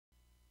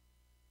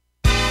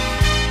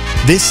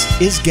This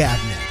is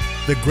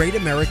GabNet, the Great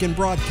American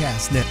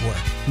Broadcast Network,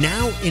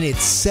 now in its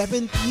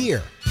 7th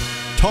year.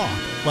 Talk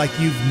like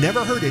you've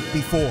never heard it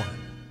before.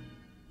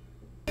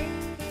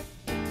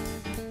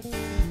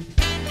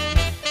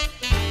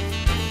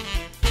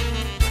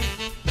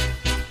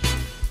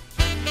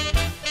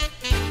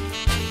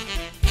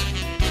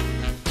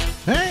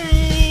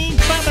 Hey!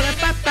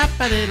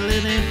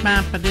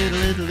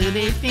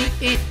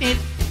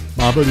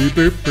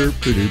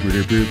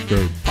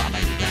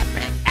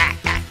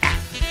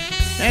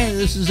 Hey,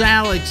 this is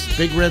Alex.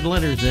 Big red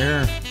letters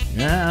there.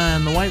 Yeah,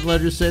 and the white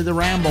letters say the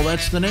Ramble.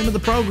 That's the name of the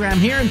program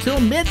here until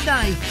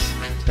midnight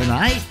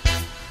tonight.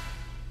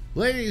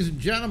 Ladies and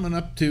gentlemen,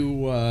 up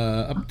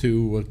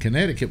to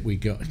Connecticut we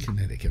go.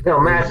 Connecticut. No,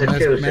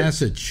 Massachusetts.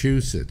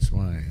 Massachusetts.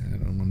 Why? I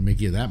don't want to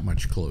make you that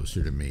much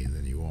closer to me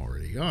than you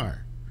already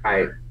are.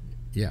 Right.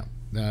 Yeah.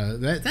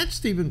 That's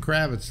Stephen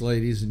Kravitz,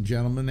 ladies and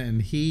gentlemen,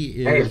 and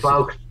he is... Hey,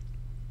 folks.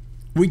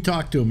 We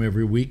talk to him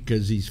every week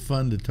because he's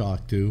fun to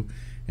talk to,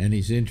 and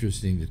he's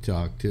interesting to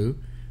talk to.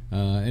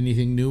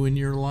 Anything new in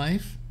your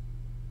life?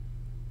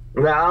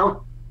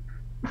 No.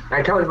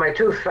 I told you my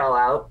tooth fell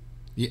out.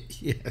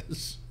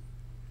 Yes.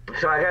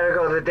 So I got to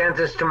go to the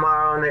dentist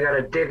tomorrow, and they got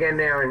to dig in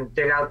there and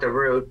dig out the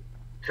root.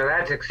 So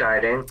that's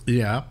exciting.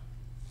 Yeah.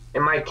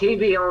 And my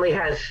TV only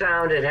has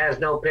sound. It has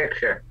no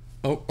picture.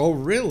 Oh,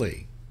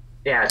 really?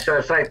 Yeah, so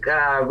it's like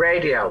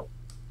radio.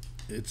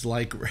 It's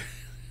like...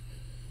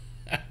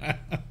 Oh,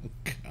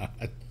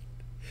 God.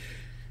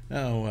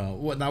 Oh, well.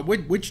 What, now,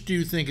 which do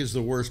you think is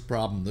the worst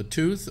problem, the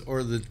tooth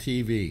or the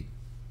TV?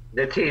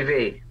 The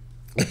TV.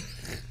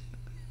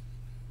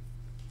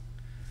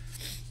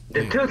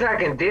 The tooth I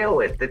can deal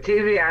with. The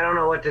TV, I don't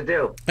know what to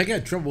do. I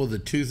got trouble with the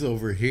tooth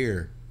over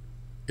here.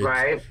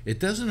 Right. It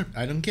doesn't...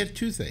 I don't get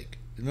toothache.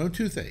 No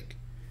toothache.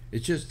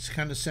 It's just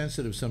kind of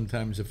sensitive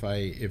sometimes if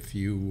I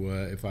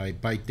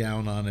bite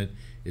down on it.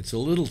 It's a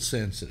little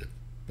sensitive,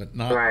 but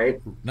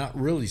not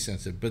really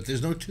sensitive. But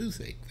there's no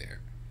toothache there.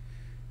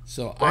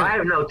 So well, I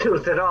have no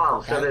tooth at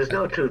all, so there's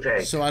no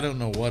toothache. So I don't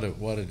know what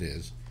it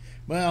is.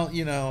 Well,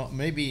 you know,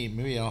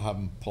 maybe I'll have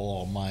them pull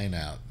all mine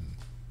out. And,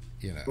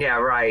 you know. Yeah,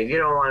 right. You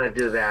don't want to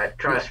do that.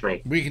 Trust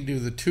me. We can do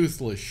the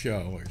toothless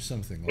show or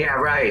something like that.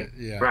 Right.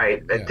 Yeah,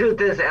 right. The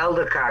toothless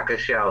Eldercocker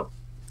show.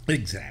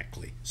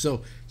 Exactly.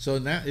 So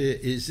now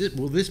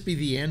will this be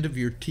the end of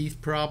your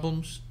teeth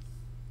problems?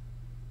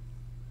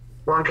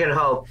 One can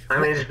hope. I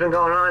mean, it's been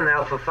going on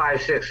now for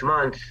 5-6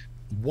 months.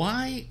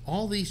 Why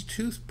all these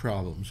tooth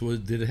problems?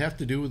 Did it have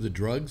to do with the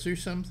drugs or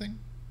something?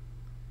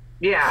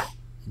 Yeah.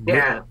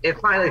 Yeah. It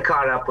finally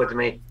caught up with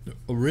me.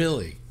 Oh,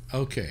 really?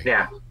 Okay.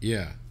 Yeah.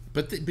 Yeah.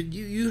 But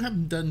you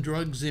haven't done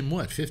drugs in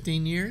what,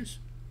 15 years?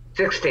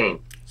 16.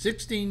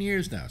 16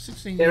 years now.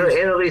 16 years.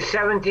 It'll be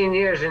 17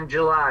 years in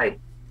July.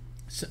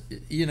 So,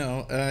 you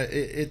know,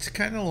 it's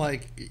kind of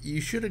like you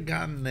should have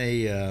gotten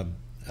a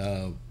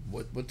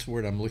what's the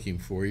word I'm looking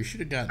for? You should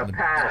have gotten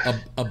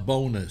a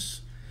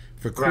bonus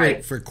for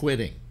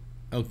quitting.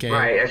 Okay.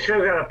 Right. I should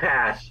have got a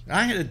pass.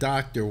 I had a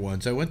doctor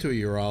once. I went to a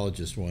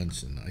urologist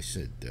once, and I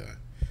said,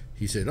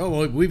 he said, "Oh,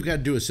 well, we've got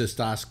to do a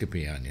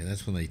cystoscopy on you."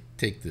 That's when they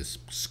take this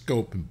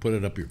scope and put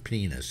it up your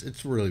penis.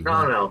 It's really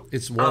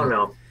It's one. Oh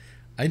no.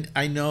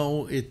 I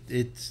know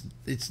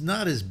it's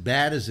not as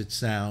bad as it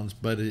sounds,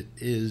 but it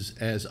is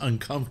as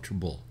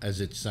uncomfortable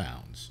as it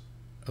sounds.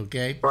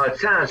 Okay? Well, it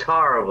sounds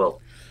horrible.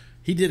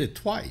 He did it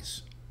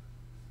twice.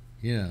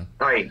 Yeah.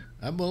 Right.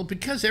 Well,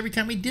 because every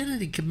time he did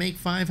it, he could make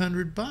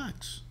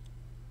 $500.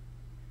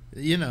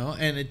 You know,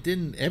 and it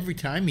didn't. Every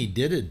time he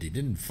did it, he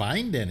didn't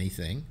find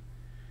anything.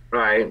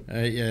 Right.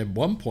 At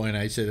one point,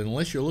 I said,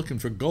 "Unless you're looking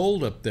for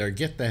gold up there,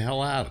 get the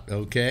hell out."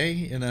 Okay,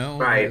 you know.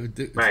 Right.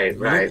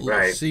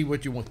 Right. See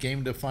what you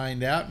came to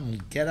find out,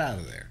 and get out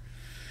of there.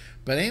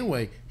 But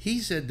anyway, he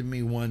said to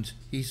me once.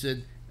 He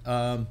said,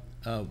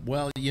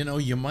 "Well, you know,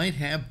 you might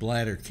have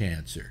bladder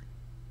cancer."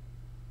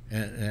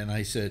 And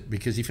I said,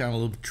 because he found a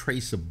little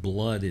trace of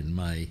blood in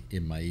my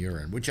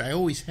urine, which I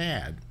always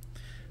had,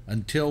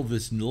 until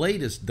this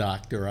latest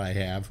doctor I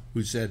have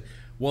who said,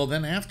 well,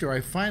 then after I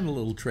find a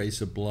little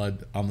trace of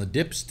blood on the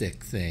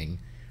dipstick thing,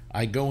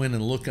 I go in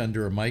and look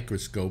under a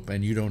microscope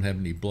and you don't have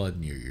any blood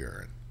in your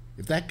urine.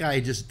 If that guy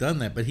had just done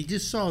that, but he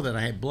just saw that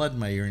I had blood in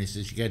my urine, he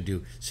says, you got to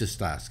do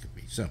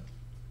cystoscopy. So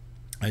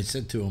I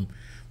said to him,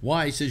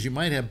 why? He says, you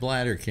might have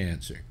bladder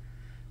cancer.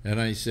 And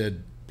I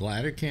said,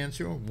 bladder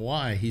cancer?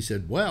 Why? He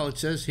said, well, it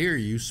says here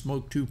you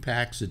smoke 2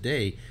 packs a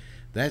day.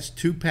 That's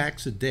 2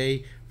 packs a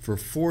day for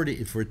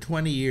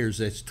 20 years.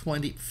 That's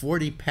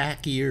 40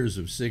 pack years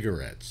of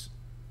cigarettes.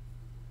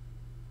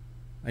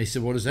 I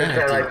said, what does that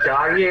have to do? Like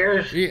dog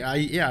years?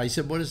 Yeah, I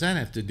said, what does that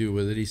have to do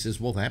with it? He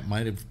says, well,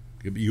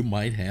 you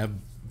might have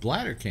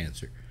bladder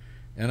cancer.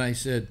 And I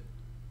said,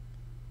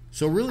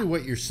 so really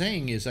what you're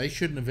saying is I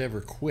shouldn't have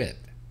ever quit.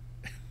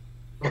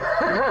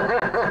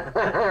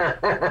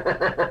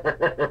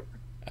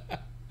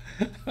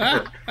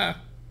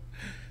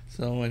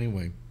 So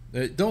anyway,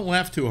 don't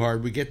laugh too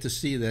hard. We get to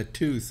see that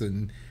tooth,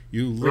 and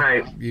you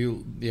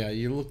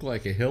look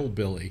like a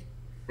hillbilly.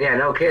 Yeah,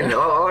 no kidding.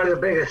 Or the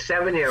biggest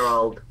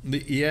 7-year-old.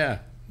 Yeah.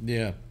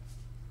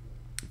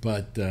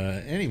 But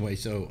anyway,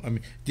 so I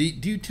mean, do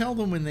you tell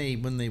them when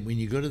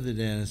you go to the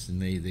dentist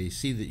and they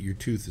see that your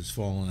tooth has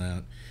fallen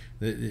out?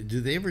 Do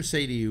they ever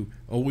say to you,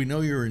 "Oh, we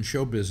know you're in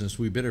show business.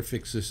 We better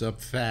fix this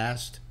up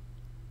fast"?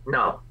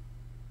 No,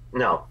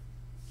 no,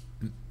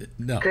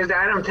 No. because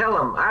I don't tell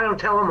them. I don't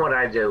tell them what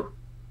I do.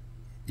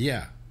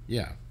 Yeah,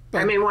 yeah.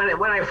 I mean,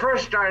 when I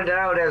first started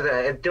out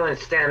as doing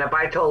stand up,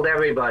 I told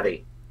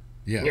everybody.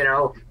 Yeah. You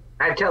know,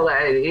 I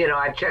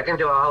check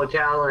into a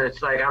hotel and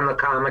it's like, I'm the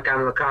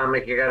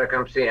comic. You got to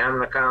come see. I'm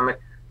the comic.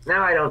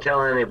 Now I don't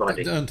tell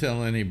anybody. Don't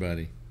tell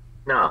anybody.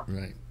 No.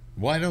 Right.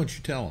 Why don't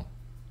you tell them?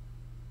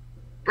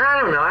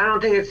 I don't know. I don't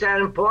think it's that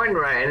important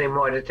right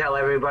anymore to tell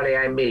everybody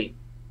I meet.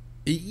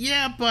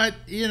 Yeah, but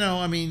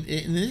I mean,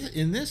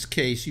 in this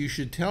case, you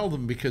should tell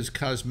them because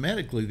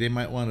cosmetically they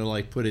might want to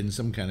like put in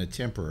some kind of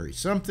temporary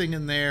something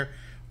in there,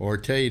 or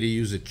tell you to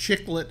use a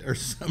chiclet or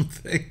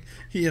something.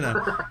 A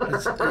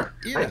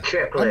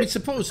chiclet. I mean,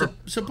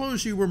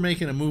 suppose you were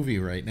making a movie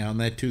right now and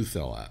that tooth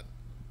fell out.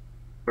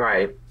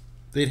 Right.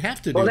 They'd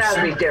have to do. Well, that would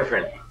something. be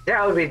different.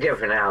 That would be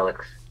different,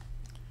 Alex.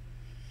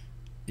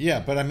 Yeah,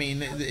 but I mean,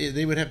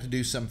 they would have to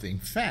do something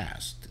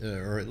fast,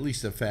 or at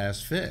least a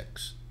fast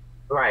fix.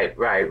 Right.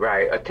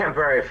 A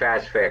temporary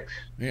fast fix.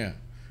 Yeah.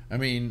 I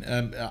mean,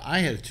 I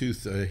had a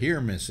tooth here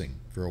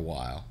missing for a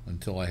while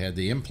until I had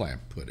the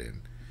implant put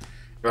in.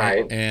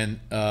 Right.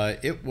 And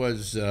it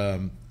was,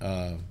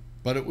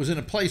 but it was in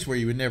a place where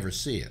you would never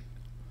see it.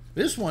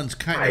 This one's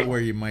kind of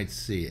where you might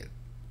see it.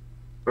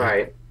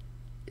 Right.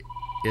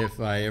 If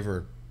I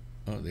ever,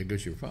 oh, there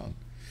goes your phone.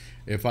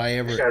 If I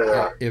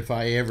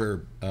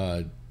ever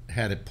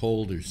had it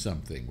pulled or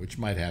something, which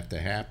might have to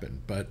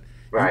happen, but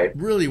right.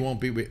 you really won't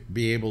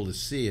be able to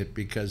see it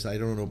because I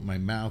don't open my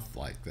mouth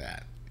like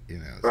that. So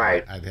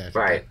right.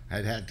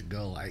 I'd have to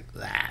go like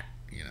that.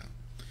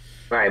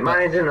 Right.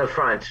 Mine's in the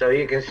front, so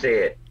you can see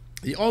it.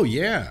 Oh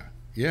yeah.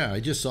 I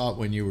just saw it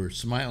when you were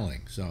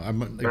smiling, so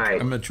I'm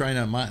gonna try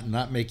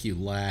not make you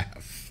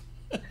laugh.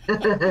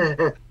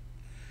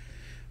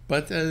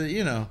 But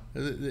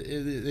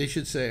they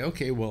should say,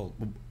 okay, well,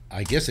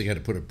 I guess I got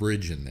to put a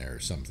bridge in there or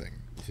something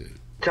to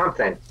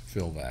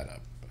fill that up.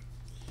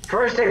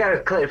 First, they got to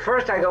clean.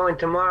 First, I go in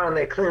tomorrow and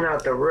they clean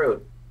out the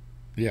root.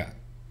 Yeah.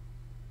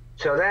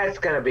 So that's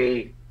going to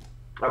be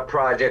a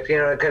project,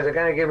 because they're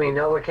going to give me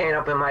Novocaine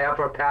up in my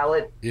upper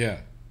palate. Yeah.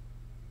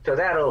 So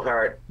that'll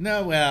hurt.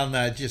 No,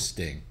 just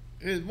sting.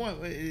 They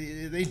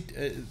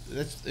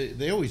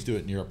always do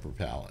it in your upper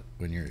palate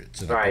when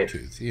it's an upper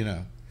tooth,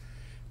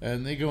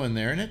 And they go in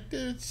there, and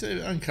it's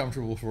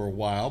uncomfortable for a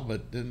while,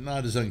 but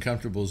not as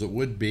uncomfortable as it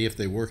would be if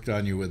they worked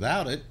on you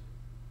without it.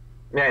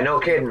 Yeah, no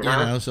kidding.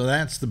 So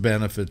that's the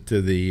benefit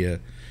to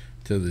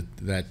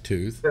that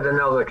tooth. To the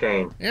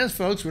Novocaine. Yes,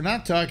 folks, we're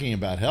not talking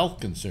about health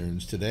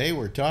concerns today.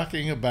 We're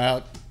talking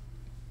about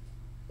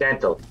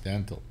dental.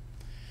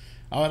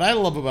 What I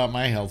love about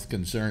my health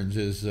concerns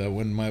is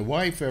when my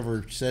wife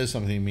ever says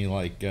something to me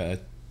like, "Can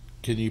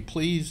you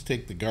please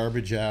take the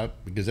garbage out?"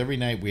 Because every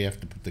night we have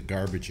to put the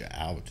garbage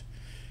out.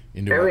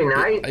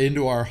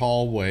 Into our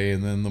hallway,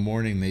 and then in the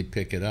morning they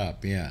pick it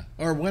up. Yeah,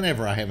 or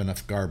whenever I have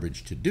enough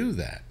garbage to do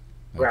that.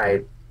 Okay?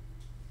 Right.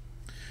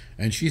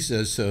 And she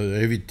says,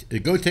 "So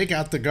go take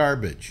out the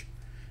garbage,"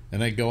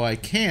 and I go, "I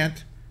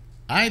can't.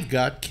 I've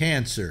got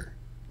cancer."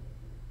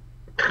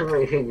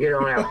 You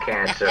don't have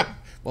cancer.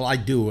 Well, I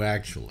do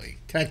actually,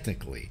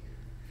 technically.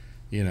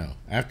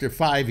 After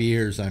 5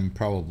 years, I'm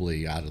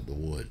probably out of the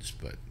woods,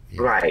 but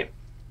right.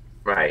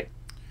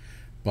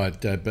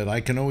 But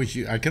I can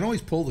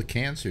always pull the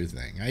cancer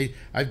thing.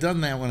 I've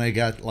done that when I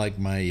got like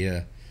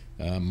my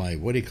my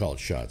what do you call it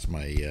shots,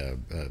 my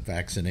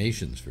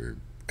vaccinations for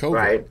COVID.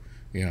 Right.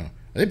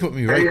 They put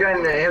me right.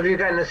 Have you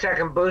gotten the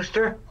second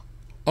booster?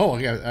 Oh,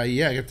 I got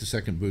the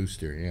second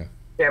booster. Yeah.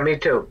 Yeah, me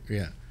too.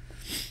 Yeah.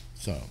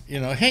 So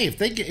hey, if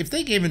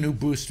they gave a new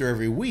booster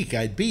every week,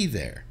 I'd be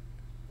there.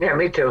 Yeah,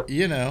 me too.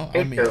 I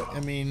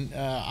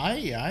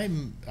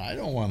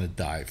don't want to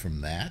die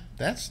from that.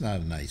 That's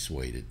not a nice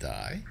way to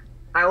die.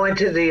 I went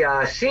to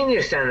the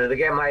senior center to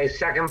get my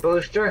second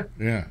booster.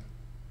 Yeah.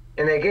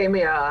 And they gave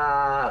me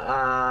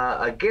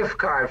a gift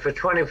card for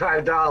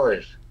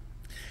 $25.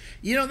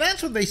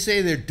 That's what they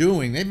say they're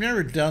doing. They've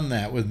never done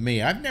that with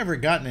me. I've never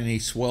gotten any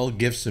swell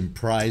gifts and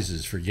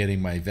prizes for getting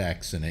my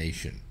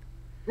vaccination.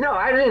 No,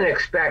 I didn't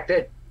expect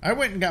it. I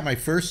went and got my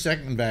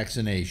second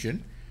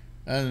vaccination,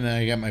 and then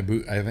I got my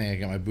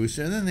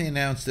booster. And then they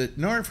announced that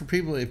in order for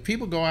if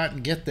people go out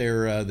and get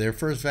their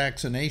first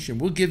vaccination,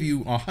 we'll give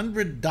you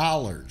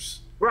 $100.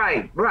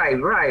 Right.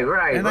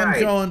 And I'm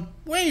going,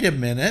 wait a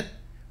minute.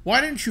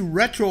 Why didn't you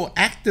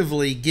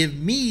retroactively give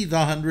me the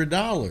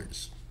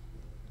 $100?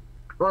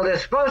 Well, they're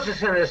supposed to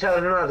send us out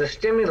another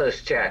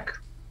stimulus check.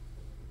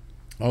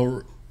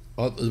 Oh,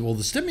 well,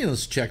 the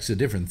stimulus check's a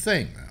different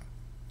thing,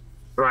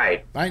 though.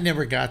 Right. I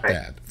never got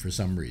that for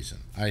some reason.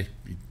 I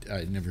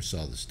never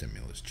saw the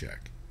stimulus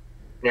check.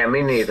 Yeah,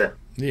 me neither.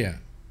 Yeah.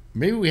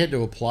 Maybe we had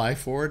to apply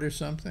for it or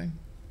something.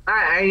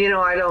 I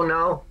don't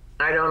know.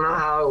 I don't know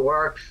how it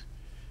works.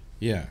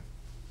 Yeah.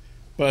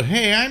 But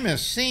hey, I'm a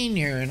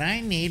senior and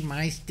I need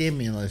my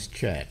stimulus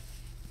check.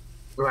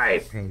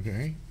 Right.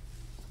 Okay.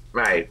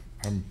 Right.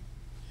 I'm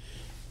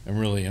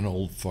really an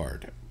old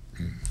fart.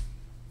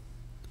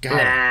 God.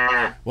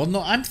 Nah. Well,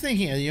 no, I'm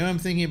thinking. You know, what I'm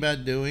thinking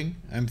about doing.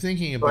 I'm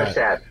thinking about. What's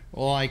that?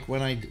 Well, like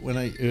when I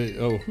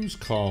oh, who's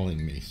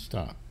calling me?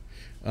 Stop.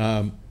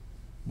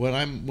 When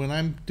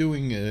I'm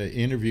doing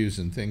interviews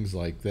and things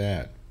like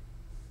that,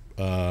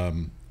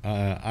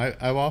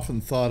 I've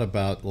often thought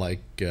about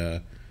like,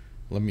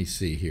 let me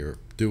see here,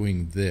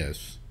 doing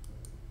this.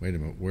 Wait a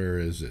minute, where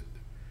is it?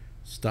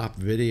 Stop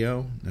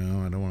video?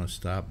 No, I don't want to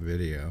stop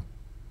video.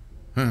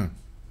 Huh.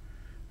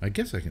 I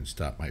guess I can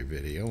stop my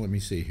video. Let me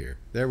see here.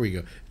 There we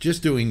go.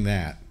 Just doing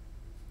that.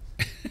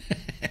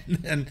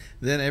 And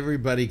then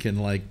everybody can,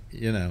 like,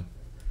 you know.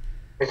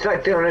 It's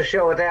like doing a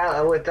show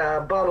with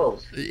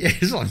Bubbles.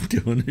 It's like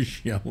doing a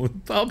show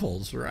with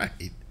Bubbles,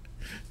 right?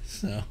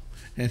 So,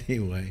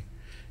 anyway,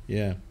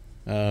 yeah.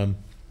 By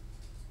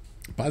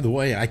the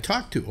way, I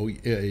talked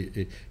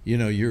to, you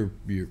know, you're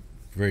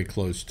very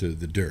close to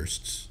the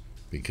Dursts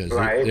because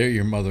Right. they're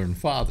your mother and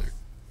father.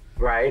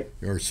 Right.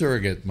 Or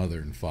surrogate mother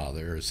and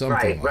father or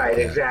something Right, like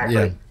that. exactly.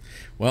 Yeah.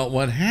 Well,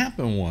 what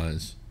happened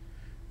was,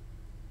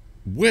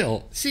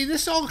 Will, see,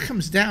 this all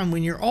comes down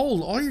when you're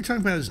old. All you're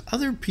talking about is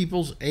other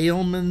people's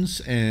ailments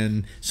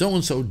and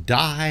so-and-so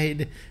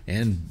died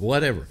and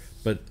whatever.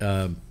 But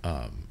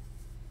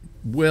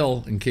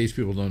Will, in case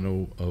people don't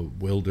know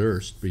Will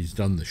Durst, but he's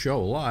done the show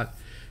a lot,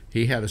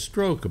 he had a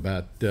stroke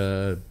about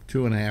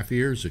 2.5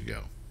 years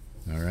ago.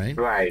 All right?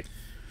 Right.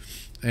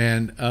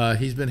 And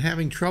he's been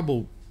having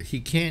trouble. He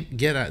can't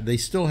get out. They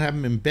still have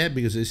him in bed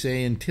because they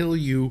say until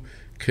you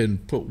can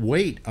put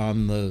weight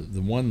on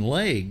the one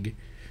leg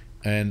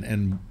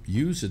and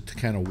use it to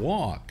kind of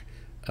walk,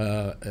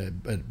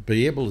 but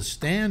be able to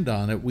stand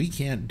on it, we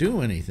can't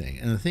do anything.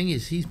 And the thing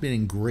is, he's been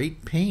in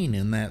great pain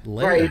in that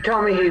leg. Right. You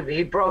told me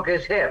he broke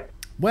his hip.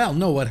 Well,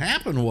 no, what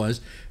happened was,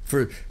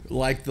 for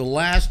like the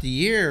last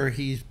year,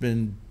 he's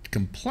been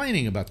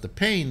complaining about the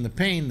pain,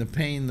 and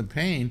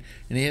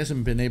he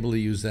hasn't been able to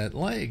use that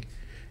leg.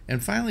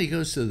 And finally he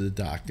goes to the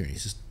doctor and he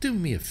says, do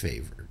me a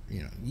favor,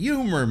 you know,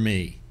 humor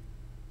me.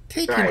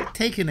 Take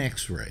an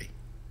x-ray.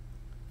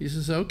 He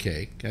says,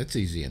 okay, that's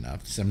easy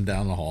enough. Sends him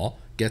down the hall,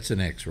 gets an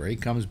x-ray,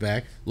 comes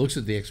back, looks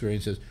at the x-ray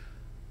and says,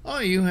 oh,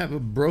 you have a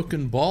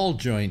broken ball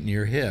joint in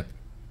your hip.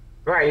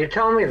 Right, you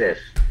told me this.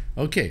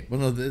 Okay,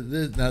 well,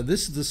 now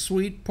this is the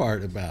sweet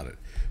part about it.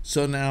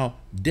 So now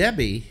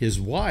Debbie, his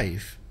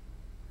wife,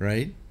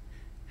 right,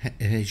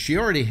 she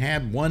already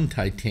had one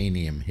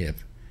titanium hip,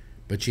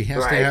 but she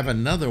has to have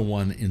another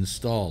one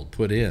installed,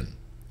 put in,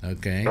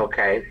 okay?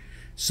 Okay.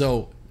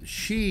 So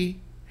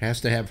she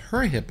has to have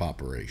her hip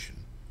operation.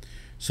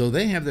 So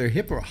they have their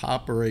hip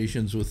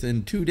operations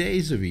within 2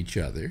 days of each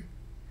other,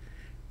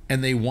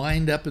 and they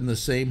wind up in the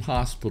same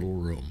hospital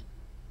room.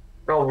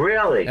 Oh,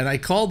 really? And I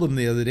called them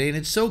the other day, and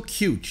it's so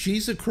cute.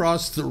 She's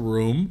across the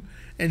room,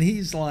 and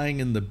he's lying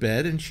in the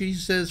bed, and she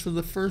says for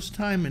the first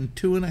time in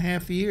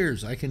 2.5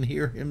 years, I can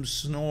hear him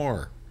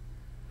snore.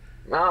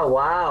 Oh,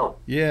 wow.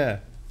 Yeah,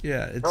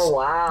 yeah. Oh,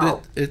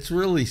 wow. It's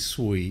really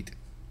sweet.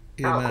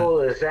 How cool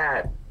is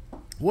that?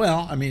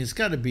 Well, I mean, it's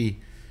got to be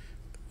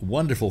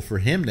wonderful for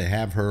him to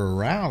have her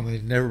around.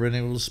 They've never been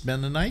able to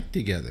spend the night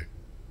together.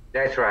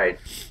 That's right.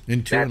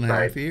 In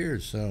 2.5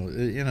 years. So,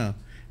 you know,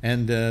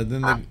 and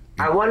then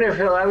I wonder if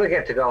he'll ever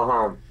get to go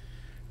home.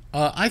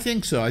 I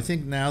think so. I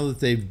think now that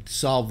they've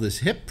solved this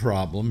hip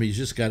problem, he's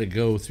just got to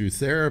go through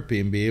therapy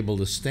and be able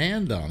to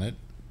stand on it,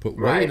 put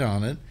weight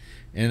on it,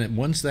 and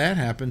once that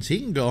happens, he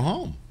can go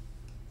home.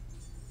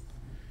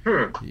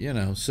 You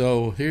know,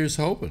 so here's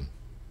hoping,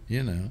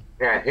 you know.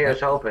 Yeah, here's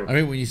hoping. I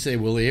mean, when you say,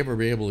 will he ever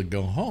be able to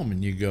go home?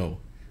 And you go,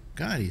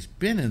 God, he's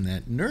been in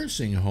that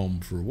nursing home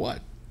for what?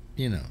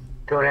 You know.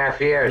 2.5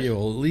 years. You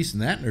know, at least in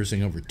that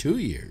nursing home for 2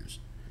 years.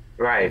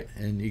 Right.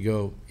 And you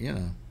go, you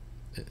know,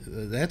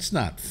 that's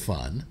not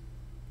fun.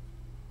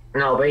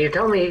 No, but you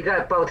told me he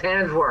got both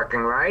hands working,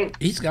 right?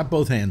 He's got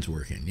both hands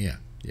working, yeah.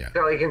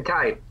 So he can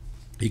type.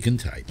 He can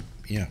type,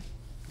 yeah.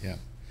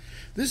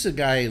 This is a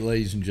guy,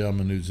 ladies and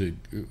gentlemen, who's a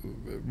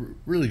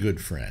really good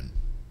friend,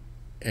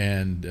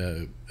 and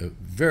a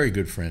very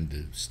good friend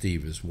to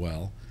Steve as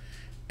well.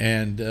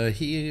 And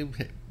he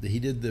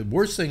did the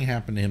worst thing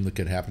happened to him that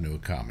could happen to a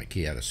comic.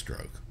 He had a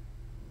stroke.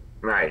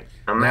 Right,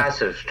 a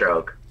massive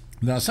stroke.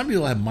 Now, some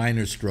people have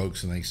minor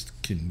strokes and they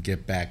can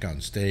get back on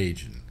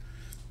stage and,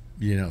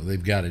 you know,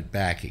 they've got it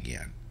back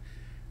again.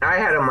 I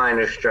had a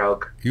minor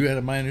stroke. You had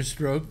a minor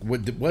stroke?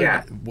 What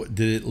did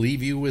it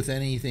leave you with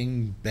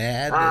anything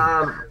bad?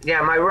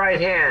 Yeah, my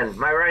right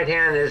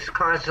hand is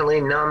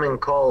constantly numb and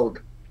cold.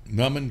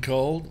 Numb and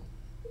cold?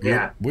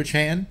 Yeah. Which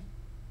hand?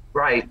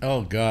 Right.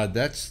 Oh, God,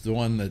 that's the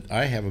one that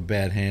I have a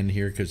bad hand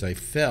here because I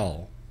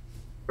fell.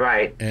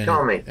 Right, and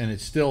tell me. And it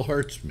still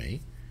hurts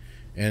me.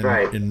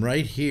 And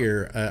right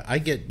here, I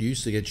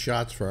used to get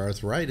shots for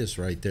arthritis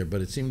right there, but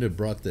it seemed to have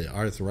brought the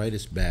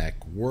arthritis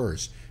back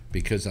worse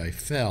because I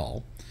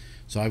fell.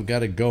 So I've got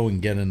to go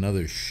and get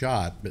another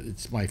shot, but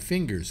it's my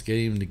fingers.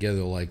 Getting them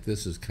together like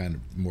this is kind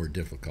of more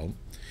difficult.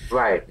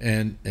 Right.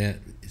 And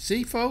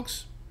see,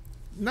 folks,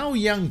 no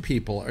young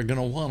people are going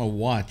to want to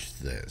watch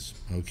this,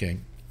 okay?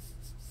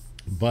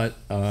 But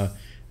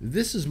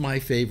this is my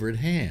favorite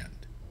hand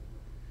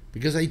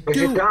because It's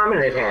your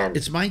dominant hand.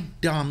 It's my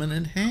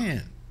dominant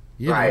hand.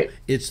 You Right. know,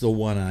 it's the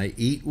one I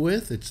eat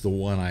with. It's the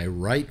one I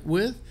write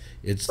with.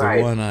 It's the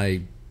Right. one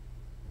I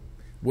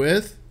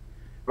with.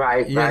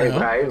 Right, You right, know,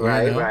 right, you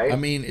right, know? right. I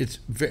mean, it's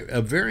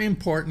a very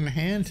important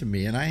hand to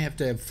me, and I have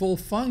to have full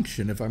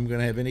function if I'm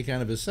going to have any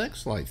kind of a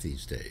sex life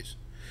these days.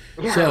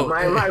 Yeah, So-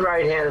 my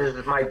right hand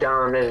is my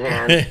dominant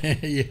hand.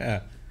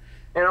 Yeah.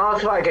 And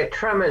also I get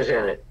tremors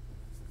in it.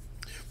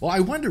 Well, I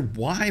wonder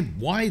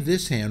why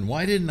this hand?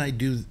 Why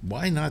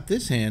not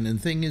this hand? And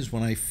thing is,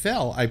 when I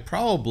fell, I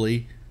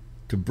probably,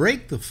 to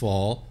break the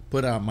fall,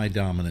 put out my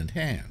dominant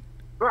hand.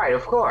 Right,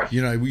 of course.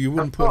 You know, you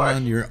wouldn't Of put course.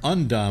 on your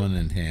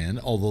undominant hand,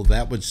 although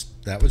that would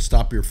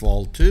stop your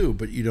fall too.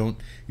 But you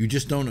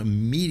just don't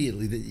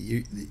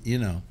immediately. You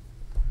know,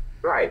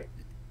 Right.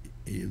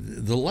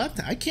 the left.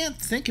 I can't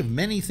think of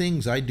many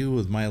things I do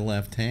with my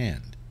left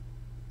hand.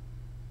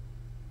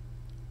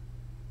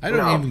 I don't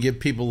No. even give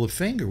people the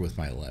finger with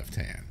my left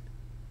hand.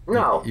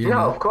 No, You no,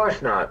 know? of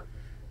course not.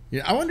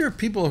 Yeah, I wonder if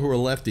people who are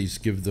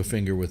lefties give the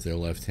finger with their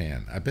left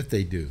hand. I bet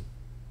they do.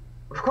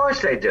 Of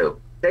course they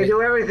do. They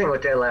do everything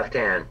with their left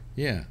hand.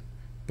 Yeah,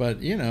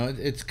 but you know,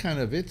 it's kind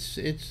of it's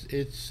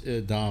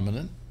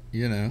dominant.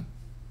 You know,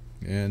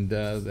 and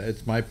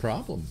that's my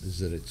problem is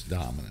that it's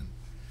dominant.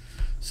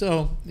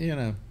 So you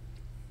know,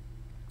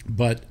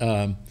 but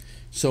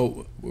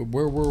so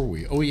where were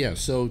we? Oh yeah,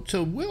 so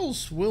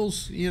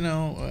Will's you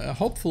know,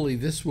 hopefully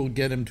this will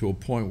get him to a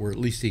point where at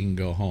least he can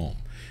go home.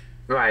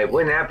 Right,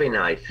 wouldn't that be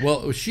nice?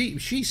 Well, she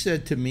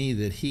said to me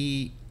that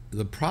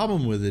the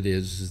problem with it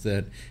is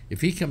that if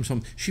he comes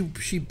home,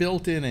 she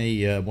built in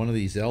a one of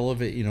these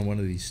one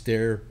of these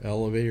stair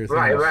elevator things.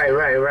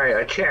 Right.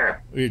 A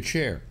chair. A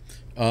chair,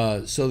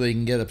 so they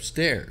can get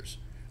upstairs.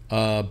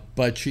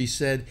 But she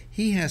said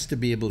he has to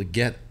be able to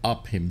get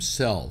up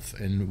himself,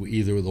 and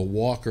either with a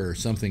walker or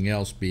something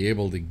else, be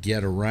able to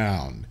get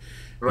around.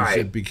 Right. He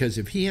said, because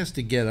if he has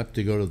to get up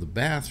to go to the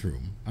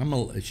bathroom,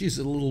 she's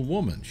a little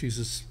woman.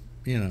 She's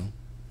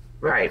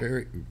Right.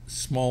 very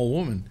small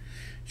woman.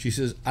 She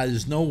says,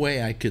 there's no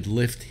way I could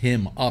lift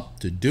him up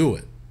to do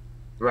it.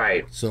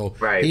 Right. So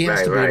Right, he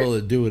has to be right. able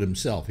to do it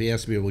himself. He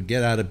has to be able to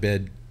get out of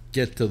bed,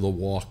 get to the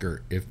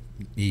walker if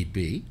need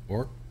be,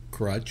 or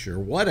crutch or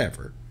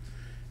whatever,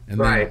 and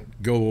Right. then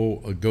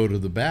go to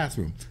the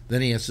bathroom.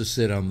 Then he has to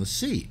sit on the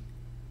seat,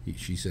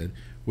 she said,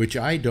 which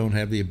I don't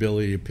have the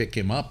ability to pick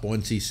him up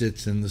once he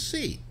sits in the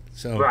seat.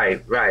 So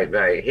Right.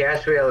 He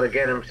has to be able to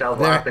get himself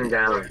There- up and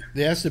down.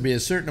 there has to be a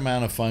certain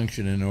amount of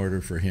function in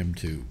order for him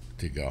to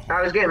go home.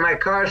 I was getting my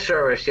car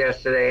serviced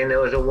yesterday, and there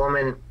was a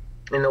woman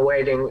in the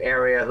waiting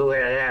area who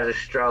had a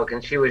stroke,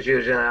 and she was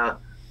using a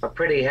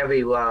pretty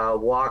heavy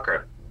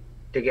walker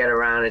to get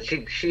around,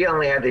 and she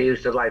only had to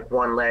use like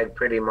one leg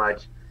pretty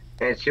much,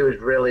 and she was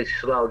really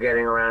slow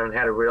getting around and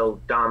had a real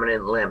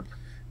dominant limp.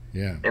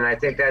 Yeah. And I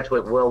think that's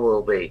what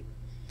will be.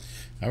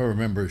 I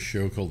remember a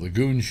show called The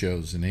Goon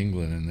Shows in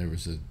England, and there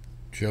was a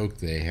joke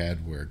they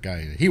had where a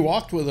guy, he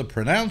walked with a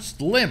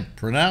pronounced limp.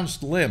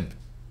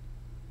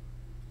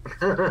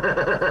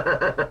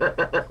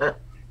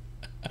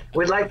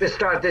 We'd like to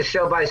start this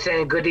show by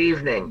saying good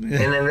evening,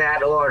 and in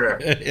that order.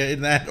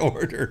 In that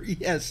order.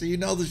 Yes, you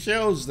know the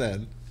shows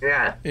then.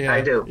 Yeah, Yeah,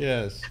 I do.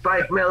 Yes.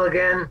 Spike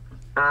Milligan,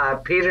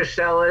 Peter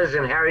Sellers,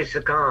 and Harry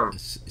Secombe.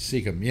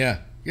 Seacom,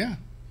 yeah.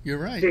 You're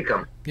right.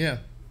 Secombe. Yeah.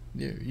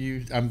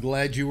 I'm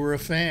glad you were a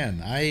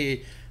fan.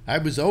 I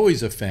was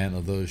always a fan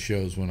of those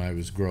shows when I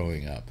was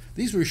growing up.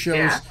 These were shows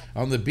Yeah.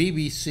 on the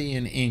BBC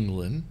in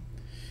England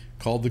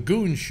called The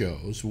Goon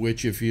Shows,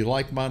 which, if you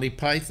like Monty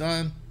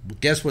Python,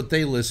 guess what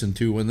they listened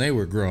to when they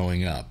were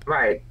growing up?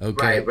 Right.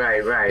 Okay.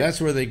 Right. That's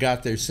where they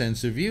got their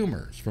sense of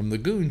humor, from The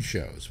Goon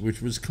Shows,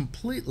 which was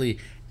completely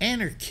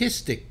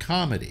anarchistic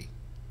comedy.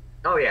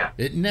 Oh yeah,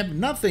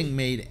 Nothing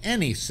made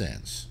any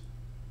sense.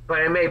 but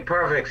it made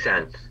perfect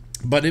sense.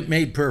 But it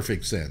made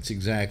perfect sense,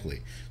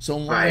 exactly. So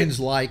lines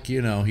like,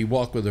 he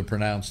walked with a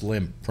pronounced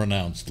limp,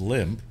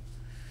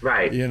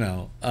 Right.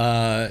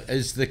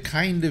 is the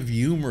kind of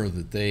humor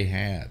that they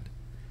had.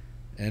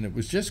 And it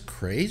was just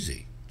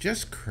crazy.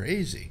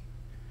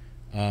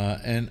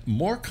 And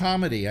more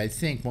comedy, I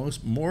think,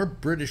 more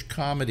British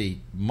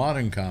comedy,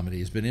 modern comedy,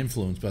 has been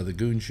influenced by the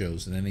Goon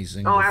Shows than any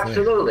single Oh,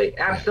 thing.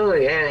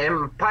 absolutely.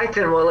 And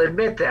Python will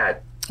admit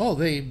that. Oh,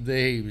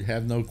 they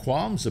have no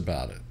qualms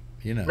about it,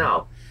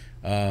 No.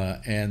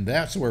 And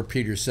that's where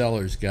Peter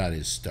Sellers got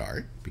his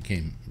start,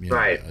 became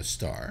a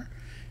star.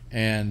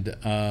 And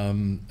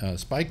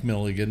Spike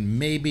Milligan,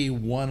 maybe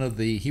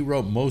he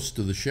wrote most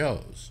of the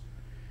shows.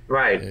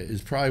 Right.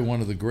 Is probably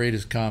one of the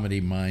greatest comedy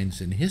minds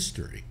in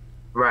history.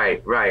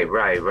 Right.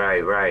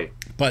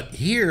 But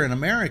here in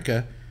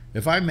America,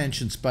 if I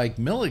mention Spike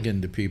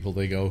Milligan to people,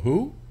 they go,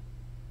 who?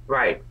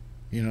 Right.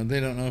 They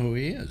don't know who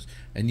he is.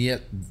 And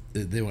yet,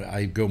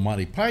 I go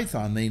Monty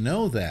Python, they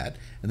know that,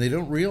 and they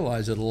don't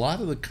realize that a lot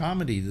of the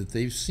comedy that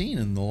they've seen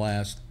in the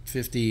last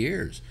 50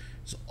 years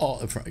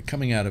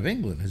coming out of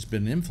England has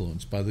been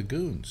influenced by the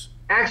Goons.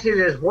 Actually,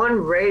 there's one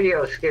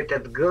radio skit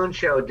that the Goon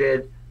Show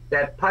did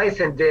that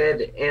Python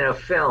did in a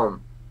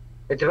film.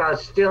 It's about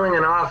stealing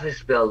an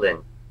office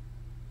building.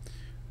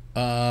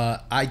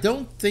 I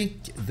don't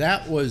think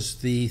that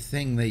was the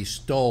thing they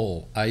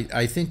stole.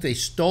 I think they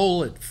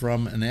stole it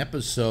from an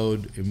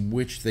episode in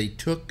which they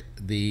took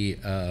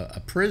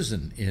a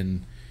prison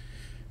in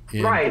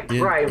Right.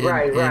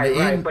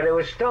 But it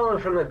was stolen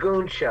from the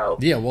Goon Show.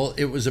 Yeah, well,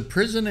 it was a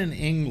prison in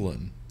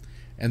England,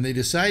 and they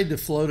decided to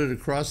float it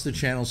across the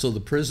channel so the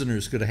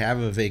prisoners could have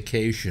a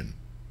vacation.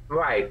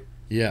 Right.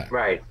 Yeah.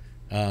 Right.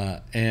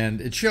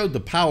 And it showed the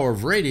power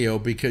of radio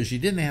because you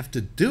didn't have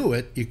to do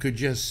it. You could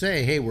just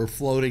say, hey, we're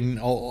floating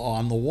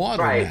on the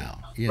water now.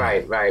 You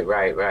know?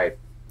 Right.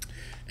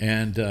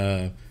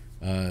 And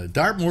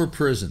Dartmoor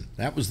Prison,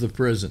 that was the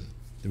prison.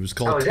 It was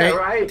called is that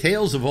right?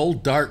 Tales of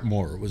Old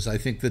Dartmoor was, I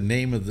think, the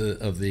name of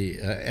the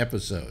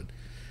episode.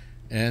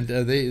 And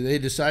they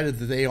decided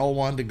that they all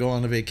wanted to go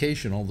on a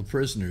vacation, all the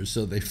prisoners,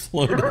 so they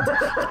floated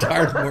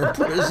Dartmoor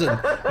Prison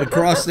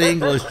across the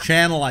English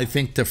Channel, I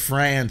think, to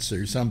France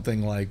or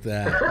something like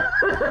that.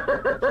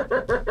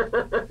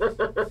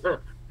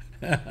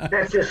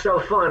 That's just so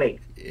funny.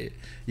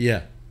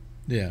 Yeah.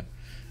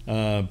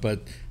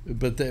 But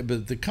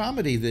the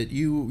comedy that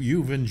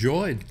you've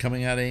enjoyed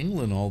coming out of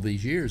England all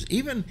these years,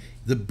 even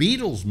the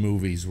Beatles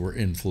movies were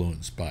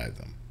influenced by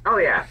them. Oh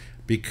yeah.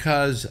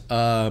 Because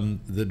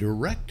the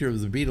director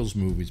of the Beatles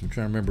movies, I'm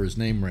trying to remember his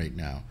name right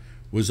now,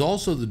 was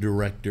also the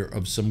director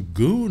of some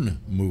Goon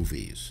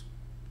movies.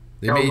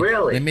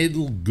 Really? They made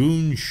little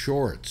Goon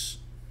shorts.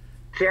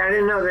 See, I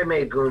didn't know they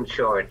made Goon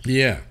shorts.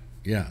 Yeah.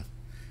 The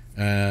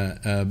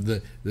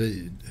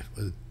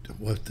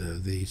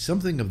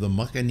something of the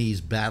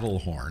Muckanese battle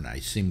horn, I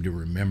seem to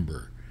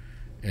remember,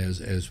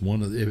 as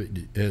one of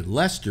the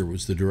Lester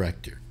was the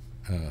director.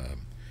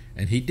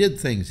 And he did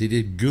things. He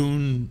did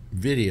Goon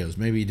videos.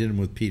 Maybe he did them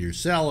with Peter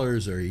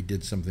Sellers, or he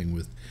did something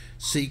with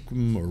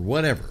Seacom or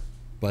whatever.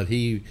 But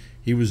he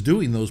was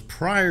doing those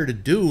prior to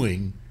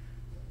doing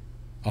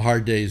A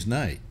Hard Day's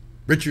Night.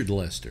 Richard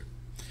Lester,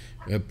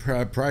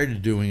 prior to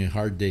doing A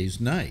Hard Day's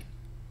Night.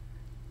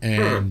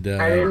 And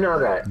I didn't know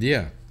that.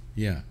 Yeah.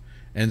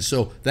 And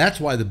so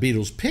that's why the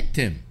Beatles picked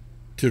him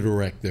to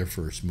direct their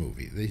first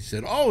movie. They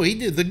said, "Oh, he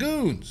did the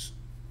Goons."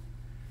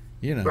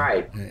 You know,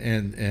 right?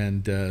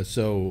 And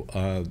so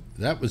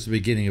that was the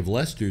beginning of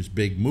Lester's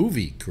big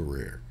movie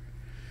career.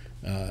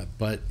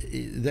 But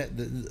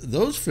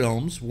those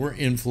films were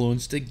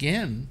influenced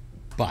again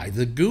by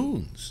the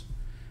Goons,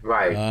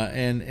 right?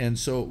 And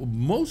so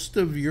most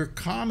of your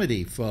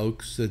comedy,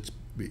 folks, the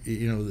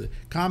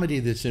comedy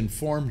that's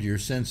informed your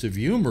sense of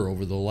humor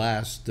over the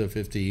last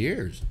 50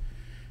 years,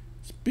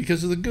 it's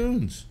because of the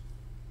Goons.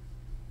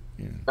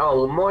 Yeah.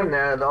 Oh, more than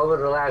that, over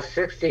the last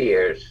 60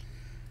 years.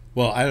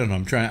 Well, I don't know.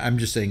 I'm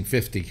just saying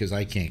 50 because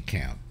I can't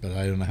count, but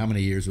I don't know how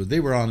many years. They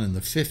were on in the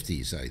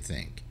 50s, I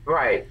think.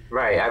 Right.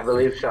 I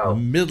believe so.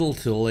 Middle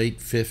to late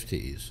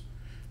 50s.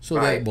 So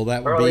right.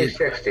 that would early be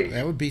 60s.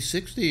 That would be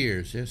 60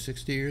 years. Yeah,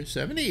 60 years,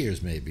 70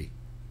 years maybe.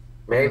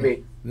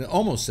 Maybe.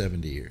 Almost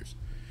 70 years.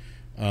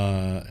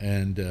 I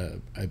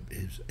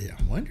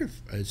wonder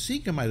if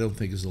Seacom I don't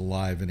think is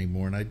alive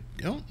anymore, and I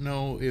don't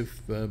know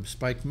if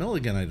Spike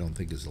Milligan I don't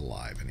think is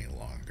alive any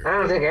longer. I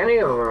don't think any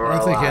of them are alive. I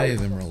don't think any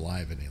of them are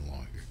alive any longer.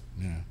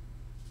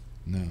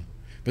 No.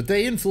 But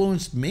they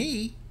influenced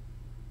me,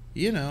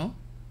 you know.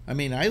 I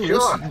mean, I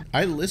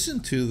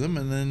listened to them,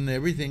 and then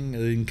everything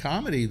in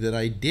comedy that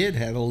I did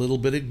had a little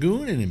bit of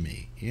Goon in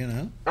me, you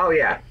know. Oh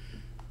yeah.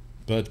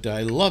 But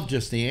I love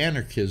just the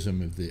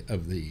anarchism of the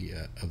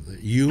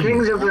humor.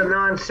 Kings of the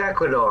non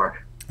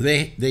sequitur.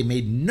 They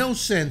made no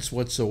sense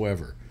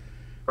whatsoever.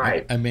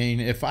 Right. I mean,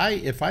 if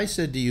I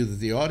said to you that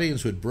the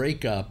audience would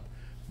break up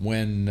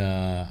when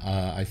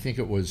I think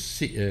it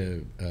was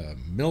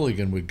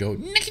Milligan would go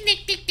nick nick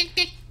nick nick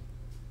nick,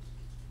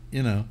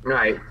 you know,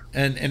 right,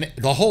 and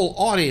the whole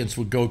audience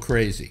would go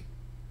crazy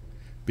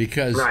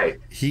because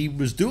he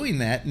was doing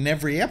that in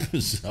every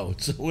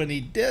episode. So when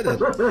he did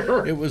it,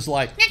 it was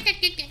like nick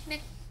nick nick nick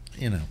nick,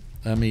 you know.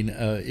 I mean,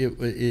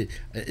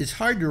 it's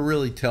hard to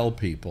really tell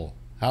people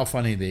how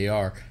funny they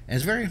are, and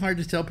it's very hard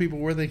to tell people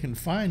where they can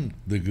find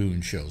the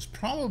Goon shows.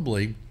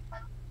 Probably,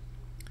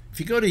 if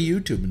you go to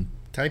YouTube and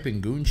type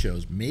in Goon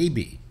shows,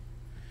 maybe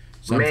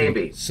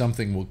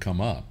something will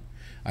come up.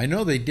 I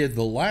know they did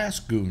the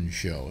last Goon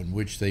show in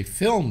which they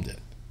filmed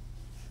it,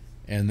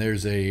 and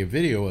there's a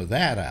video of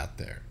that out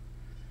there.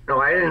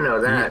 No, I didn't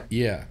know that.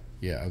 Yeah,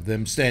 of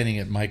them standing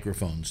at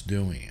microphones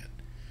doing it.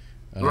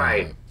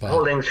 Right,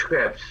 holding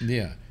scripts.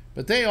 Yeah,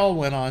 but they all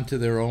went on to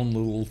their own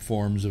little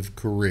forms of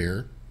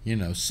career. You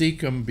know,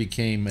 Seacom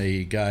became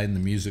a guy in the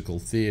musical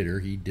theater.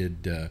 He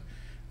did,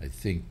 I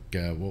think,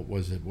 what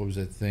was it? What was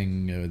that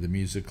thing? The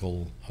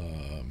musical,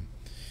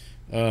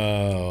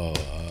 the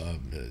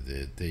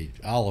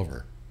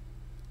Oliver.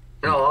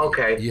 Oh,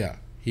 okay. Yeah,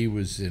 he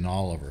was in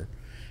Oliver,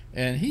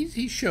 and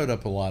he showed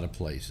up a lot of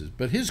places,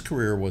 but his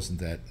career wasn't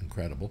that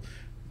incredible.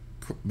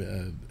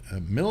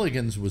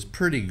 Milligan's was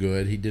pretty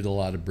good. He did a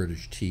lot of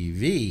British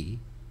TV.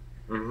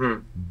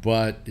 Mm-hmm.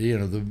 But the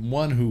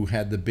one who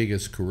had the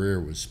biggest career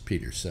was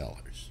Peter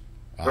Sellers.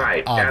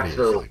 Right. Obviously,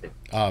 Absolutely.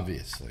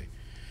 obviously,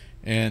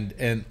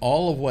 and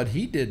all of what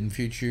he did in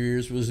future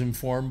years was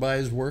informed by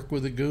his work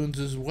with the Goons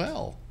as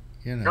well.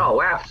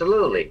 Oh,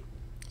 absolutely.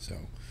 So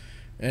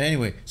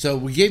anyway, so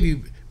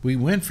we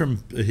went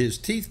from his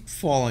teeth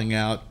falling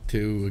out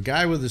to a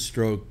guy with a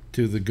stroke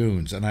to the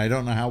Goons, and I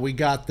don't know how we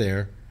got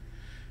there,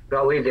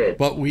 Well, we did.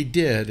 but we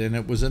did, and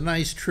it was a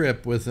nice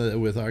trip with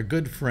our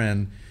good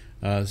friend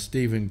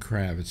Stephen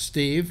Kravitz.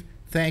 Steve,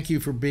 thank you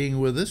for being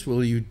with us.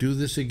 Will you do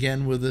this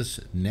again with us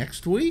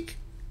next week?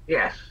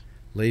 Yes.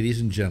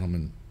 Ladies and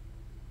gentlemen,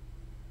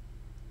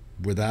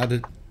 without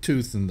a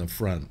tooth in the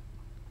front,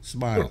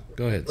 smile.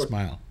 Go ahead,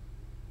 smile.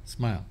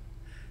 Smile.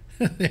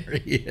 There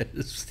he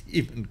is,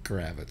 Stephen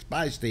Kravitz.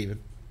 Bye, Stephen.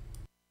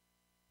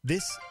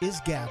 This is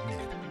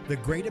GabNet, the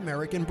Great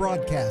American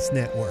Broadcast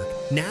Network,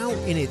 now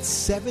in its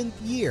 7th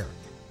year.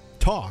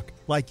 Talk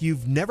like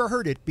you've never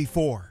heard it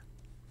before.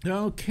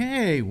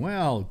 Okay,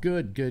 well,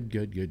 good.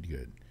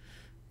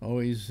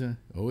 Always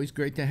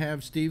great to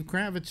have Steve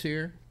Kravitz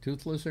here,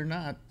 toothless or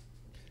not.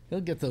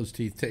 He'll get those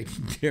teeth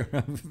taken care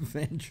of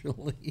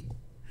eventually.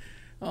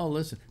 Oh,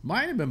 listen,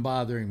 mine have been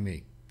bothering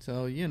me.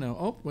 So,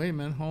 oh, wait a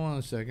minute, hold on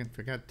a second.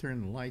 Forgot to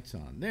turn the lights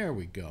on. There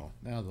we go.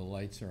 Now the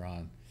lights are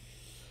on.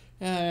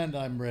 And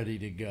I'm ready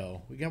to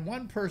go. We got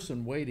one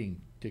person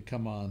waiting to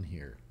come on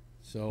here.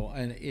 So,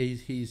 and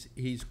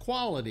he's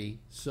quality,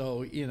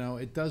 so,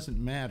 it doesn't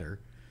matter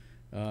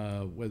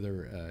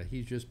whether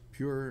he's just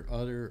pure,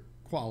 utter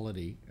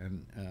quality.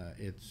 And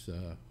it's,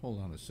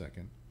 hold on a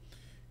second.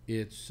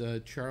 It's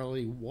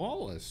Charlie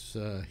Wallace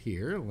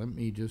here. Let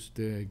me just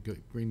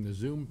bring the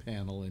Zoom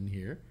panel in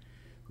here.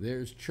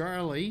 There's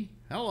Charlie.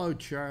 Hello,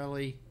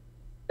 Charlie.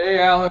 Hey,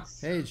 Alex.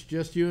 Hey, it's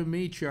just you and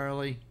me,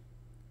 Charlie.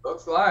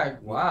 Looks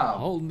like. Wow.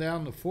 Holding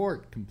down the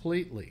fort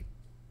completely.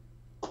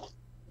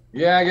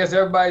 Yeah, I guess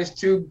everybody's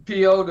too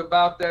PO'd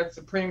about that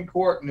Supreme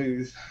Court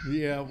news.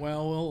 Yeah,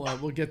 well,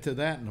 we'll get to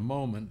that in a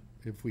moment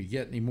if we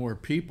get any more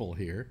people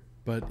here.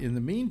 But in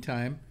the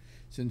meantime,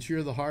 since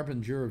you're the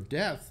harbinger of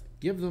death,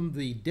 give them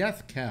the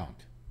death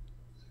count.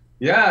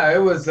 Yeah, it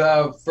was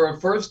for the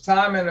first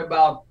time in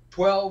about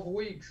 12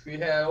 weeks, we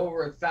had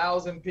over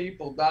 1,000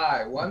 people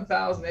die.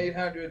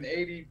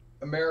 1,880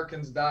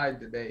 Americans died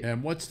today.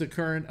 And what's the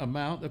current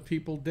amount of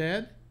people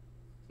dead?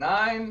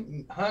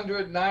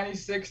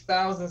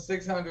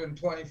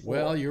 996,624.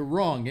 Well, you're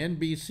wrong.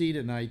 NBC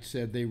tonight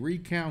said they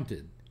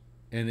recounted,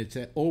 and it's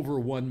at over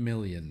 1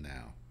 million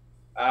now.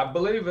 I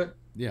believe it.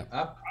 Yeah.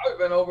 I've probably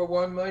been over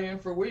 1 million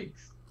for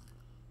weeks.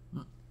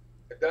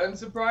 It doesn't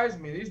surprise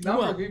me. These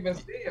numbers we've been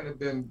seeing have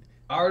been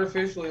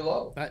artificially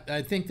low.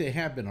 I think they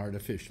have been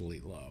artificially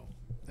low,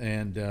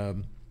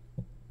 and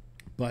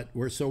but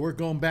we're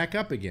going back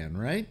up again,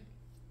 right?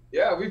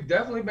 Yeah, we've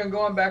definitely been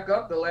going back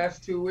up the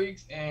last 2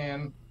 weeks,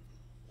 and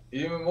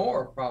even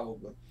more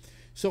probably.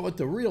 So what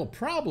the real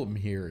problem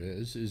here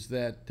is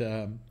that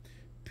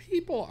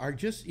people are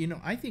just,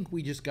 I think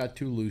we just got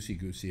too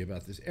loosey-goosey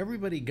about this.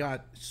 Everybody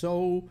got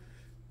so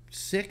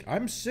sick.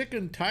 I'm sick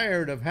and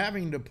tired of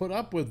having to put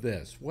up with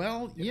this.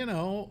 Well,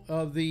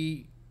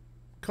 the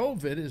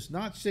COVID is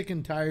not sick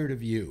and tired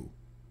of you.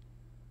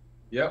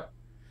 Yep.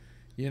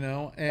 And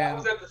I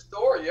was at the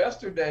store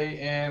yesterday,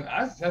 and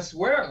I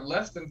swear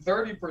less than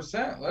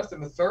 30%, less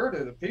than a third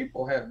of the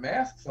people had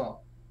masks on.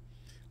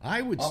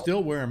 I would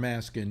still wear a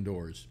mask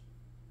indoors.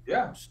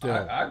 Yeah, still.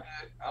 I did.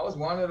 I was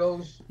one of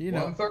those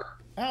 1/3.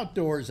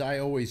 Outdoors, I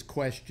always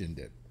questioned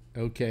it.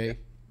 Okay,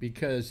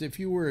 because if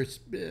you were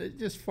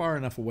just far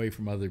enough away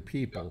from other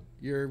people,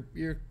 you're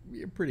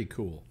pretty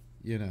cool,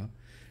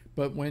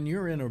 But when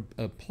you're in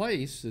a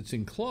place that's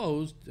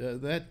enclosed,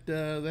 that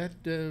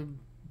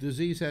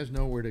disease has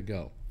nowhere to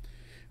go.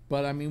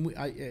 But I mean,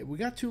 we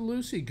got too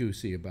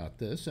loosey-goosey about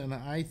this, and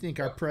I think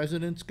our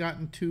president's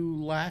gotten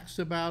too lax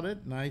about it,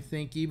 and I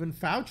think even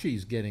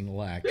Fauci's getting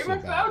lax Even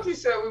about Fauci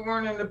said we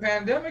weren't in the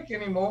pandemic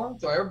anymore,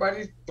 so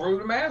everybody threw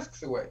the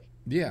masks away.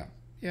 Yeah.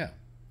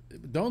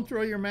 Don't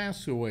throw your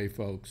masks away,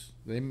 folks.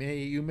 You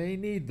may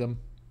need them.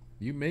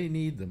 You may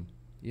need them,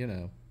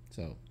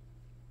 So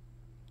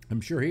I'm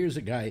sure here's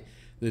a guy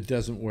that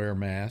doesn't wear a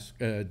mask,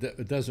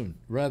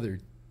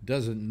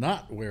 doesn't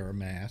not wear a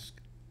mask.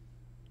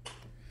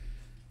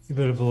 You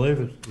better believe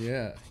it.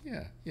 Yeah.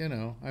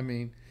 I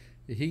mean,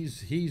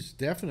 he's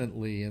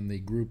definitely in the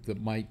group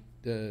that might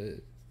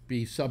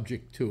be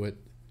subject to it.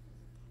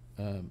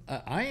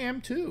 I am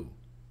too,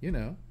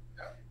 in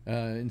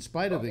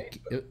spite of the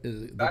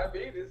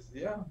diabetes,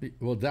 yeah.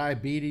 Well,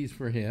 diabetes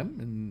for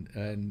him,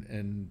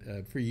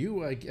 and for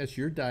you, I guess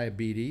your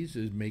diabetes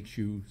makes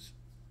you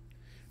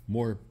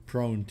more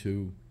prone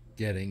to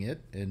getting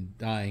it and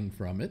dying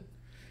from it.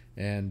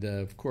 And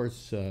of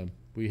course,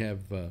 we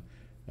have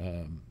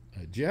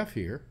Jeff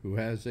here, who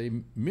has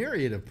a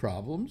myriad of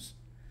problems,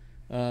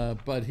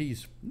 but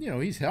he's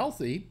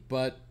healthy,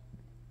 but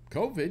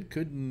COVID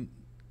couldn't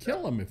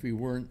kill him if he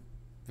weren't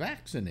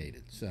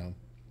vaccinated. So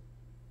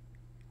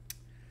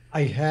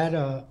I had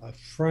a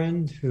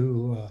friend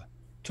who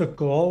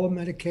took all the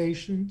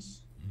medications,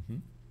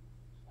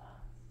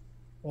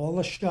 all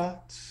the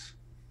shots.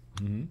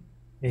 Mm-hmm.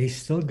 And he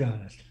still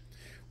got it.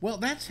 Well,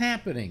 that's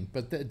happening,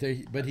 but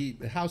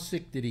how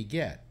sick did he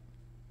get?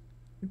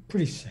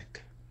 Pretty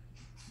sick.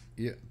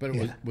 Yeah, but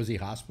was he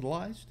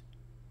hospitalized?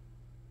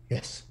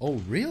 Yes. Oh,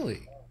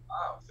 really?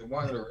 Wow, it's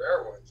one of the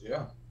rare ones,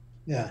 yeah.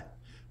 Yeah.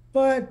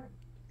 But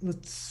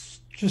let's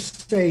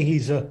just say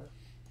he's a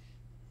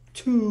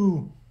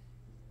too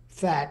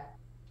fat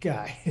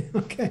guy.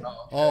 Okay.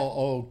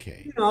 Oh,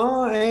 okay. You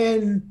know,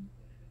 and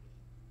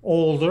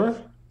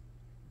older.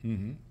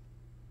 Mm-hmm.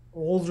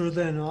 Older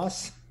than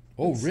us.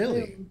 Oh, Let's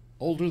really? say.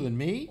 Older than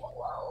me? Oh,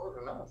 wow,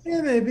 old enough.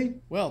 Yeah, maybe.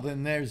 Well,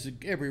 then there's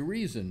every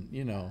reason,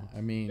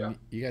 I mean, Yeah.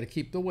 you got to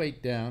keep the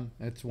weight down.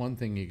 That's one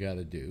thing you got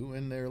to do.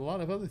 And there are a lot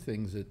of other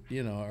things that,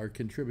 are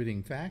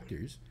contributing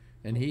factors.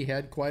 And he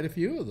had quite a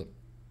few of them.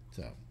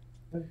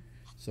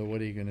 So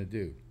what are you going to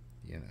do?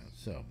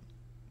 So.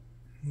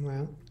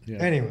 Well, Yeah.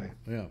 anyway,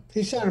 Yeah.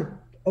 he sounded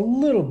a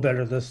little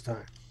better this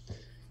time.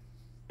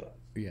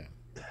 Yeah.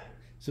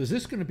 So is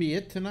this going to be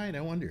it tonight?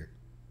 I wonder.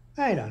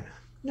 I don't know.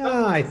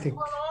 No, I think.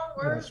 What's going on?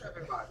 Where is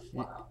everybody?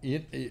 Wow.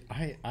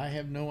 I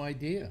have no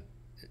idea.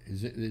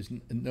 There's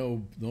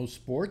no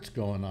sports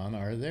going on,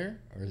 are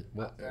there? Or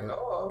what? I know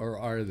of. Or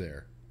are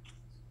there?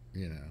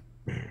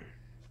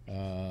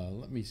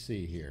 Let me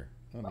see here.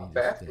 Let me just,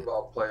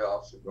 Basketball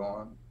playoffs are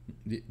going.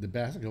 the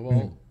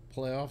basketball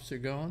playoffs are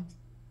going.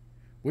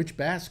 Which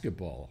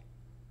basketball?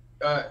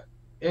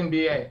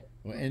 NBA.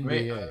 Well,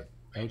 NBA.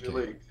 Major Okay.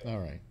 League. All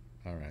right.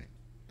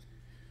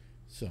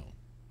 So,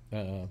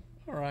 all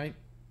right.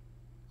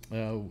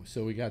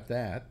 So we got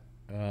that.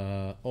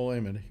 Wait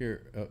a minute.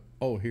 Here.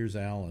 Here's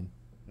Alan.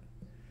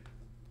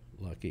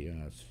 Lucky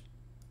us.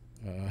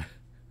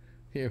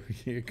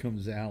 Here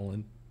comes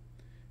Alan.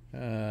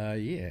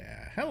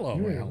 Yeah. Hello,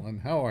 Yeah. Alan.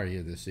 How are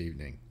you this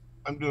evening?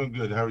 I'm doing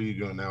good. How are you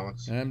doing,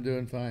 Alex? I'm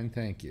doing fine,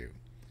 thank you.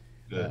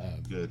 Good,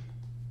 good.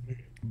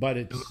 But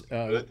it's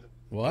Good.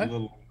 what? A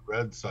little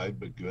red side,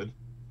 but good.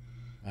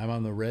 I'm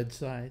on the red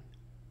side.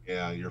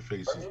 Yeah, your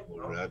face is a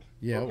little red.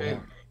 Yeah, Okay.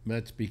 well,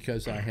 that's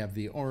because I have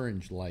the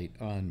orange light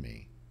on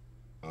me.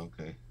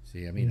 Okay.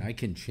 See, I mean, I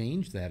can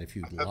change that if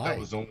I you'd thought like. that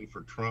was only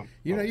for Trump.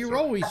 You know, Oh,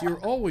 you're sorry.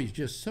 always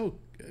just so,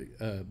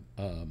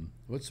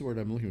 what's the word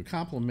I'm looking for?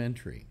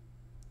 Complimentary.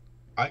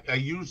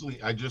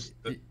 I just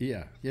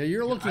Yeah,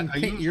 you're looking I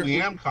pink.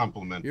 usually am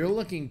complimentary. You're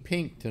looking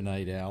pink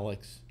tonight,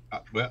 Alex.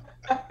 Well,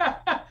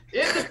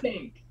 In the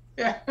pink.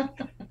 Yeah.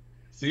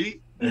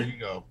 see, there you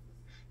go.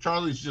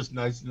 Charlie's just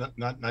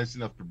not nice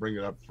enough to bring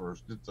it up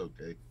first. It's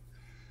okay.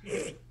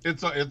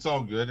 It's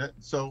all good.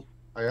 So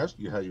I asked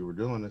you how you were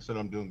doing. I said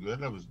I'm doing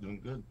good. I was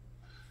doing good.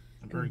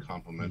 I'm very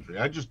complimentary.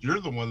 You're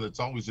the one that's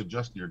always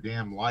adjusting your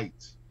damn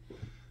lights.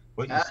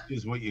 What you see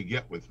is what you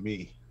get with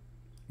me.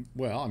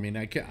 Well, I mean,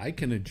 I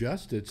can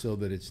adjust it so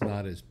that it's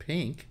not as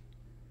pink.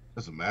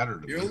 Doesn't matter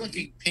to me. You're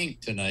looking pink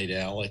tonight,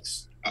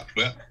 Alex.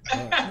 Well,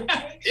 In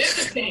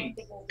the pink.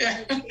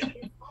 Yeah.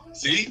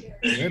 see,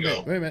 there you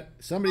go. Wait a minute.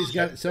 Somebody's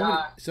got.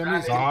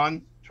 Somebody's.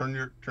 Don, turn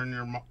your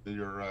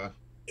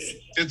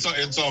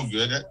it's all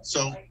good.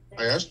 So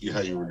I asked you how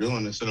you were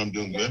doing. I said I'm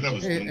doing good. I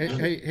was doing good.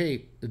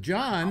 Hey,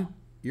 John,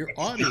 your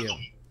audio.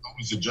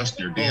 Always adjust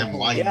your damn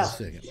Hold on lights.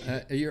 a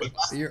second.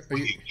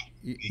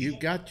 You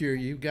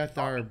got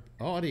our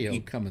audio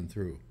coming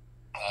through.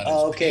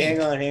 Oh, okay. Hang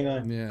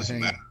on. Yeah, Doesn't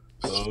hang on. matter.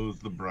 Close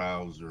the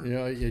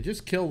browser. You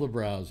just kill the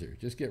browser.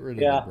 Just get rid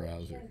of Yeah. the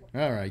browser.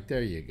 All right,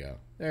 there you go.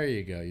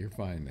 You're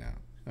fine now.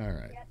 All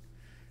right.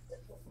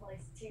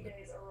 Did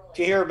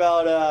you hear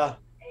about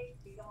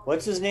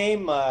what's his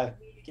name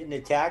getting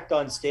attacked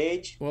on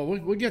stage? Well,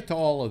 we'll get to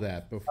all of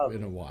that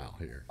in a while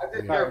here. I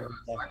did Yeah. hear about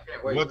it. I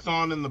can't wait. What's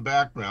on in the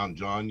background,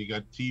 John? You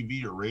got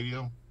TV or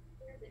radio?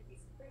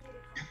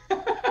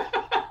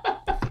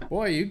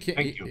 Boy, you can't.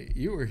 Thank you.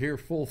 You were here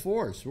full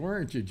force,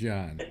 weren't you,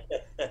 John?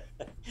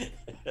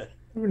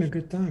 Having a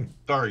good time.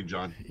 Sorry,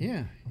 John.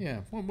 Yeah.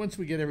 Well, once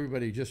we get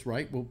everybody just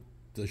right,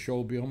 the show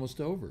will be almost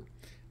over.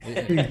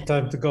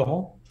 Time to go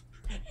home.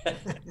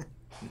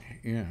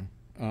 Yeah.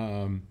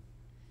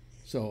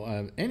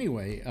 So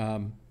anyway,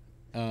 I'm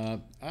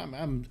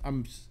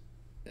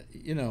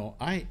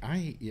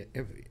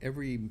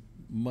every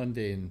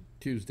Monday and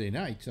Tuesday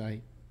nights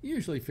I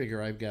usually figure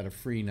I've got a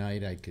free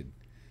night. I could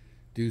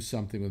do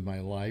something with my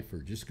life, or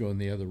just go in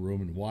the other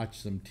room and watch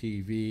some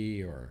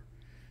TV, or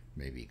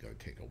maybe go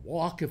take a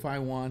walk if I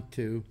want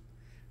to.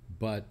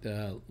 But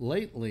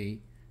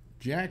lately,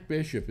 Jack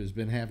Bishop has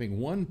been having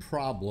one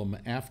problem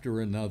after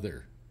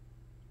another.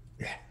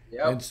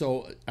 Yep. And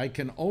so I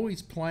can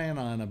always plan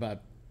on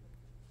about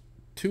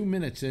 2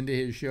 minutes into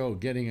his show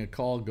getting a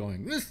call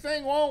going, "This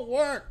thing won't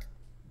work."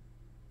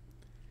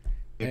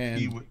 If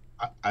he would,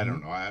 I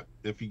don't know.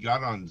 If he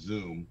got on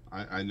Zoom,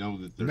 I know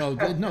that there's No,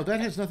 that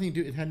has nothing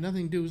to do. It had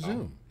nothing to do with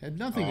Zoom. It had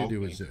nothing to do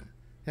with okay. Zoom.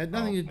 It had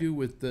nothing to do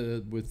with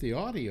the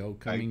audio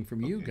coming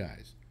from you okay.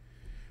 guys.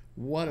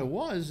 What it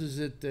was is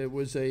that there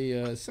was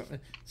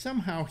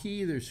somehow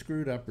he either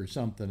screwed up or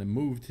something and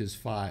moved his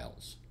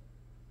files,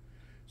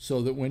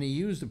 so that when he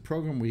used a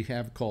program we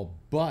have called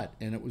Butt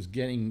and it was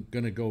going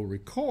to go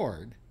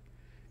record,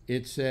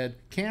 it said,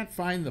 can't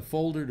find the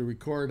folder to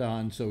record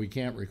on, so we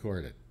can't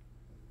record it.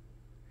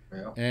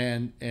 Yeah.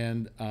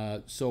 And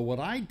so what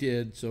I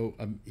did,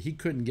 he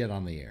couldn't get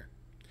on the air.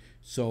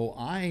 So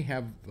I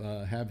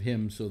have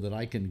him so that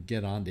I can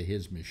get onto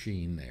his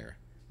machine there.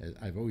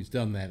 I've always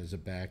done that as a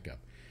backup.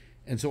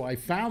 And so I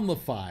found the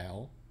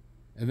file,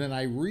 and then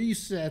I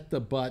reset the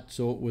butt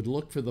so it would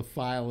look for the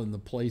file in the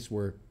place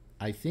where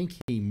I think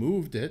he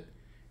moved it,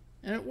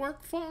 and it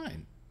worked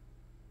fine.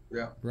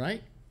 Yeah.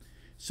 Right?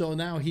 So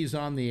now he's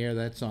on the air.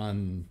 That's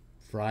on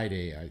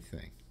Friday, I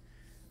think.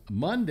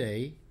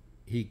 Monday,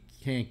 he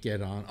can't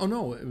get on. Oh,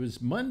 no, it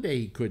was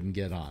Monday he couldn't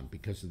get on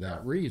because of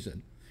that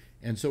reason.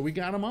 And so we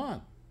got him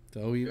on.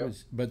 So he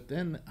was, but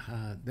then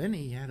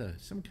he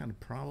had some kind of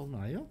problem.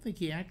 I don't think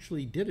he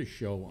actually did a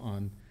show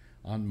on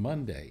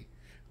Monday.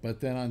 But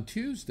then on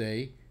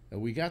Tuesday,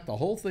 we got the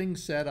whole thing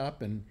set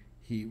up and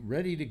he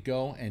ready to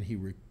go, and he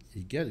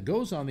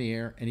goes on the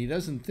air, and he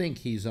doesn't think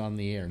he's on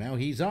the air. Now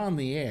he's on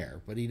the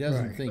air, but he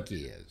doesn't think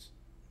he is.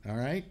 All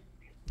right?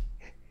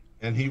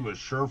 And he was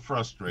sure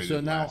frustrated.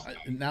 So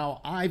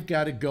now I've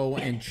got to go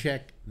and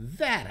check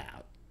that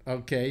out.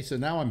 Okay, so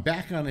now I'm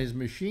back on his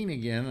machine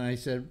again, and I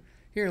said,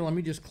 here, let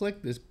me just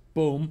click this.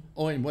 Boom.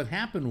 Oh, and what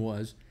happened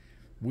was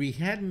we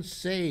hadn't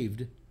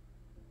saved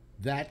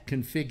that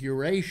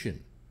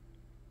configuration.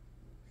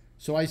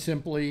 So I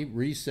simply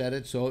reset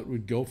it so it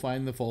would go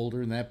find the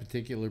folder in that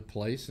particular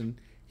place, and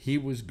he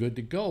was good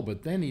to go.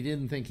 But then he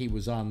didn't think he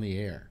was on the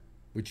air,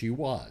 which he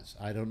was.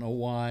 I don't know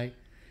why.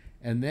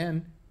 And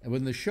then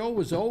when the show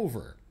was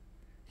over,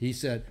 he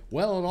said,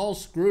 well, it all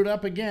screwed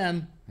up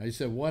again. I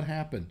said, what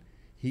happened?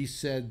 He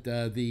said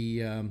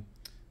the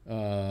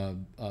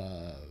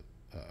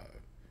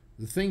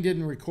thing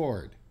didn't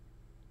record.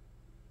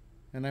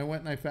 And I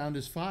went and I found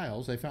his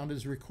files. I found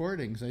his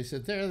recordings. I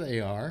said, there they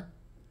are.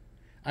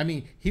 I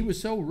mean, he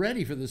was so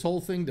ready for this whole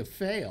thing to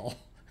fail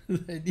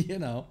that, you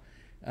know.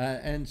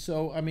 And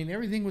so, I mean,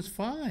 everything was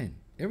fine.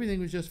 Everything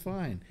was just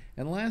fine.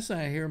 And last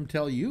night I hear him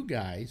tell you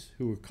guys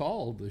who were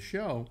called the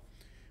show,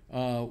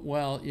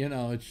 well, you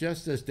know, it's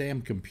just this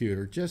damn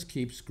computer just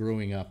keeps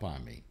screwing up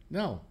on me.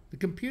 No, the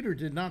computer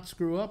did not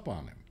screw up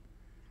on him.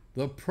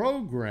 The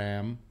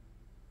program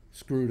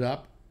screwed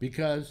up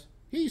because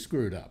he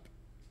screwed up.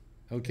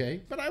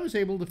 Okay? But I was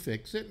able to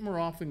fix it, and we're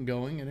off and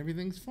going, and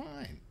everything's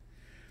fine.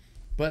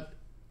 But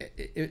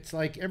it's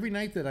like every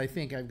night that I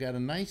think I've got a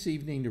nice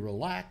evening to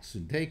relax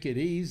and take it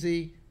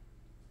easy,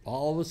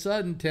 all of a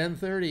sudden,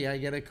 10:30, I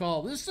get a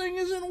call. This thing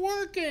isn't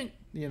working.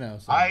 You know.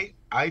 So.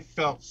 I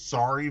felt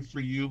sorry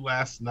for you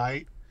last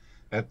night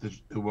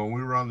when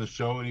we were on the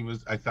show, and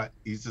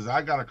he says,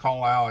 I got to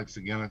call Alex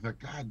again. I thought,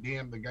 God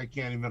damn, the guy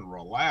can't even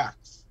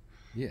relax.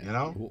 Yeah. You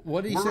know?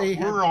 What do you say?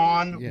 We're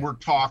on, we're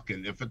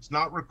talking. If it's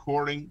not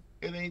recording,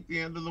 it ain't the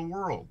end of the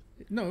world.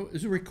 No,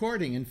 it's a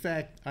recording. In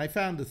fact, I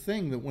found a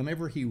thing that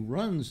whenever he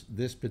runs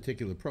this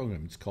particular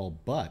program, it's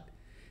called Butt,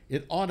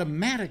 it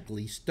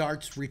automatically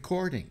starts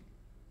recording.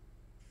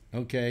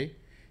 Okay?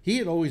 He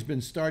had always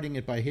been starting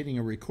it by hitting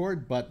a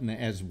record button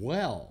as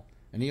well,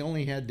 and he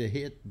only had to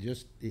hit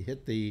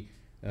the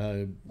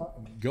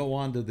go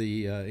onto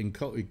the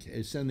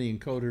send the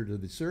encoder to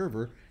the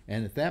server,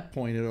 and at that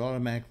point it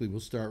automatically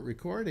will start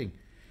recording.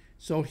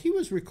 So he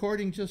was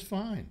recording just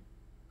fine.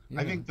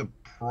 I think the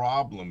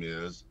problem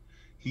is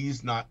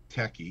he's not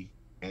techie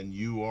and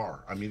you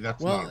are. I mean,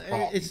 that's not a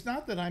problem. It's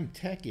not that I'm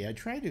techie. I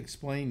tried to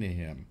explain to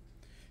him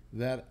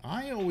that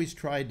I always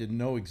tried to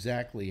know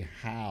exactly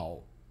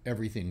how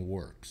everything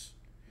works.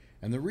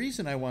 And the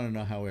reason I want to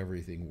know how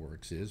everything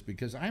works is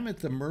because I'm at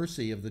the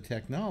mercy of the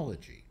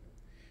technology.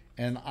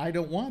 And I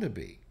don't want to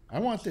be. I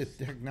want the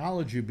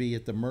technology to be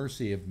at the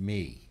mercy of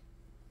me.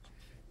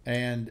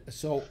 And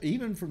so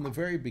even from the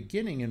very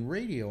beginning in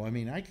radio, I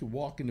mean, I could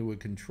walk into a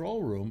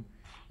control room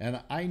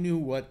and I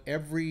knew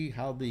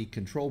how the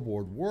control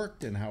board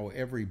worked and how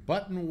every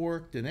button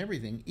worked and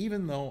everything,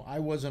 even though I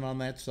wasn't on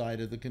that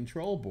side of the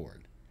control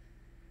board.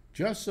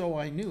 Just so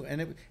I knew.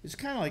 And it's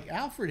kind of like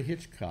Alfred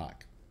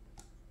Hitchcock,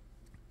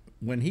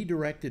 when he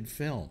directed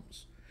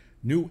films,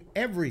 knew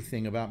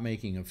everything about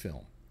making a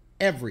film.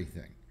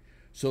 Everything.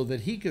 So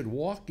that he could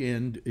walk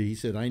in, he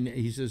says,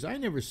 I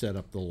never set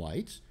up the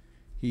lights.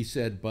 He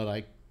said, but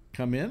I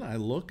come in, I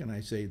look, and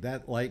I say,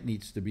 that light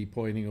needs to be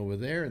pointing over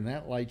there, and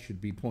that light should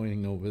be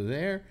pointing over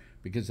there,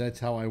 because that's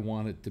how I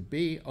want it to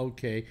be.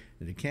 Okay,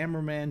 and the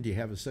cameraman, do you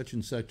have a such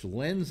and such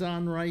lens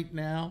on right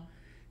now?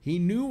 He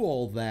knew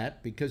all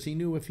that because he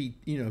knew if he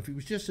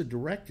was just a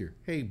director,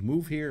 hey,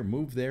 move here,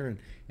 move there,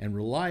 and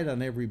relied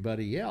on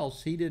everybody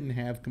else, he didn't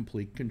have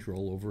complete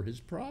control over his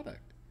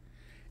product.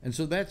 And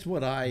so that's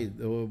what I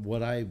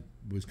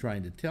was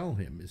trying to tell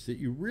him, is that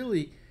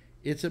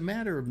it's a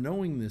matter of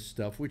knowing this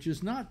stuff, which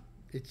is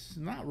it's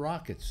not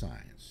rocket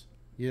science,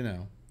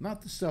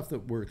 not the stuff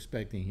that we're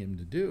expecting him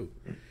to do.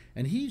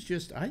 And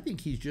I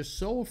think he's just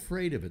so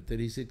afraid of it that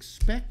he's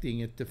expecting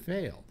it to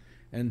fail.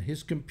 And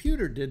his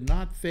computer did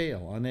not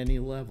fail on any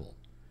level.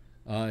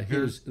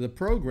 The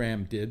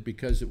program did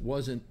because it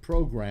wasn't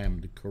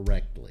programmed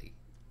correctly.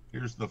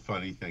 Here's the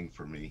funny thing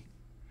for me.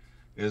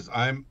 is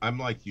I'm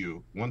like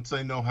you. Once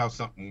I know how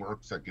something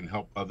works, I can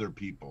help other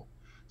people.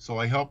 So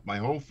I help my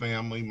whole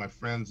family, my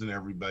friends, and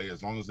everybody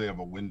as long as they have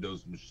a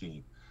Windows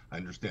machine. I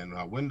understand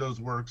how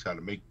Windows works, how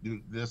to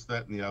do this,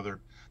 that, and the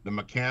other. The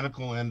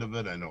mechanical end of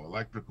it, I know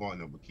electrical, I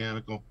know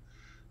mechanical.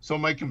 So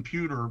my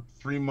computer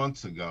 3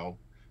 months ago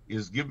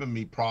is giving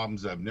me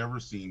problems I've never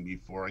seen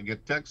before. I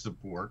get tech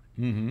support.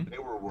 Mm-hmm. They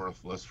were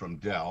worthless from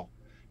Dell.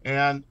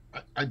 And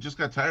I just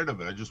got tired of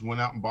it. I just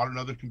went out and bought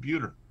another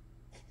computer.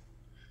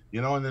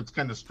 And it's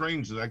kind of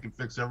strange that I could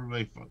fix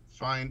everybody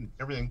fine,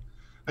 everything.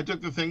 I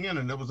took the thing in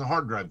and it was a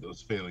hard drive that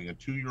was failing, a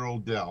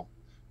 2-year-old Dell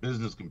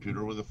business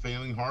computer with a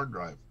failing hard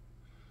drive.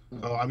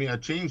 So, I mean, I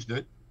changed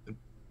it,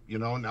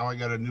 now I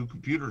got a new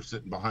computer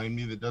sitting behind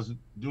me that doesn't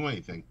do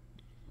anything.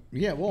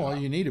 Yeah, well, all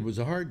you needed was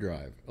a hard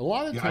drive. A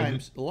lot of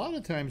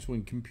times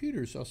when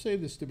computers, I'll say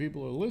this to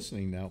people who are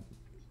listening now,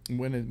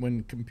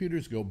 when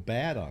computers go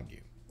bad on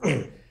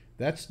you,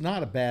 that's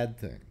not a bad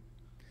thing.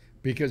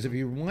 Because if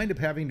you wind up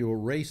having to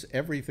erase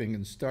everything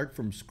and start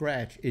from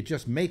scratch, it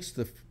just makes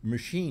the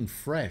machine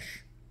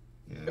fresh.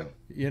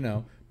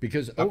 Yeah.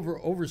 Because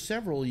over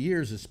several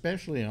years,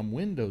 especially on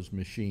Windows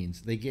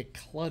machines, they get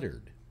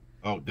cluttered.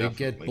 Oh, definitely. They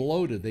get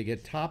bloated. They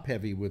get top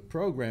heavy with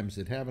programs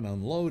that haven't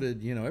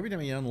unloaded. Every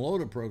time you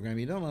unload a program,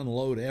 you don't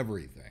unload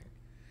everything.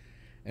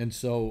 And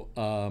so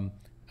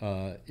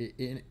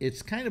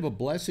it's kind of a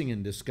blessing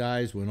in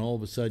disguise when all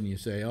of a sudden you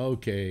say,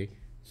 okay,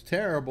 it's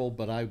terrible,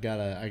 but I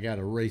gotta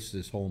erase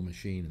this whole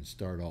machine and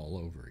start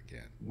all over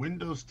again.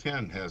 Windows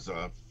 10 has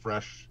a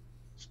fresh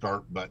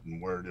start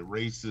button where it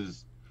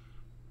erases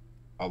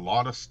a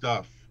lot of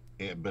stuff,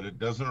 but it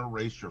doesn't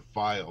erase your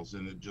files,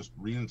 and it just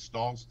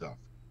reinstalls stuff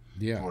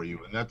for you.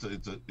 And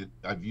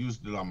I've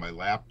used it on my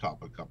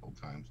laptop a couple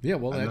times. Yeah,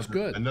 well, that's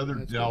good.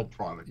 That's Dell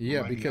product.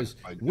 Yeah, because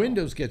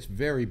Windows gets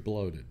very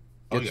bloated.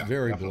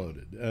 Very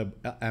definitely.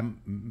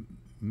 bloated.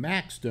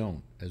 Macs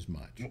don't as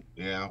much.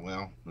 Yeah,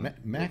 well,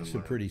 Macs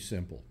are pretty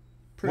simple.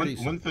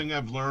 One thing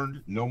I've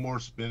learned: no more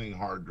spinning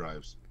hard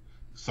drives.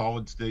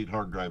 Solid state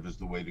hard drive is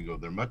the way to go.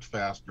 They're much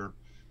faster.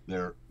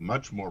 They're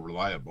much more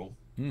reliable.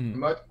 Mm-hmm.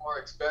 Much more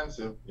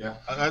expensive. Yeah.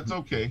 That's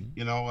okay.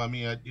 I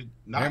mean,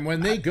 and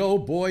when they go,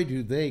 boy,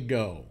 do they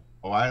go.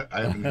 Oh, I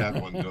haven't had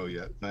one go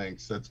yet.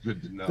 Thanks. That's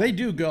good to know. They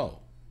do go.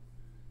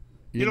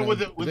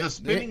 With a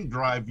spinning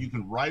drive, you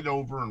can write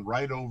over and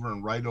write over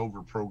and write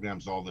over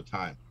programs all the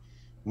time.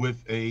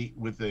 With a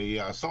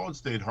solid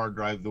state hard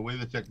drive, the way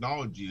the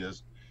technology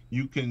is,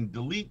 you can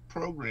delete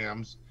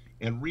programs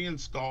and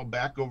reinstall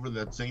back over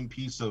that same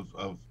piece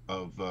of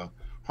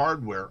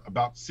hardware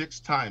about 6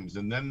 times,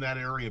 and then that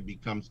area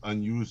becomes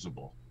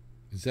unusable.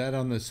 Is that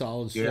on the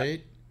solid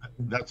state? Yeah,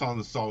 that's on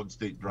the solid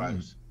state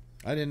drives.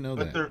 I didn't know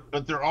that.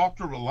 But they're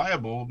ultra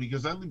reliable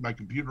because I leave my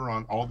computer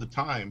on all the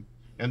time,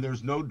 and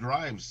there's no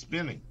drive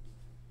spinning.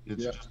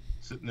 It's just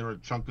sitting there, a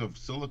chunk of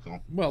silicone.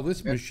 Well,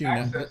 this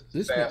machine,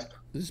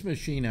 this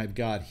machine I've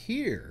got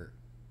here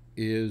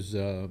is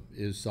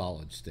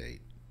solid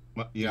state.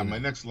 My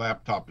next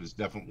laptop is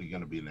definitely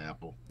going to be an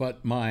Apple.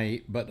 But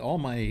all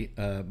my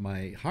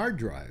my hard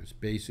drives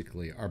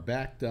basically are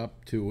backed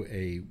up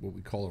to what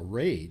we call a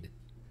RAID.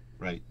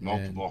 Right,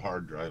 multiple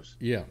hard drives.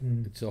 Yeah,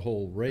 it's a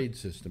whole RAID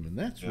system, and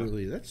that's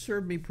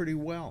served me pretty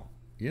well.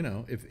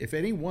 If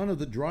any one of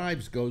the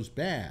drives goes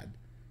bad,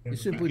 you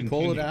simply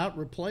pull it out,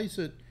 replace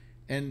it,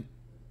 and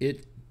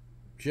it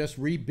just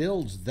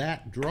rebuilds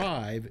that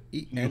drive.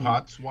 And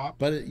hot swap.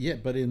 But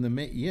in the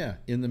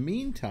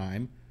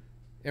meantime,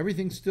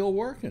 everything's still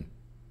working.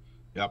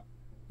 Yep.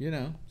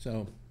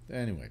 So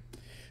anyway,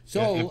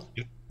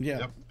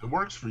 it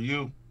works for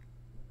you.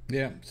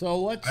 Yeah. So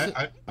let's.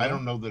 I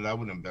don't know that I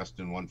would invest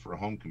in one for a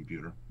home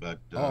computer, but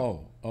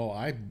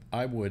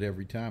I would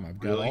every time. I've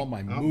got really? all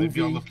my movies.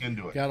 Maybe I'll look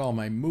into it. Got all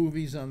my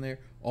movies on there.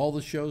 All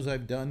the shows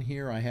I've done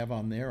here, I have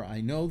on there.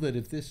 I know that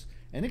if this,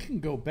 and it can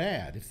go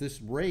bad, if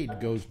this RAID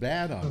goes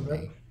bad on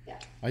me,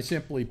 I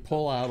simply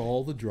pull out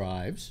all the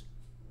drives,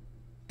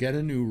 get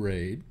a new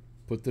RAID,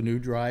 put the new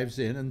drives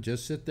in, and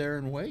just sit there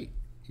and wait.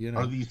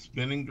 Are these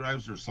spinning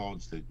drives or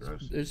solid state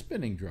drives? They're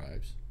spinning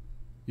drives.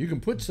 You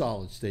can put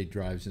solid state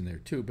drives in there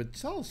too, but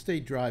solid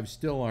state drives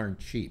still aren't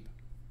cheap.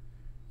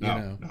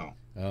 No.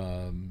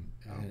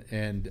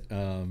 And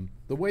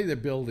the way they're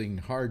building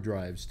hard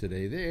drives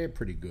today, they're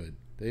pretty good.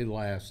 They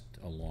last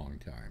a long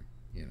time.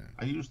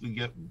 I usually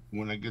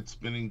when I get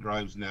spinning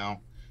drives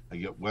now, I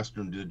get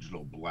Western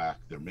Digital Black.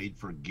 They're made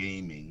for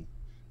gaming,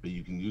 but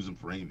you can use them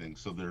for anything.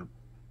 So they're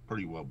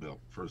pretty well built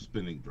for a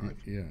spinning drive.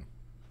 Yeah.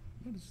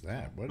 What is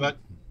that?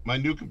 My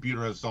new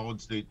computer has solid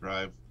state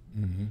drive.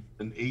 Mm-hmm.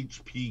 An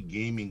HP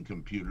gaming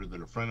computer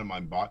that a friend of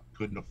mine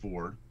couldn't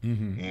afford,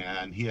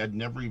 and he had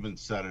never even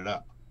set it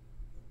up.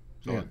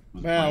 So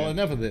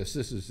enough of this.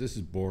 This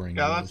is boring.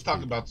 Yeah, let's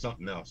talk about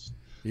something else.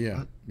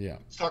 Yeah.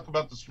 Let's talk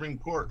about the Supreme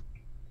Court.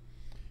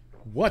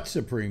 What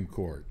Supreme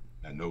Court?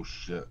 No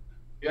shit.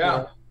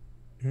 Yeah.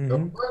 The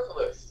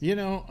worthless.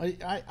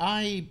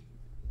 I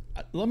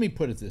let me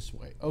put it this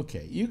way.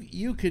 Okay,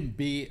 you can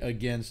be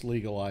against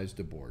legalized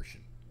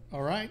abortion,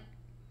 all right?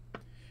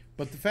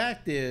 But the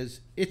fact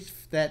is,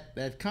 it's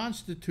that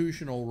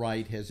constitutional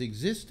right has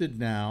existed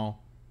now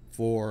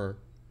for,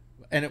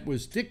 and it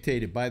was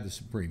dictated by the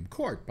Supreme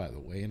Court, by the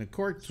way, in a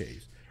court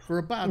case, for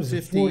about Was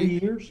it 50 40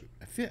 years?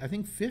 I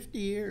think 50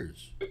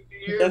 years.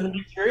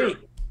 73.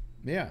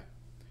 Yeah.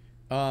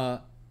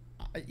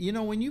 You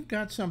know, when you've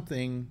got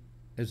something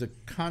as a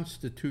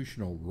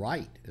constitutional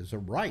right, as a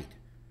right,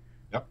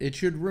 Yep. it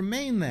should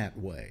remain that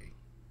way.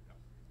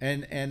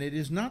 And it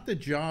is not the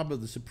job of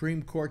the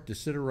Supreme Court to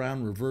sit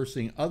around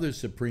reversing other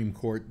Supreme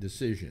Court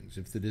decisions.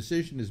 If the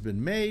decision has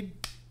been made,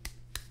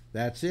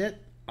 that's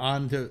it.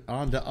 On to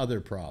other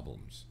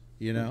problems,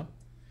 you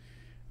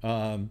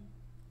know?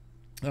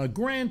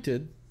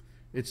 Granted,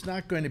 it's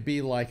not going to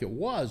be like it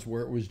was,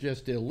 where it was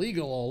just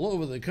illegal all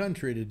over the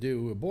country to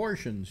do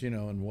abortions, you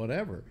know, and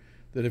whatever.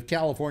 That if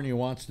California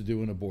wants to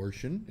do an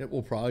abortion, it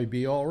will probably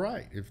be all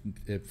right.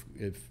 If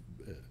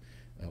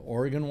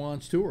Oregon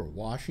wants to, or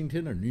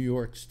Washington, or New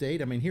York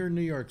State. I mean, here in New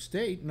York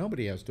State,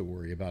 nobody has to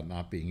worry about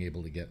not being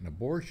able to get an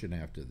abortion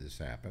after this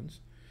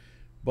happens.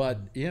 But,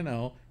 you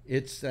know,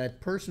 it's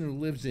that person who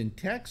lives in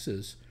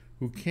Texas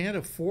who can't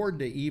afford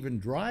to even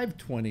drive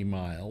 20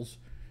 miles,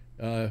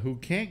 who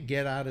can't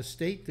get out of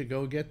state to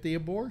go get the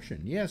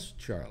abortion. Yes,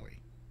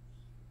 Charlie.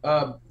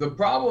 The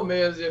problem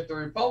is, if the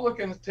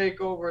Republicans take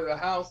over the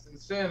House and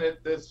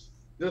Senate this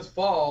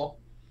fall,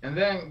 and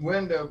then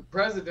win the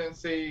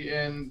presidency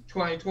in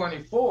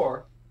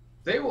 2024,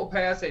 they will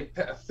pass a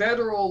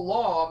federal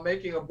law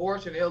making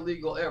abortion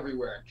illegal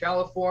everywhere.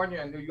 California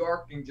and New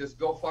York can just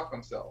go fuck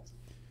themselves.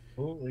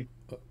 Absolutely.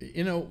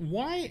 You know,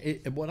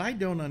 what I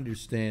don't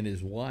understand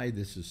is why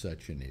this is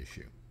such an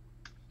issue.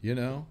 You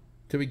know,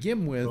 to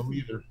begin with. I don't know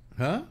either.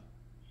 Huh?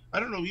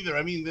 I don't know either.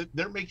 I mean,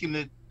 they're making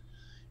it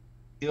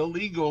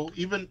illegal,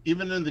 even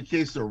in the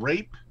case of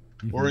rape,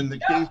 or in the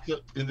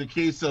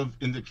case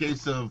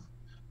of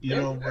you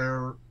know,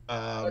 where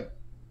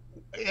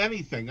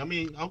anything. I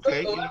mean,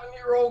 okay. An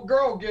 11-year-old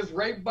girl gets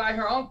raped by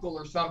her uncle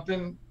or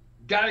something.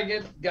 Gotta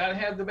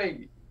have the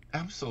baby.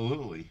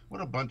 Absolutely. What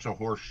a bunch of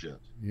horse shit.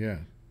 Yeah.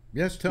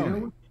 Yes,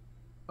 Tony.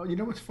 You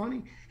know what's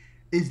funny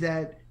is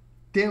that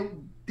they're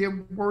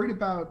worried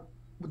about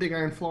what they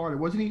got in Florida.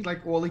 Wasn't he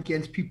like all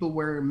against people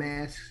wearing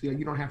masks? You know,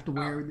 you don't have to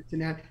wear this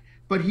and that.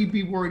 But he'd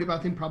be worried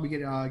about them probably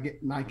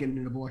not getting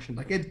an abortion.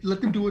 Like, let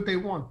them do what they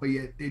want, but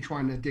yet they're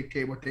trying to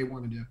dictate what they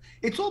want to do.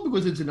 It's all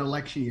because it's an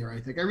election year,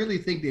 I think. I really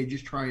think they're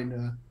just trying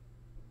to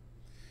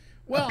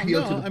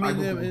appeal to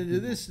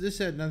the this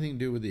had nothing to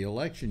do with the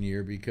election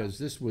year, because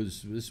this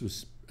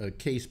was a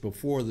case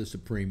before the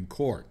Supreme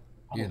Court,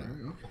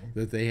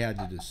 that they had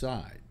to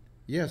decide.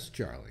 Yes,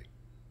 Charlie.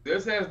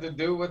 This has to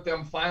do with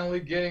them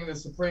finally getting the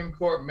Supreme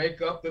Court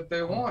makeup that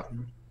they want.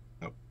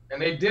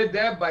 And they did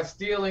that by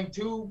stealing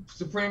 2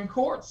 Supreme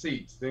Court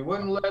seats. They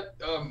wouldn't let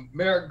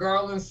Merrick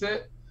Garland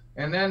sit,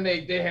 and then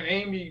they had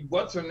Amy,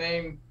 what's her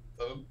name,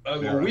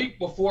 a week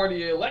before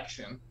the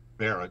election.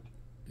 Barrett.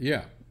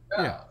 Yeah.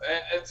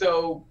 And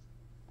so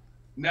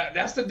now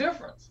that's the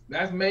difference.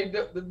 That's made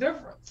the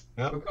difference.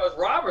 Yep.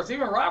 Because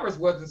even Roberts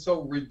wasn't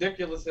so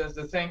ridiculous as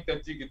to think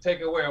that you could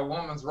take away a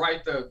woman's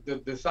right to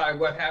decide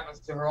what happens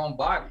to her own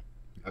body.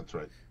 That's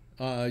right.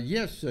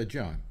 Yes,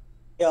 John.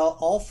 Yeah,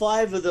 all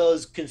 5 of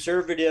those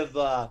conservative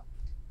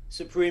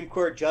Supreme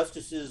Court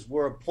justices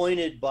were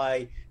appointed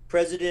by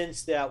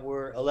presidents that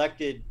were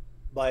elected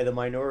by the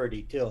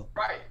minority, too.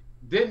 Right.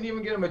 Didn't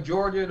even get a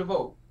majority of the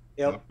vote.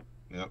 Yep.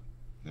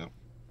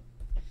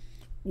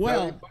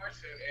 Well, Bush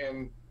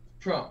and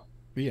Trump.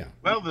 Yeah.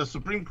 Well, the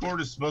Supreme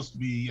Court is supposed to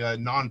be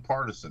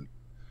nonpartisan.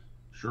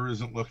 Sure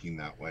isn't looking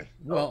that way.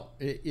 Well,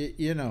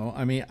 you know,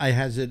 I mean,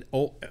 has it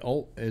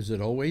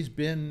always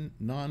been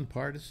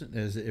nonpartisan?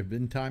 Has there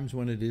been times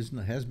when it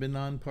has been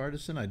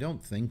nonpartisan? I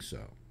don't think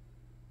so.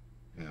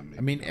 Yeah,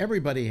 I mean,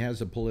 everybody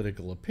has a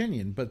political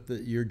opinion, but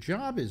your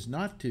job is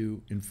not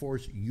to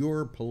enforce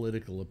your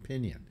political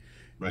opinion.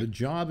 Right. The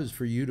job is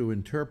for you to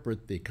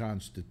interpret the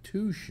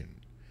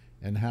Constitution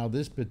and how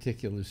this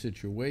particular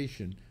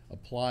situation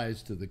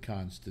applies to the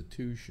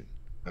Constitution.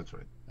 That's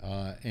right.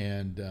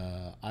 And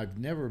I've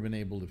never been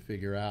able to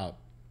figure out,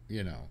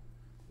 you know,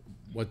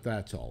 what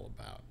that's all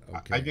about.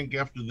 Okay. I think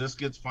after this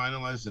gets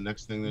finalized, the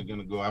next thing they're going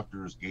to go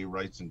after is gay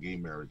rights and gay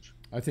marriage.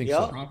 I think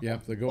so.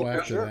 Yep, they go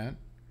after that.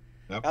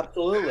 Yep.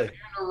 Absolutely. And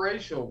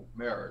interracial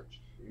marriage.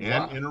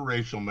 And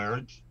interracial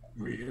marriage.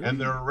 Really? And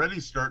they're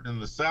already starting in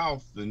the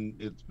South, and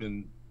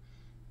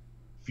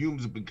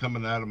fumes have been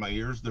coming out of my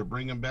ears. They're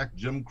bringing back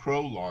Jim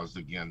Crow laws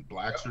again.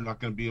 Blacks are not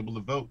going to be able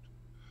to vote.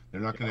 They're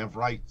not going to have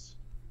rights.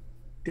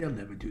 They'll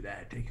never do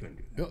that. They couldn't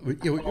do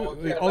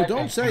that.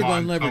 Don't say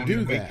they'll never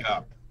do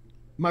that.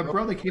 My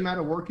brother came out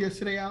of work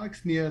yesterday,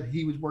 Alex.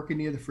 He was working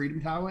near the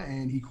Freedom Tower,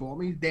 and he called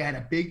me. They had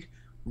a big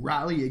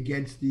rally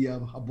against the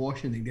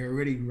abortion thing. They're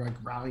already like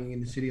rallying in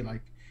the city,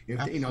 like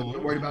if they're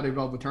worried about it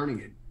overturning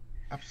it.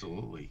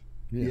 Absolutely.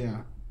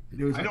 Yeah.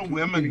 I know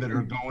women that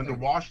are going to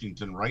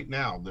Washington right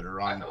now that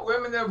are on. I know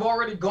women that have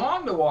already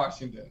gone to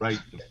Washington. Right.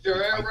 They're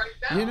there right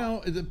now. You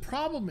know, the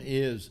problem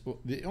is,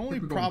 the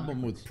only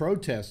problem with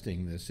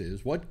protesting this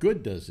is, what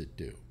good does it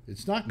do?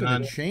 It's not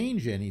going to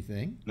change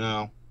anything.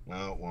 No.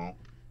 Well, it won't.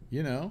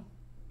 You know,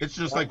 It's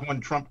just like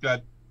when Trump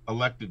got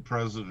elected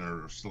president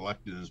or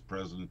selected as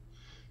president.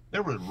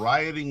 There was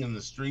rioting in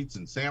the streets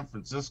in San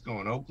Francisco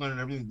and Oakland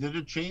and everything. Did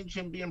it change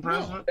him being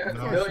president? A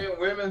million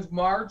women's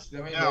marched.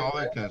 I mean, Yeah, all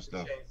that kind of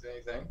stuff.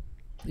 Anything.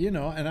 you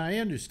know, and I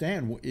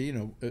understand. You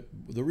know,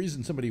 the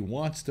reason somebody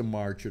wants to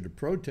march or to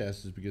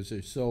protest is because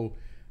they're so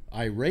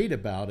irate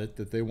about it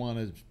that they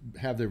want to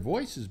have their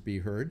voices be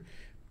heard.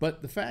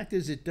 But the fact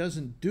is, it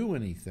doesn't do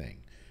anything.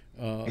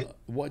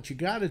 What you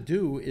got to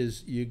do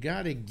is you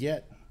got to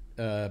get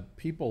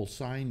people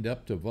signed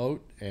up to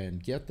vote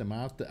and get them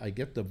out.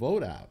 Get the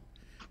vote out,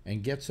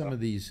 and get some of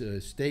these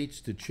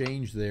states to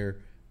change their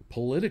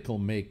political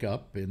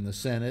makeup in the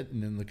Senate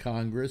and in the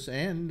Congress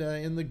and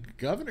in the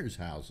governor's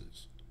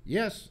houses.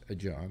 Yes,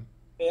 John.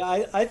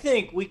 I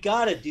think we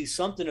got to do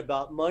something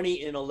about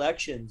money in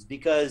elections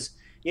because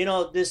you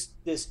know this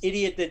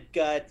idiot that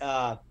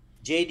got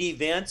J.D.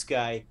 Vance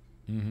guy.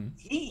 Mm-hmm.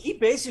 He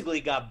basically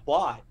got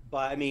bought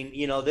by. I mean,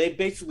 you know, they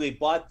basically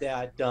bought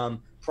that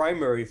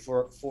primary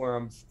for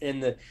him,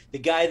 and the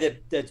guy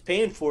that's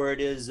paying for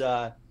it is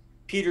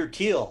Peter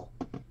Thiel.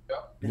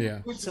 Yeah.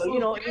 So you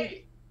know,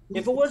 if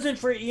it wasn't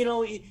for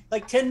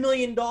like $10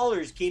 million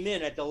came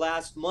in at the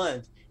last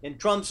month, and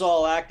Trump's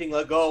all acting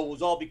like, oh, it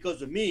was all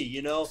because of me.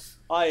 You know,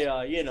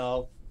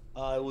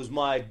 it was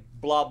my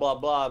blah blah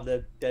blah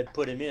that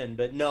put him in.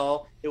 But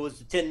no, it was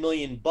the $10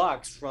 million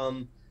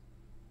from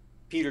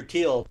Peter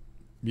Thiel.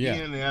 Yeah.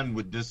 CNN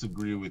would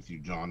disagree with you,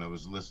 John. I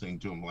was listening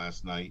to him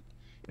last night,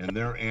 and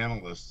their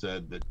analyst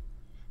said that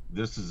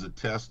this is a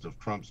test of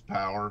Trump's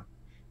power,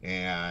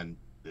 and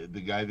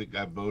the guy that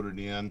got voted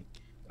in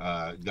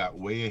got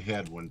way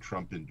ahead when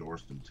Trump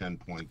endorsed him, 10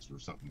 points or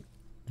something.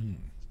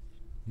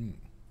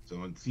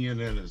 So, and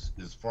CNN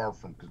is far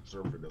from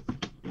conservative.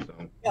 So,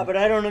 Yeah, but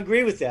I don't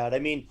agree with that. I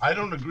mean, I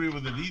don't agree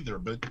with it either,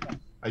 but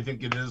I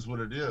think it is what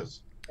it is.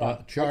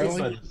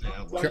 Charlie.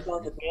 jumped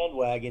on the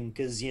bandwagon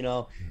because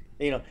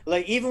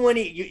like even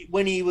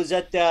when he was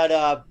at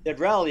that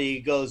rally, he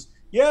goes,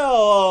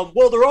 yeah,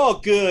 well they're all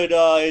good.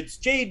 It's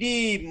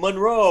J.D.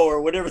 Monroe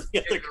or whatever the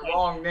other The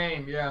wrong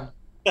name, yeah.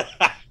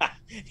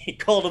 He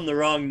called him the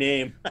wrong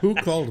name. Who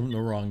called him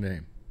the wrong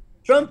name?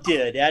 Trump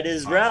did at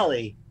his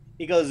rally.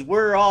 He goes,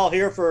 we're all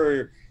here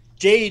for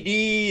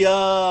J.D.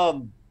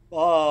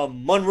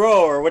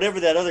 Monroe or whatever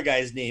that other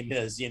guy's name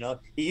is. You know,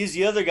 he used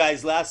the other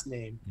guy's last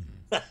name.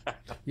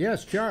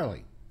 Yes,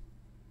 Charlie.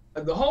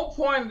 The whole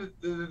point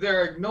that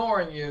they're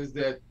ignoring is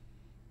that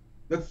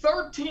the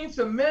 13th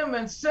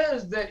Amendment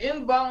says that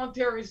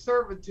involuntary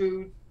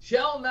servitude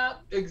shall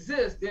not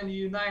exist in the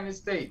United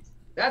States.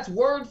 That's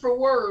word for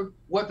word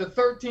what the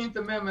 13th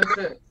Amendment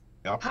says.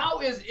 Yep. How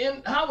is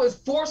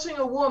forcing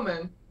a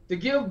woman to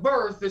give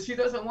birth that she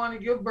doesn't want to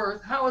give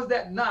birth, how is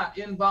that not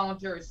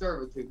involuntary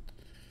servitude?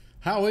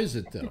 How is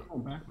it though?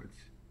 Going backwards.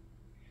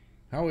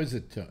 How is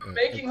it?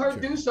 Making her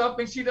do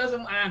something she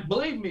doesn't, and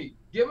believe me,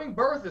 giving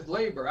birth is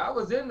labor. I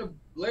was in the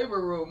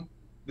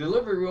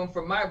delivery room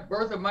for my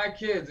birth of my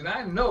kids, and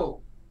I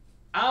know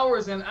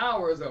hours and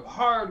hours of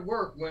hard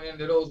work went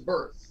into those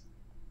births.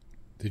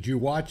 Did you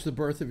watch the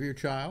birth of your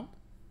child?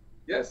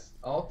 Yes,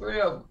 all three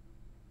of them.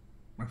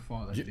 My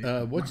father did.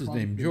 What's My his father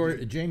name?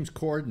 did. James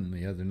Corden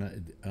the other night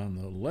on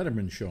the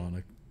Letterman show, on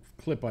a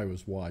clip I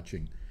was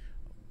watching,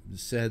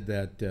 said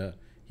that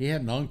he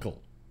had an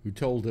uncle who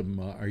told him,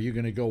 are you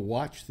going to go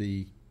watch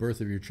the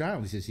birth of your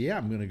child? He says, yeah,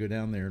 I'm going to go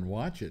down there and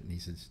watch it. And he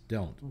says,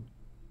 don't.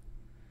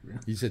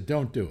 He said,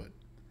 don't do it.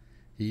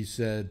 He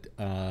said,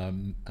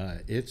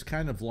 it's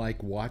kind of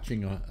like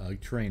watching a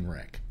train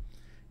wreck.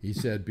 He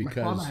said,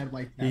 because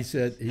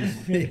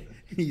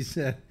he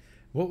said,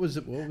 what was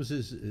it? What was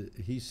his?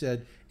 He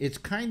said, it's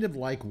kind of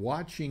like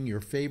watching your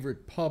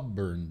favorite pub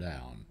burn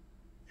down.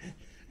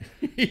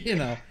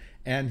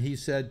 And he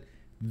said,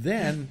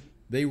 then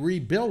they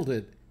rebuild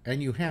it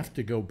and you have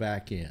to go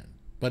back in.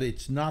 But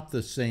it's not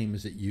the same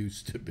as it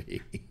used to be.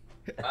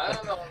 I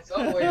don't know, in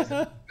some ways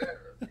it's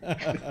better.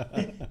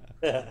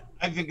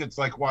 I think it's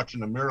like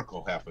watching a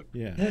miracle happen.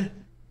 Yeah.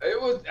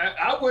 It was.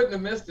 I wouldn't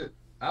have missed it.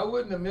 I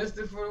wouldn't have missed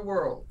it for the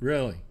world.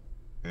 Really?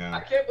 Yeah.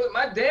 I can't believe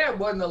my dad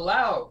wasn't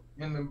allowed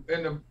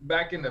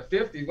back in the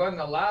 50s. Wasn't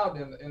allowed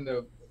in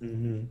the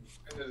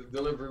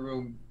delivery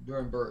room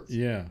during births.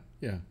 Yeah.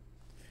 Yeah.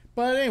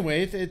 But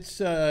anyway,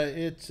 it's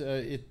a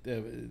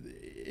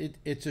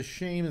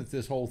shame that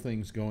this whole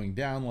thing's going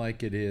down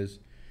like it is.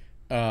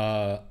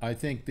 I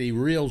think the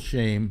real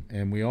shame,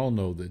 and we all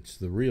know that's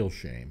the real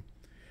shame,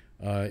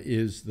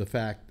 is the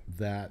fact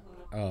that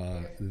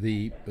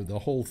the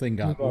whole thing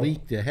got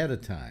leaked ahead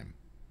of time.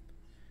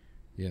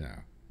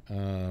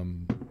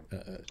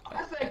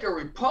 I think a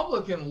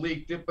Republican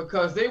leaked it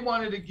because they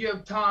wanted to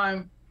give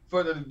time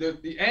for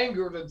the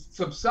anger to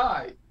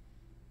subside.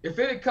 If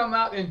it had come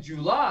out in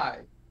July,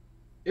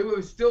 it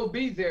would still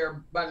be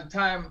there by the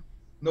time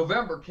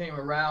November came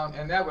around,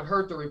 and that would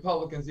hurt the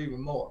Republicans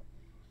even more.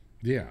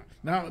 Yeah.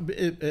 Now,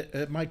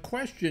 my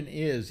question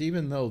is,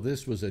 even though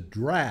this was a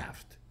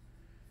draft,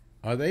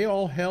 are they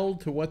all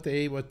held to what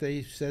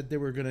they said they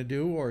were going to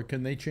do, or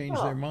can they change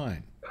their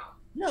mind?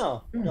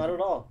 No, not at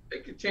all. They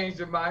could change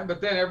their mind,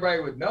 but then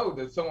everybody would know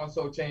that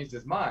so-and-so changed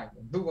his mind.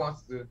 And who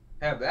wants to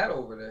have that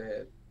over their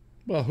head?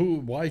 Well,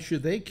 why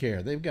should they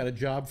care? They've got a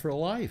job for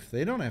life.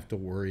 They don't have to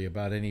worry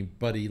about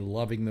anybody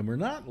loving them or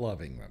not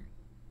loving them.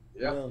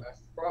 Yeah, Yeah. that's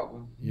the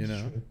problem. You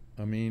know,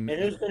 I mean,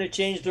 And who's going to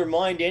change their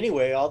mind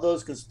anyway? All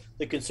those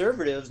the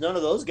conservatives, none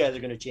of those guys are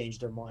going to change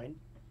their mind.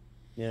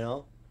 You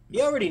know,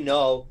 you already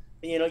know.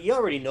 You know, you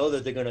already know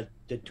that they're going to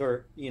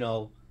deter.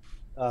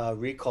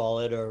 Recall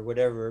it or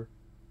whatever.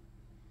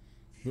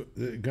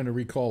 going to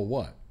recall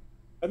what?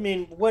 I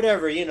mean,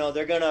 whatever. You know,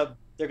 they're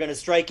gonna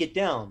strike it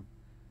down.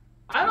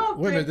 I don't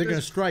Wait a minute, think they're going to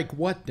this, strike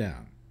what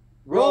down?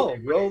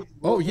 Roe.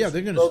 Oh yeah,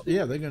 they're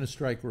going to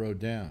strike Roe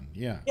down.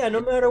 Yeah. Yeah,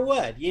 no matter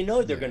what, you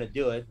know they're Yeah. going to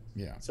do it.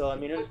 Yeah. So I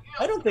mean,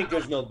 I don't think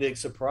there's no big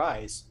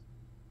surprise.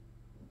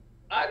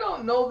 I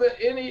don't know that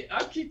any.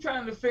 I keep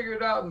trying to figure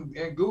it out and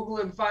Google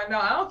it and find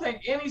out. I don't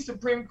think any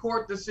Supreme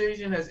Court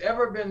decision has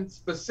ever been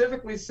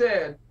specifically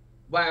said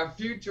by a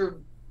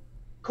future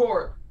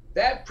court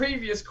that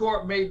previous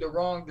court made the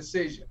wrong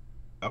decision.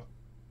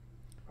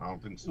 I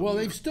don't think so. Well,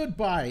 they've stood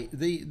by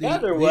the Yeah,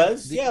 there the-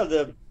 was. the- Yeah,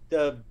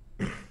 the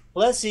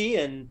Plessy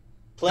and No,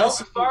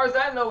 Plessy. as far as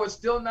I know, it's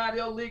still not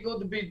illegal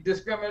to be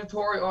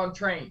discriminatory on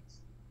trains.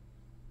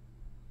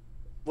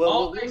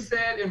 All they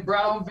said in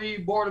Brown v.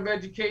 Board of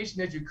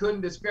Education that you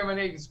couldn't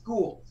discriminate in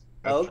schools.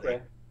 That's okay.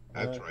 right.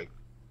 That's right.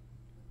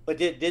 But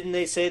didn't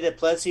they say that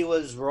Plessy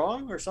was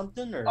wrong or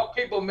something? Or Oh,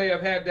 people may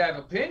have had that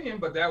opinion,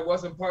 but that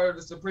wasn't part of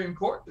the Supreme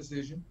Court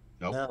decision.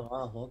 Nope. no?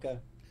 Oh, okay.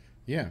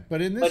 Yeah,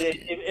 but in this, But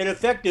it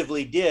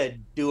effectively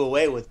did do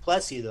away with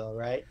Plessy, though,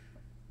 right?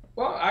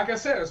 Well, like I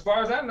said, as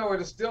far as I know,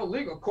 it is still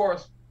legal. Of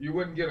course, you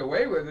wouldn't get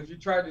away with it. If you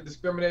tried to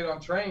discriminate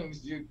on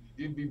trains, you'd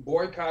be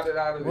boycotted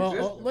out of well,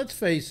 existence. let's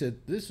face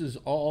it. This is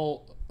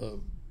all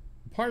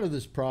part of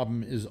this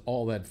problem is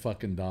all that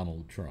fucking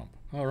Donald Trump.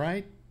 All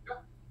right,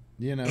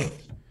 you know.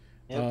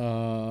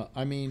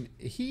 I mean,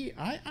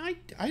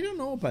 I don't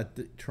know about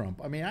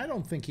Trump. I mean, I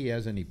don't think he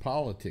has any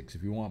politics,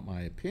 if you want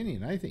my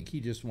opinion. I think he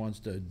just wants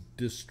to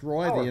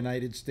destroy the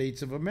United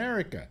States of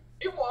America.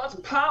 He wants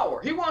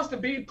power. He wants to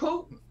be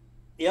Putin.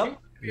 He Yep.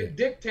 wants to be a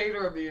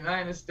dictator of the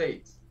United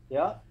States.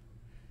 Yeah.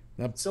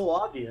 Now, So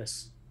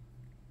obvious.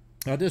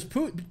 now, does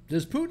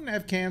Putin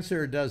have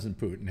cancer or doesn't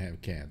Putin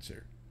have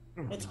cancer?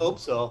 Let's hope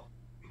so.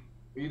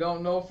 We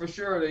don't know for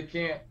sure. They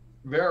can't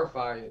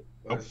verify it.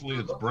 but Hopefully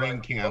it's looks brain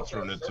like-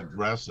 cancer and it's surgery.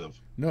 aggressive.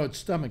 No, it's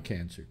stomach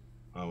cancer.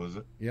 Oh, is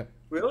it? Yep.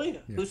 Really?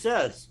 Yeah. Who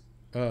says?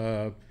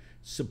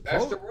 That's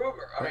the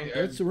rumor. I mean,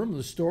 That's the rumor.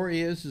 The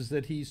story is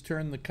that he's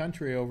turned the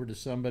country over to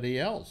somebody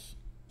else,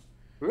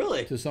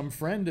 Really? to some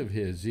friend of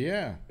his.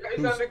 Yeah.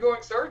 he's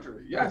undergoing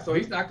surgery. Yeah, so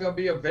he's not going to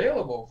be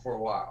available for a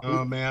while.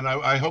 Oh man,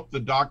 I hope the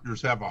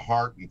doctors have a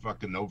heart and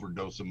fucking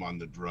overdose him on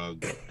the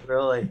drug.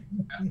 Really?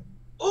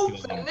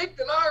 Oops, I nicked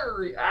an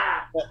artery.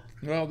 Ah.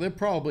 Well, they're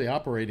probably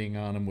operating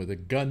on him with a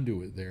gun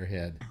to their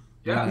head.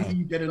 Yeah,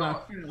 You better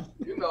not fail.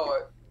 you know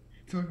it.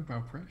 Talk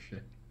about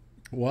pressure.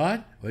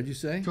 What? What'd you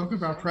say? Talk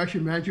about pressure.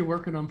 Imagine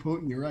working on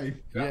Putin. You're right.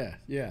 Yeah.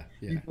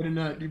 You better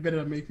not. You better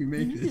not make me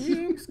make this.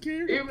 I'm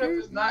scared. Even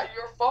if it's not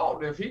your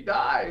fault, if he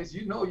dies,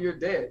 you know you're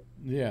dead.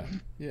 Yeah.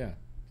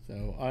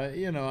 So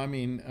I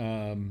mean,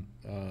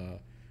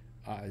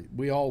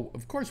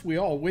 of course, we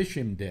all wish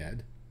him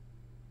dead.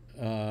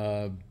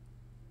 And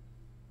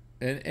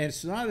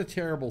it's not a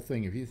terrible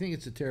thing. If you think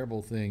it's a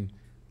terrible thing,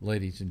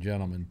 ladies and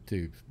gentlemen,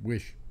 to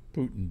wish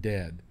Putin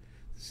dead,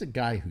 this is a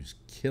guy who's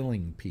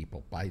killing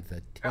people by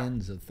the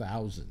tens of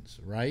thousands,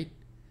 right?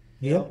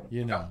 Yep.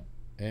 You know,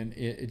 and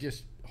it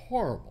just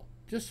horrible,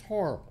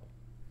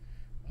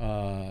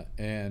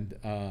 and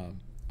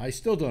I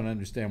still don't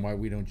understand why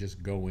we don't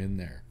just go in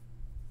there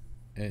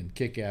and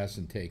kick ass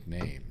and take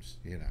names,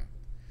 you know.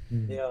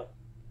 Yeah.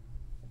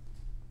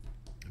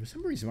 For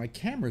some reason, my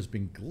camera's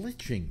been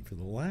glitching for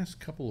the last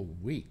couple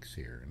of weeks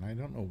here, and I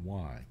don't know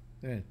why.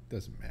 It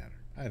doesn't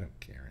matter. I don't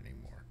care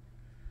anymore.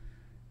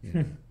 You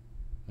know.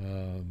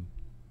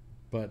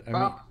 But I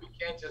mean, We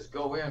can't just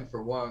go in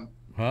for one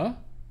huh?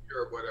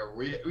 year or whatever.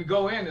 We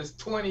go in, it's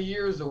 20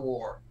 years of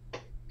war.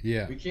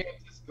 Yeah. We can't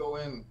just go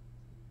in,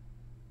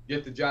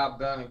 get the job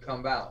done, and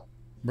come out.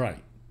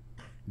 Right.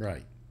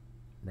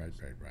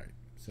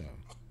 So,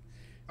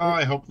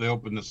 I hope they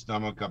open the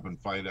stomach up and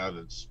find out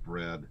it's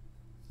spread.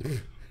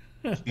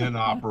 It's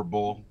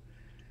inoperable.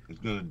 It's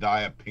going to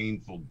die a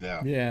painful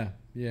death. yeah.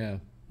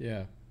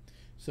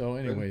 So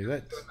anyway,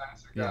 that's He's a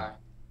nicer yeah. guy.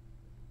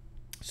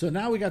 So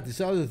now we got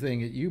this other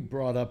thing that you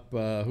brought up.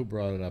 Who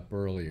brought it up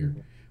earlier?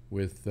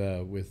 With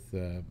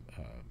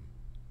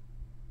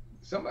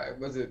Somebody,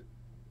 was it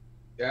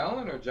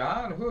Alan or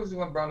John? Who was the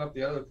one who brought up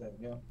the other thing?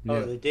 Yeah.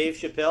 Oh, the Dave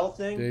Chappelle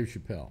thing? Dave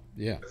Chappelle.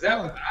 Yeah. Is that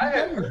what I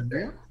hadn't heard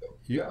that?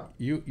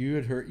 You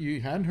had heard?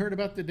 You hadn't heard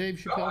about the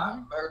Dave No, I Chappelle thing?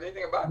 haven't heard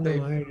anything about No,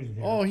 Dave. I didn't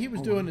hear. Oh, he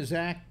was doing his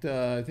act.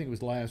 I think it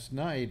was last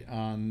night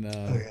on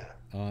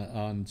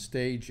on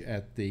stage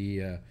at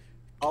the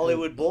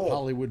Hollywood Bowl.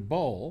 Hollywood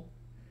Bowl,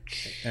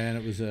 and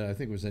it was I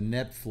think it was a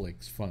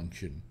Netflix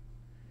function.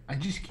 I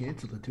just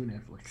canceled it to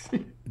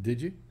Netflix.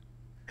 Did you?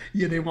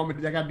 Yeah, they want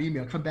me. I got an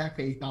email. Come back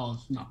for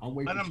 $8. No, I'm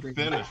waiting. Let for him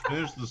straight.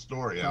 finish the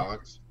story,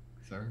 Alex.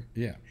 Sorry.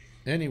 Yeah.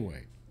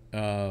 Anyway,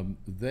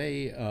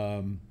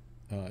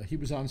 he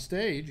was on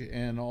stage,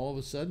 and all of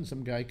a sudden,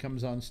 some guy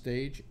comes on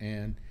stage,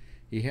 and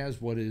he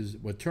has what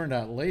turned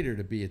out later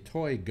to be a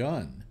toy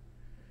gun,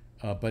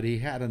 but he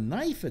had a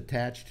knife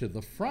attached to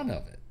the front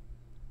of it,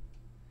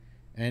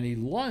 and he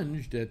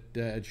lunged at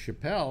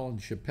Chappelle, and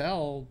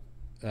Chappelle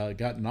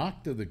got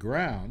knocked to the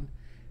ground,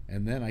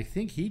 and then I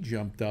think he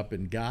jumped up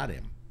and got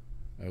him.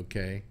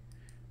 Okay.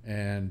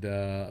 And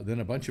then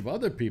a bunch of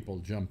other people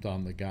jumped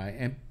on the guy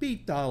and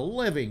beat the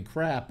living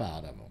crap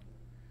out of him.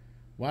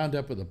 Wound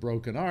up with a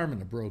broken arm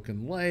and a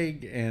broken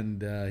leg,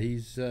 and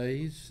he's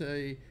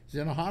in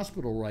a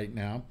hospital right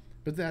now.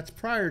 But that's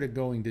prior to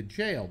going to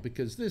jail,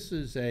 because this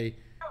is a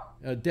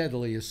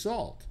deadly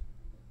assault.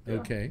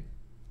 Okay.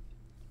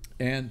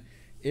 And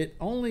it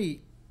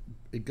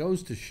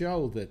goes to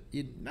show that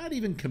not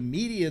even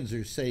comedians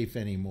are safe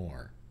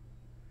anymore.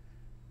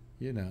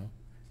 You know.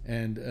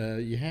 And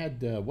you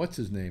had, what's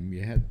his name?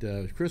 You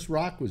had Chris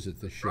Rock was at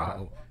the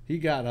show. He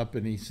got up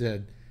and he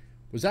said,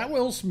 "Was that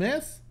Will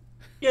Smith?"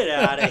 Get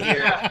out of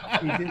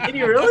here. Did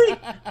you really?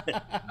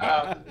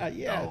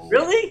 Yes. No.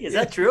 Really? Is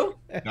that true?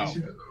 No.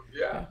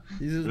 Yeah.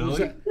 He says,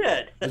 Really?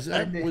 Good.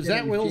 was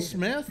that Will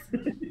Smith?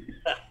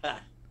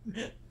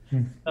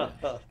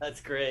 Oh,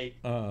 that's great.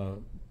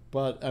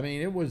 But I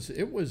mean, it was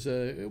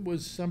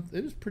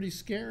pretty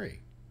scary,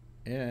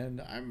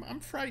 and I'm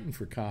frightened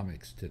for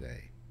comics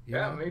today. You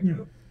Yeah, know? me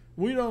too.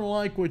 We don't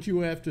like what you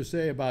have to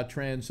say about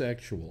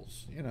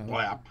transsexuals. You know.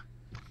 Blap.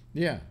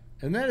 Yeah,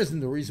 and that isn't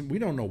the reason. We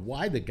don't know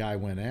why the guy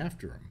went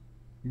after him.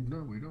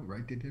 No, we don't.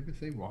 Right? Did they ever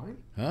say why?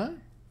 Huh?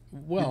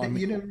 Well, I You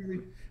mean, never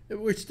really.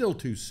 we're still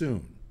too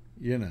soon,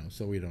 you know,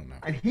 so we don't know.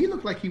 And he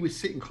looked like he was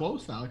sitting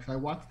close, Alex. I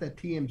watched that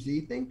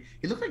TMZ thing.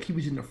 He looked like he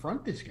was in the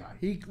front. This guy.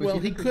 He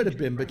looked like could have was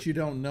been, in the but you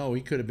don't know.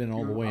 He could have been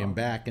all the way in No.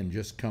 back and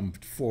just come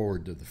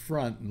forward to the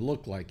front and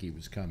look like he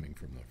was coming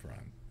from the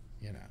front,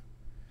 you know,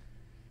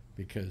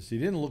 because he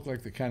didn't look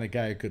like the kind of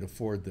guy who could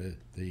afford the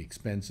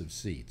expensive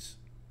seats.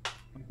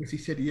 front. Because he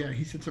said,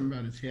 he said something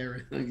about his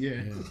hair. Yeah.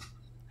 Yeah.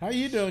 How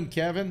you doing,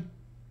 Kevin?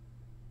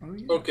 Oh,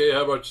 yeah. Okay,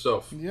 how about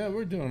yourself? Yeah,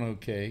 we're doing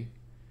okay.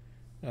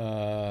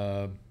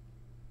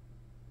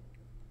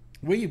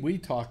 We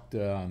talked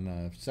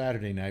on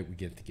Saturday night. We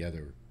get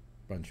together,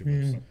 a bunch of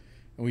us, and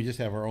we just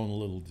have our own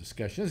little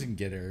discussion. It doesn't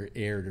get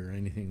aired or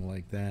anything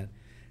like that.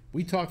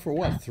 We talked for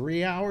what,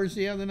 3 hours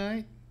the other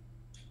night?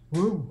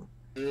 Woo.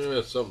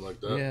 Yeah, something like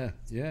that.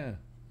 Yeah.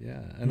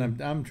 And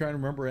I'm trying to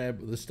remember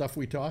the stuff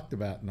we talked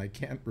about, and I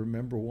can't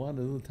remember one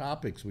of the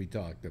topics we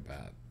talked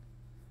about.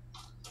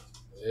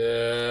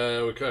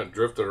 Yeah, we kind of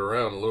drifted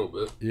around a little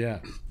bit. Yeah.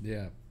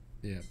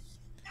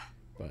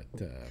 But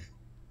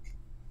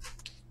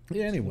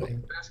yeah. Anyway,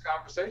 Best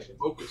conversation.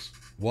 Focus.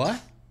 what?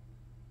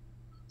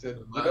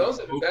 Those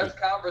are the best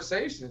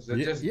conversations that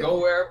just Yeah. go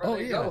wherever Oh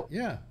they yeah, go.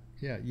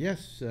 yeah.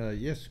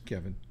 Yes,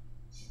 Kevin.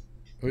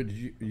 Or did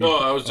you? No,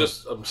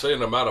 I'm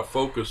saying I'm out of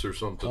focus or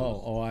something.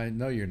 Oh, I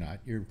know you're not.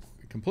 You're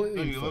completely.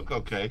 Oh, in you look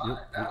focus. okay.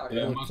 Now, You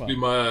Yeah, it look must fine. be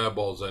my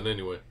eyeballs then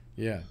anyway.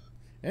 Yeah.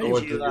 I Anyway,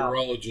 went to the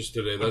urologist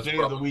today. What That's day of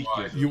the probably week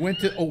why. is it? you went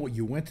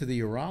to the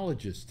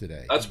urologist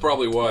today. That's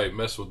probably why I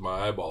messed with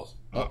my eyeballs.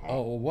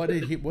 What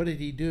did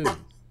he do?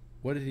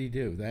 What did he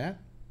do? That?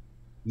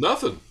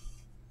 Nothing.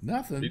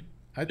 Nothing.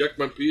 Checked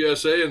my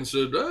PSA and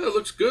said, it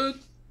looks good.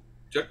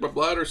 Checked my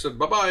bladder, said,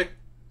 bye-bye.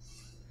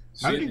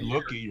 How See did you you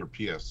look at your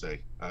PSA?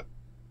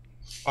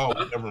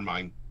 Never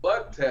mind.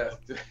 blood test.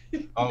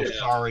 Oh, Yeah.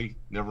 sorry.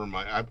 Never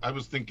mind. I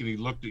was thinking he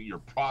looked at your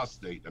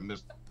prostate. I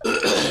missed.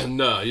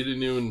 No, he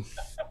didn't even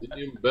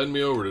bend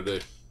me over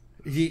today.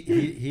 He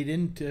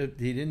didn't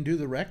do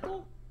the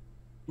rectal?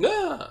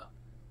 Nah,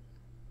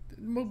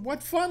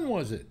 What fun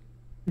was it?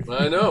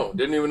 I know.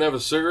 Didn't even have a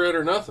cigarette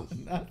or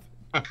nothing.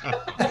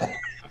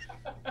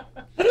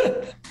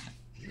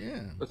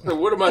 Yeah. I said,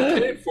 what am I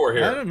paying for I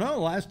here? don't know.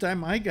 Last time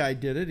my guy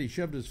did it, he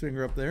shoved his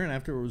finger up there, and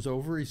after it was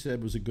over, he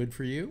said, "Was it good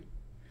for you?"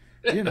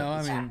 You know,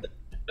 I mean,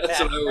 That's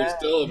what I always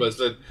tell him. I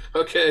said,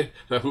 okay,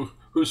 now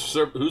who's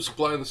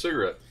supplying the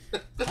cigarette?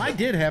 I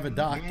did have a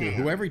doctor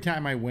who every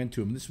time I went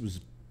to him, this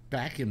was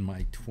back in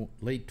my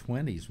late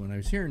 20s when I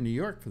was here in New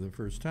York for the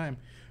first time,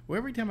 who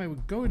every time I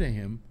would go to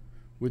him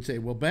would say,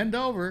 "Well, bend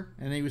over,"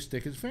 and he would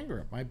stick his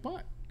finger up my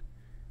butt.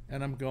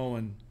 And I'm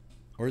going,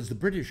 or as the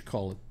British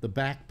call it, the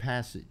back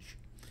passage.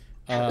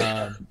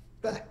 Back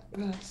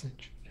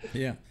passage.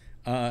 Yeah.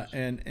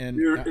 And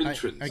Your I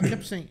entrance.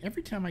 kept saying,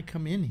 every time I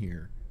come in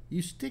here,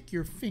 you stick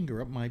your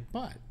finger up my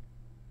butt.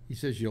 He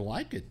says, "You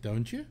like it,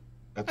 don't you?"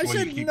 That's I why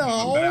said, you keep "No."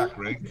 coming back,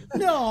 right?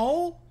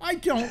 No, I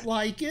don't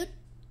like it.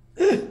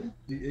 The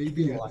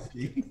ABS.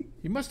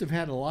 He must have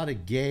had a lot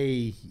of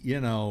gay,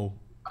 Yeah.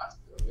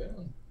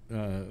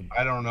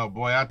 I don't know,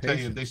 boy. I tell you,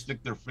 Patience. they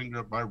stick their finger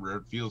up my rear.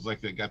 It feels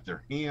like they got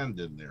their hand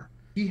in there.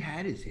 He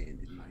had his hand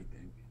in my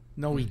thing.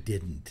 no, he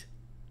didn't.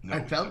 No,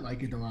 I felt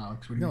like it though,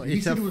 Alex. When he No, was, he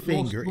it's said a it was all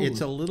finger. smooth.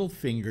 It's a little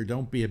finger.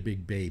 Don't be a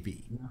big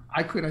baby.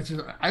 I could.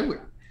 I would.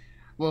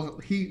 Well,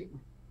 he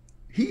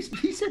He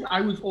said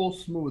I was all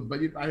smooth, but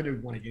I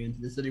didn't want to get into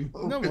this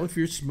anymore. No, if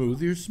you're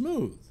smooth, you're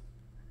smooth.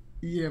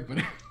 Yeah, but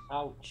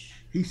Ouch.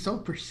 he's so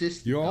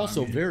persistent. You're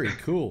also man. very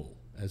cool,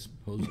 as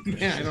opposed to.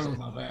 Yeah, I don't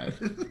know about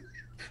that.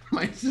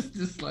 My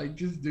sister's like,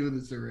 just do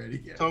this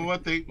already. Yeah. So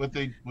what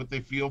they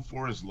feel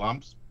for is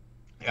lumps,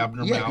 Yeah,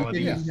 but they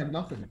abnormalities, didn't have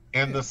nothing.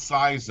 and the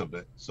size of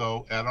it.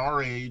 So at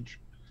our age,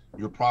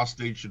 your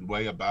prostate should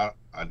weigh about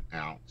an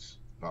ounce,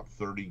 about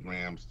 30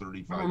 grams,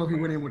 35 I don't know if he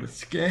went grams. in with a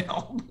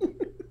scale.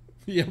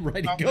 Yeah,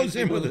 right. He goes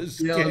in with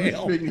a Yeah, let me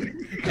scale. figure-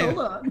 Hold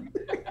on.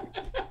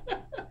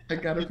 I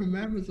got it from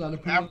Amazon.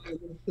 How do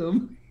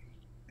you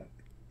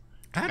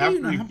After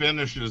know? he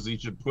finishes, he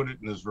should put it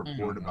in his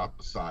report about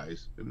the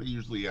size. And they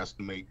usually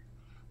estimate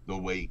the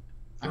weight,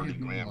 30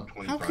 gram,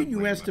 25 How can you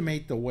gram.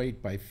 estimate the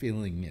weight by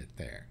feeling it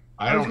there?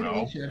 I don't was gonna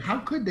know. ask you, how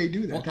could they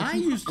do that? Well, That's I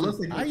used to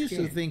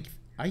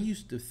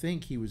scale.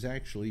 think he was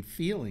actually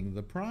feeling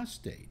the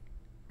prostate.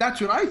 That's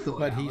what I thought.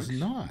 But Alex. he's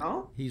not.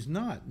 No? He's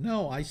not.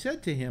 No, I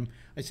said to him,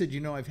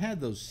 I've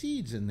had those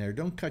seeds in there.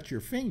 Don't cut your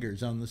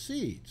fingers on the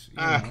seeds. You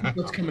know?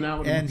 What's coming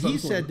out? And he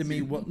some said to sort me,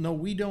 of- well, no,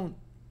 we don't.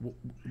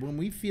 When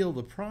we feel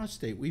the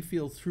prostate, we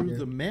feel through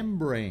the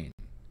membrane.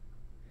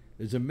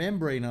 There's a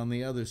membrane on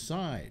the other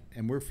side,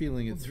 and we're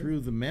feeling it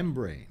through the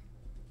membrane.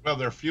 Well,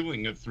 they're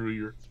feeling it through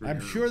your. I'm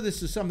sure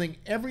this is something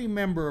every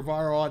member of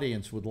our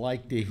audience would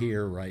like to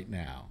hear right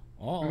now.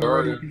 Oh,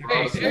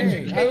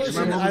 Hey,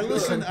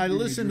 I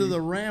listened to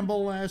the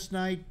Ramble last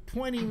night.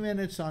 20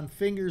 minutes on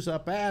fingers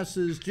up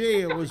asses.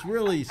 Gee, it was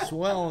really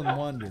swell and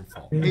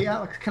wonderful. Hey,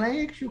 Alex, can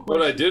I ask you a But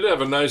question? I did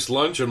have a nice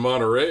lunch in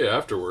Monterey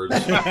afterwards.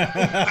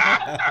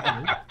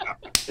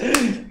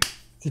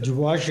 Did you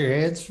wash your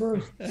hands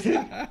first?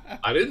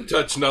 I didn't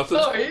touch nothing.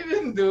 No, he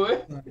didn't do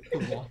it.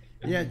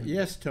 Yeah,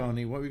 yes,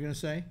 Tony. What were you going to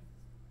say?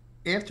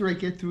 After I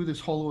get through this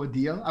whole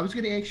ordeal, I was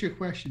going to ask you a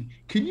question.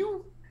 Can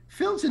you?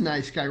 Phil's a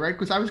nice guy, right?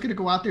 Because I was going to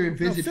go out there and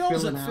visit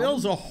Phil and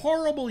Phil's a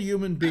horrible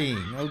human being,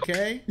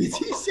 okay? Is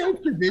he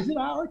safe to visit,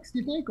 Alex? Do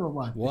you think, or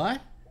what?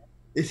 What?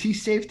 Is he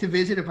safe to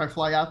visit if I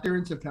fly out there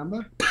in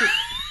September?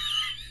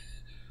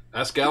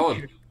 Ask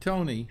Alan.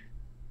 Tony,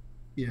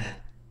 Yeah.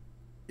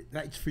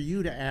 that's for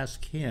you to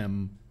ask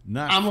him,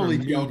 not I'm for only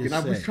me joking. to I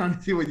was say. trying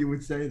to see what you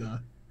would say, though.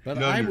 But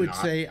No, I you're would not.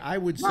 say, I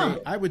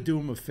No. would do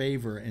him a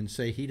favor and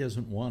say he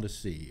doesn't want to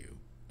see you,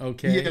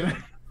 okay?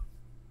 Yeah.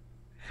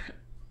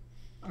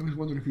 I was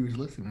wondering if he was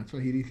listening. That's why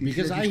he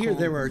Because said I just hear call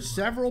there him. are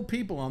several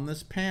people on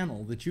this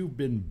panel that you've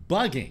been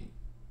bugging.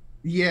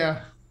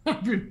 Yeah.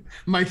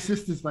 My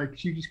sister's like,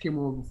 she just came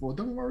over before.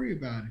 Don't worry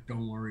about it.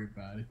 Don't worry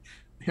about it.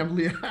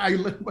 Emily,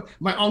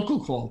 my uncle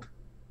called.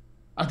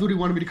 I thought he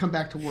wanted me to come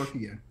back to work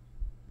again.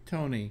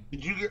 Tony,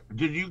 Did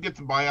you get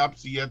the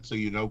biopsy yet? So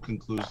you know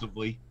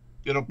conclusively.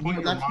 It'll put No,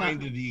 your that's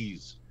mind not- at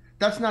ease.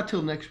 That's not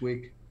till next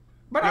week.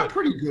 But I'm Good.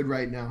 pretty good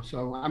right now.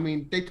 So, I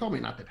mean, they told me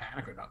not to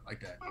panic or nothing like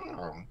that.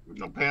 Oh,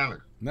 no panic.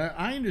 now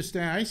I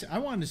understand. I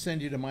wanted to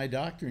send you to my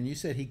doctor, and you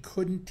said he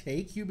couldn't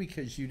take you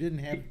because you didn't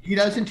have. He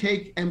doesn't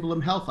take Emblem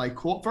Health. I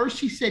called. First,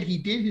 he said he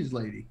did his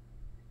lady.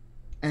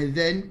 And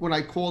then when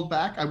I called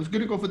back, I was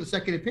going to go for the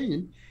second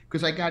opinion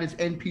because I got his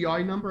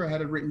NPI number. I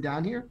had it written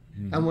down here.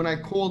 And when I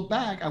called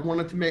back,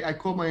 I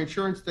called my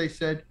insurance. They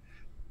said,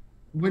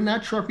 we're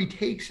not sure if he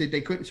takes it.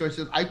 They couldn't. So I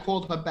said, I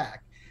called her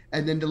back.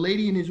 And then the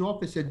lady in his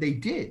office said they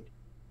did.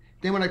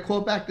 Then when I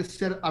called back to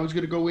set, I was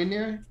going to go in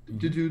there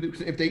to do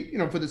if they,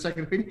 for the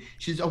second opinion.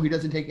 She says, oh, he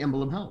doesn't take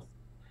Emblem Health.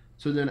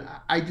 So then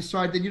I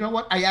decided, you know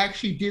what? I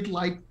actually did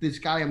like this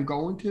guy I'm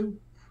going to,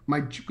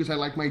 because I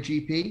like my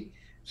GP.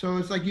 So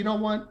it's like, you know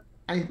what?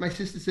 My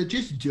sister said,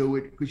 just do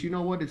it because you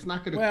know what? It's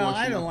not going to Well, cost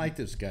you I don't nothing. like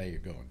this guy you're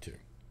going to.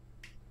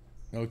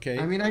 Okay.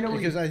 I mean, I know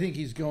because I think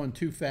he's going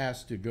too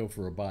fast to go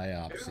for a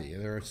biopsy.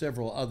 There are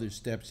several other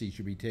steps he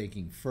should be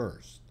taking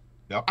first.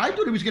 Yep. I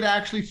thought he was going to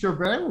actually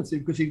surveillance him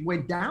because he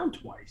went down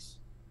twice.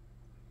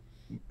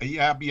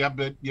 Yeah,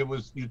 but it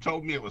was. You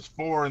told me it was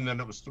 4, and then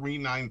it was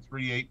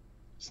 3938.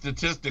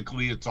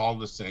 Statistically, it's all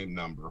the same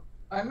number.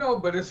 I know,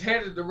 but it's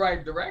headed the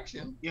right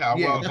direction. Yeah,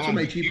 Yeah, well, as that's long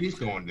what as my it GP keeps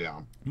said. going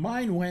down.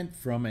 Mine went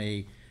from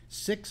a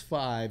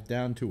 6.5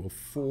 down to a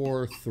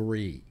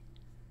 4.3.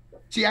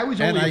 See, I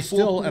was And only I a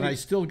still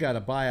 4.8. got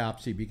a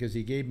biopsy because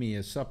he gave me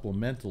a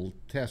supplemental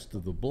test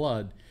of the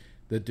blood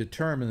that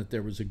determined that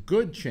there was a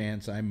good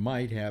chance I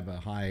might have a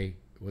high,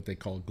 what they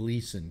call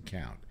Gleason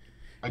count.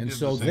 I And did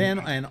so the same then,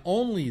 thing. and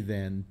only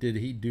then, did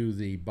he do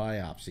the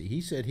biopsy. He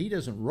said he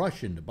doesn't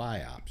rush into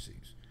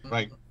biopsies.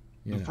 Right.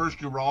 You The know. first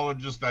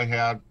urologist I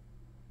had,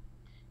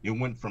 it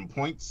went from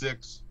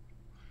 0.6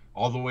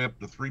 all the way up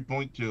to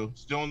 3.2,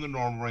 still in the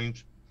normal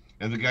range.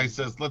 And the guy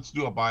says, let's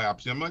do a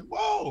biopsy. I'm like,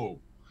 whoa,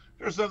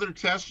 there's other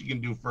tests you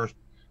can do first.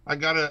 I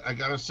got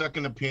a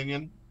second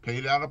opinion,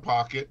 paid out of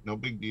pocket, no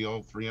big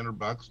deal,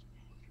 $300.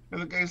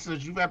 And the guy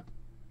says, you've got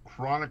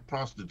chronic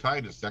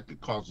prostatitis. That could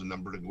cause the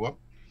number to go up.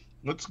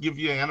 Let's give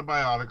you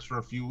antibiotics for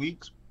a few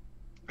weeks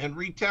and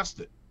retest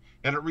it.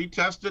 And it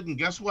retested, and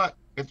guess what?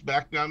 It's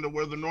back down to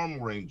where the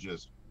normal range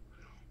is.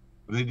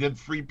 They did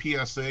free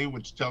PSA,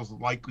 which tells the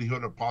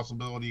likelihood of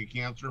possibility of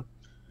cancer.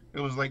 It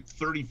was like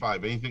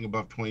 35. Anything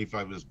above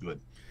 25 is good.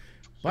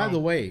 By the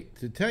way,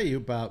 to tell you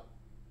about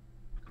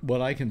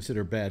what I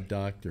consider bad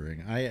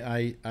doctoring,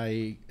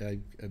 I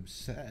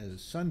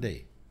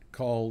Sunday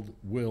called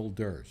Will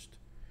Durst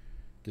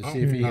to see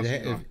if he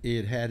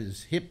had had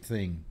his hip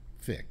thing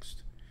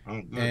fixed.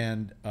 Oh, good.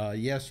 And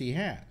yes, he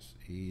has.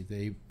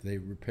 They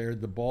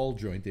repaired the ball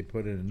joint. They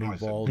put in a new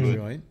ball good.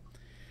 joint.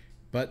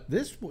 But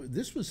this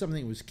was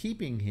something that was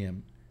keeping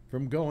him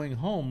from going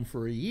home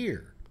for a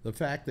year. The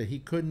fact that he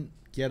couldn't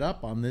get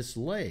up on this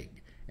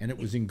leg, and it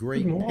was in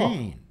great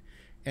pain.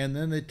 And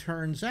then it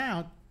turns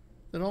out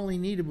that all he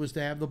needed was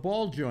to have the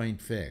ball joint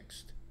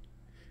fixed.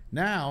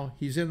 Now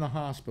he's in the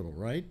hospital,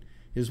 right?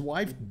 His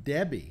wife,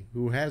 Debbie,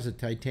 who has a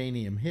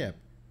titanium hip,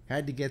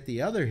 had to get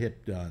the other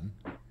hip done.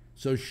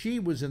 So she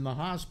was in the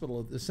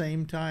hospital at the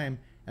same time,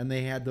 and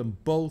they had them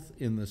both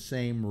in the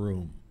same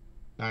room.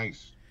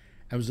 Nice.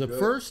 It was the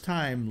first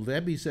time,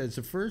 Debbie said, it's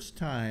the first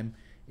time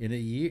in a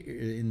year,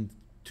 in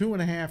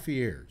 2.5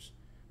 years,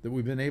 that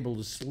we've been able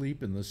to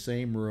sleep in the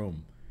same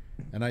room.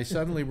 And I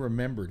suddenly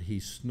remembered he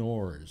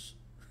snores.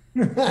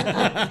 Maybe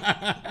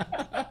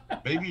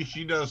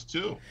she does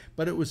too.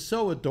 But it was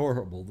so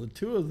adorable. The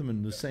two of them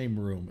in the same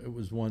room. It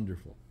was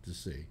wonderful to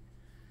see.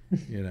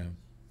 You know.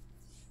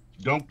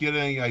 Don't get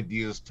any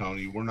ideas,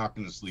 Tony. We're not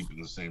going to sleep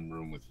in the same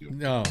room with you.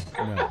 No,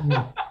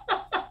 no.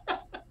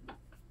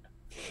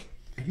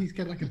 He's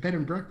got like a bed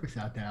and breakfast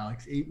out there,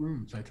 Alex. 8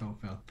 rooms, I told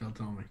Phil. Phil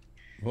told me.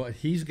 What,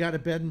 he's got a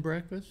bed and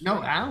breakfast?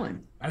 No,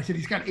 Alan. I said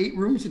he's got 8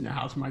 rooms in the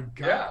house. My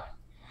God.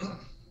 Yeah.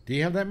 Do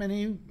you have that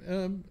many,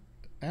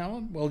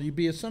 Alan? Well, you'd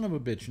be a son of a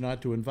bitch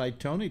not to invite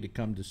Tony to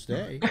come to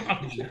stay.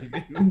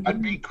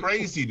 I'd be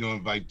crazy to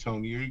invite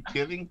Tony. Are you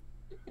kidding?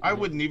 I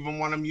wouldn't even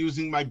want him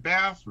using my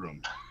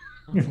bathroom.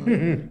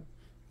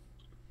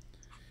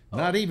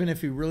 Not even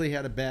if he really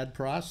had a bad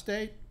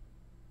prostate?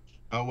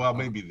 Oh, well,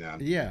 maybe then.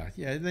 Yeah,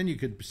 then you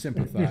could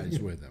sympathize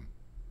with him.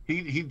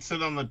 He'd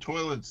sit on the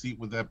toilet seat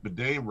with that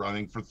bidet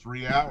running for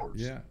 3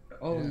 hours. Yeah.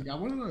 Oh, yeah. you got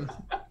one of those.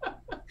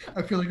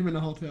 I feel like I'm in a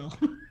hotel.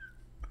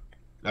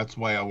 That's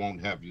why I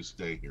won't have you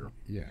stay here.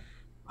 Yeah.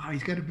 Oh,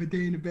 he's got a bidet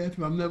in the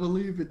bathroom. I'm never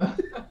leaving.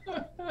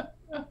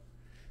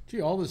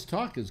 Gee, all this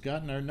talk has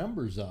gotten our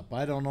numbers up.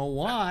 I don't know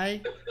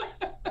why.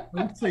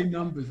 Don't say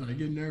numbers. I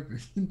get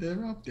nervous.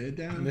 They're up. They're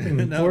down.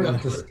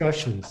 Important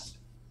discussions.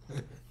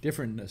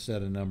 Different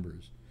set of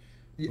numbers.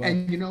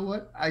 And you know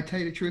what? I tell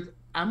you the truth.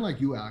 I'm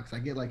like you, Alex. I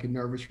get like a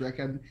nervous wreck.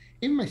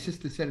 Even my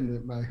sister said,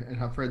 and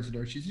her friends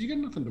know, she says, you got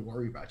nothing to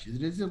worry about. She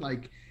said, it isn't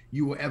like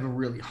you were ever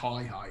really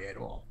high at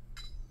all.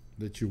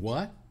 That you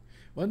what?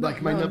 Well, no,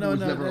 like my number was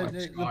never like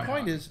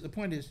the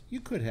point is, you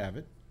could have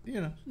it.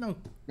 You know, no.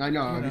 I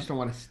know. I just don't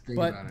want to think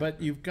about it.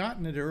 But you've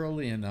gotten it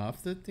early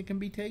enough that it can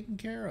be taken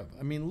care of.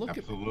 I mean, look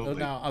Absolutely. at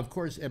now. Of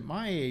course, at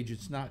my age,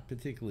 it's not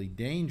particularly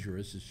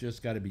dangerous. It's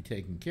just got to be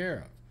taken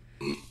care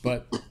of.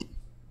 But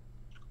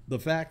the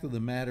fact of the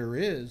matter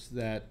is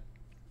that,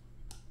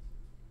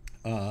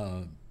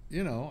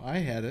 you know, I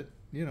had it.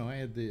 You know,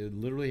 I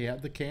literally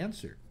had the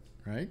cancer,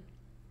 right?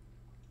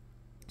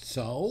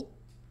 So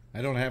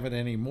I don't have it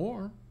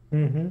anymore.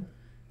 Mm-hmm.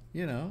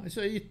 You know,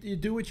 so you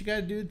do what you got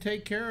to do to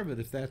take care of it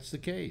if that's the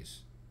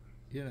case.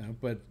 You know,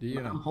 but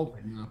you know, I'm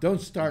hoping not. Don't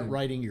start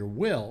writing your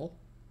will.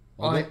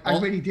 Although, I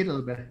already did a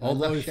little bit.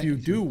 Although if you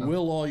do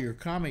will all your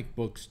comic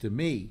books to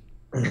me,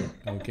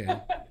 okay.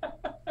 I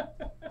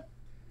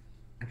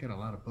got a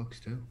lot of books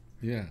too.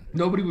 Yeah.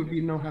 Nobody would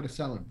even know how to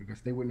sell it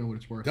because they wouldn't know what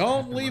it's worth.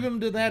 Don't leave him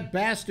to that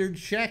bastard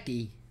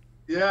Shecky.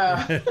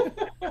 Yeah.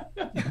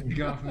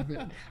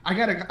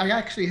 I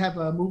actually have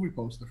a movie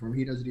poster from him.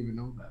 He doesn't even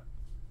know that.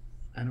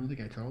 I don't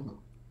think I told him.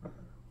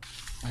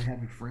 I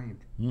have it framed.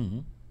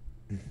 Mm-hmm.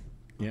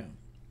 Yeah.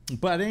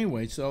 But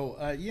anyway,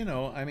 so, you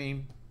know, I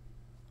mean,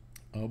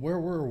 where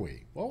were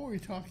we? What were we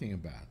talking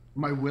about?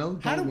 My will?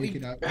 Don't make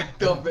it out.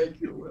 Don't make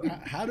your will.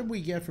 How did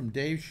we get from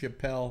Dave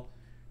Chappelle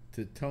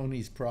to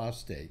Tony's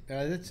prostate?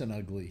 That's an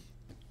ugly...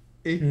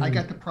 I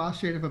got the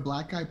prostate of a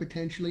black guy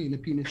potentially and the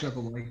penis of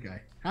a white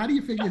guy. How do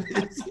you figure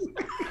this?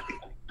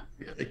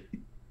 Really?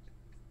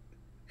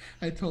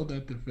 I told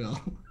that to Phil.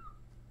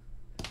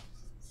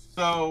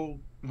 So,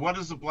 what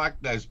does a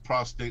black guy's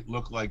prostate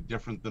look like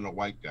different than a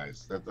white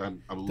guy's? That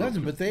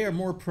doesn't, but they are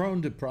more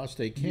prone to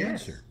prostate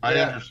cancer.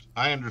 Yes.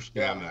 I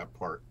understand that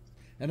part.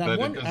 And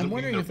I'm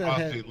wondering if that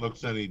prostate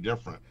looks any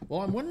different.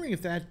 Well, I'm wondering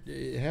if that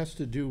has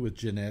to do with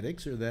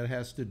genetics or that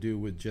has to do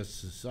with just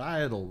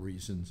societal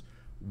reasons.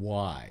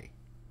 Why?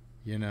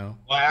 You know,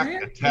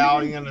 black,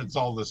 Italian, it's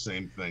all the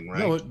same thing, right?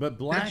 No, but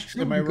blacks,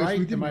 am I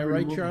right? Am I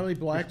right, Charlie?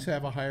 Blacks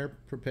have a higher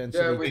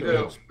propensity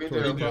towards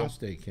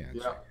prostate cancer.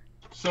 Yeah.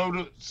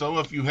 So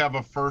if you have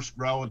a first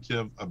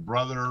relative, a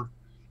brother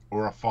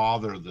or a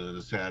father that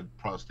has had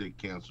prostate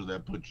cancer,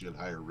 that puts you at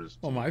higher risk.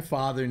 Well, my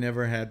father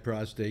never had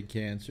prostate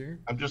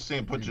cancer. I'm just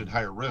saying puts you at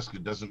higher risk.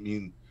 It doesn't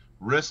mean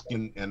risk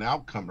and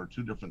outcome are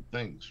two different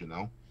things, you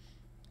know?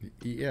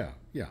 Yeah.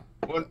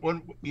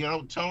 When you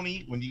know,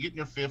 Tony, when you get in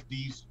your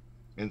 50s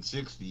and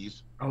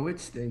 60s, oh, it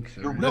stinks.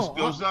 your risk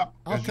goes up.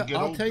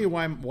 I'll tell you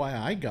why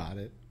I got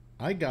it.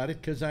 I got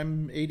it because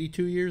I'm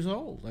 82 years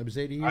old. I was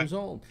 80 years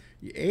old.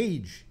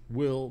 Age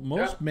will,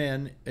 most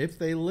men, if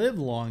they live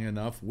long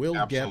enough,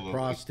 will get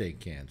prostate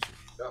cancer.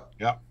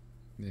 Yep.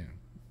 Yeah.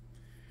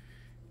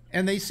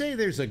 And they say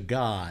there's a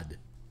God.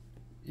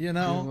 You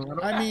know,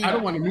 I mean, I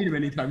don't want to meet him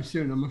anytime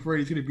soon. I'm afraid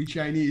he's going to be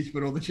Chinese,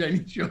 but all the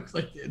Chinese jokes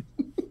I did.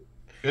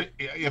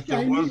 If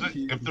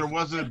there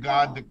wasn't a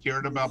God that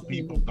cared about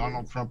people,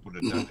 Donald Trump would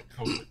have done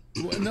it.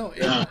 Well, no,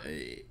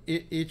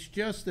 it's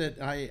just that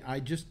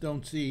I just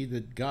don't see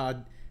that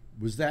God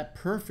was that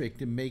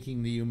perfect in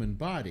making the human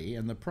body,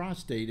 and the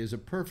prostate is a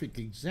perfect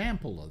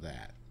example of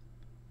that.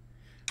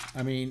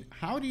 I mean,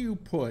 how do you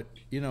put,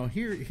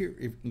 here,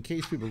 if, in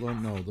case people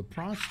don't know, the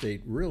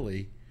prostate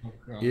really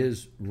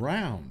is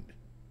round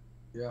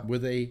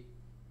with a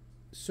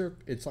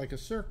it's like a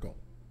circle,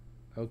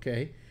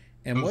 okay?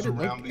 And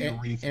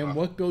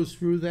what goes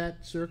through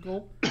that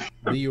circle?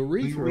 The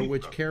urethra,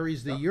 which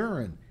carries the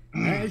urine.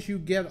 As you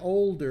get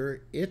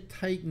older, it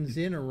tightens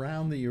in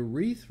around the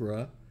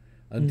urethra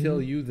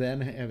until you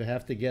then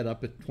have to get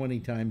up at 20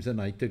 times a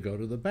night to go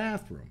to the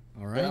bathroom.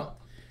 All right? Well,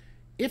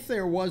 if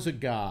there was a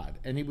God,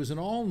 and he was an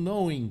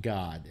all-knowing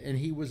God, and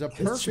he was a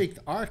perfect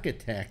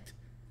architect,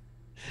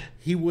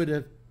 he would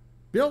have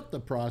built the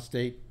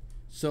prostate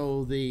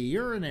so the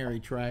urinary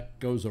tract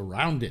goes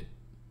around it.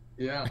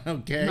 Yeah.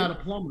 Okay. Not a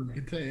plumber, I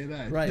can tell you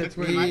that. Right.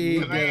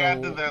 Can I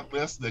add to that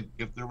list that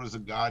if there was a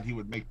God, he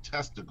would make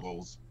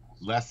testicles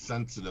less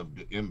sensitive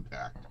to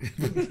impact?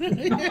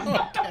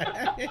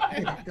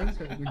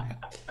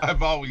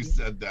 I've always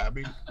said that. I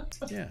mean,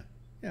 yeah.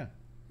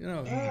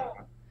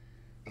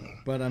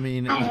 But I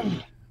mean,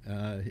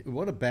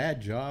 what a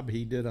bad job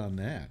he did on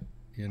that.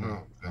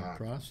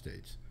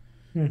 Prostates.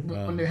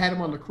 When they had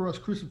him on the cross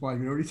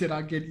crucified, he said,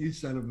 "I'll get you,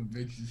 son of a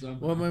bitch."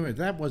 Well, wait a minute,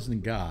 that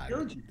wasn't God.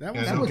 That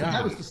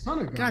was the Son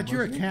of God. God,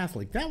 you're a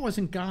Catholic. That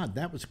wasn't God.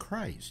 That was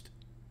Christ.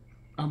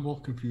 I'm all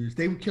confused.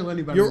 They would kill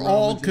anybody. You're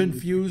all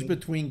confused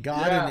between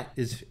God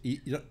and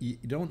you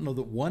don't know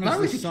that one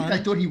is the Son.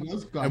 I thought he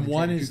was God, and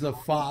one is the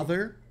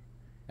Father.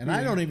 And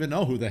I don't even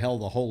know who the hell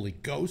the Holy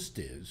Ghost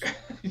is.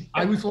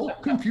 I was all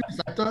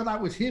confused. I thought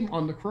that was him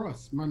on the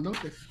cross.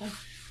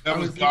 That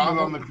was God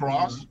on the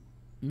cross?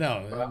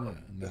 No.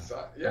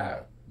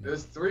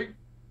 There's three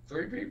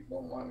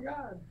people, one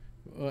God.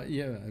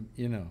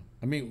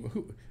 I mean,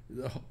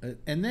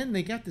 and then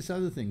they got this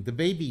other thing, the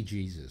baby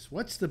Jesus.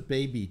 What's the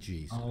baby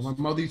Jesus? Oh, my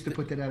mother used to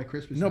put that at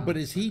Christmas. No, but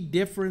is he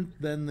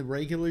different than the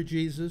regular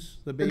Jesus?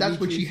 The baby that's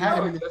what Jesus? she had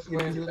him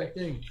in the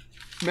thing.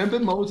 Remember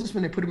Moses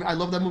when they put him? I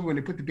love that movie when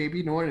they put the baby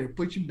in the water and they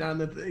push him down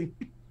the thing.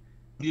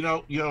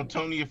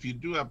 Tony, if you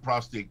do have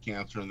prostate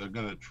cancer and they're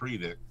going to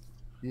treat it,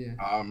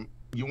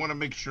 you want to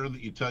make sure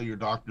that you tell your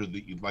doctor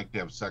that you'd like to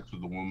have sex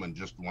with a woman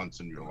just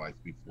once in your life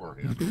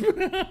beforehand.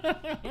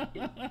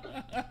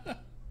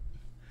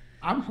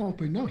 I'm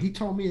hoping. No, he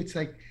told me it's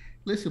like,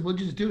 listen, we'll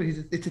just do it. He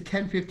said, it's a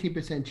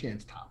 10-15%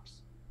 chance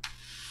tops.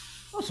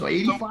 Oh, so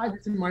 85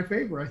 is in my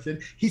favor. I said,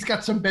 he's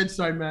got some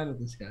bedside manner,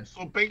 this guy.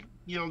 So, they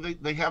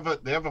have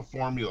a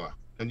formula,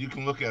 and you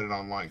can look at it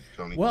online,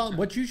 Tony. Well,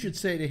 what you should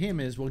say to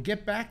him is, well,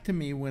 get back to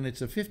me when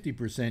it's a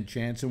 50%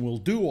 chance, and we'll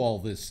do all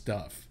this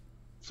stuff.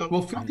 So,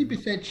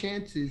 50%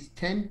 chance is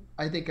 10.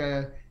 I think.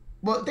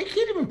 Well, they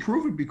can't even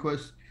prove it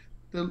because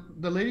the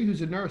lady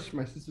who's a nurse,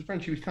 my sister's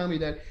friend, she was telling me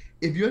that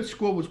if your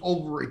score was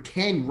over a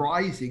 10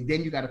 rising,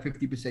 then you got a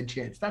 50%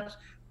 chance. That's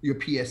your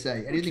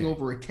PSA. Anything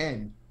over a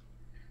 10.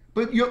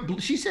 But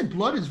she said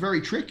blood is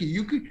very tricky.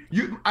 My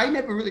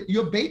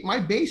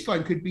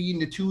baseline could be in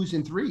the 2s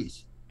and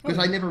 3s because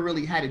I never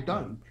really had it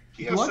done.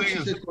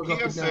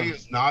 PSA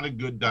is not a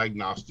good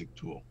diagnostic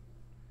tool.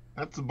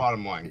 That's the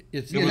bottom line.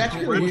 It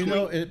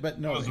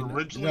was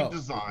originally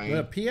designed.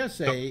 The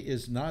PSA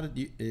is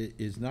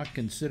not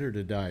considered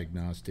a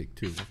diagnostic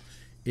tool.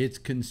 It's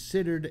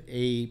considered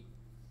a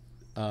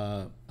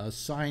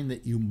sign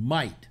that you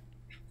might.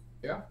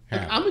 Yeah,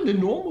 I'm in the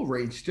normal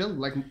range still.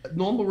 Like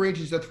normal range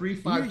is a 3,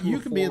 5. You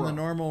can be in the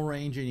normal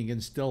range and you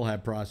can still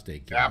have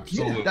prostate cancer.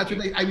 Absolutely, yeah, that's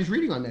what I was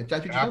reading on that.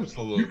 That's what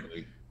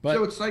absolutely. But,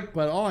 so it's like,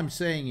 but all I'm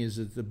saying is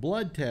that the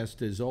blood test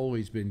has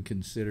always been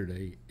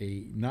considered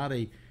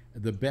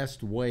the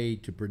best way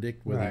to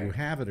predict whether you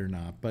have it or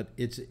not. But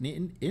it's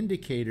an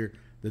indicator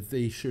that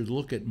they should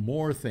look at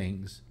more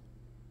things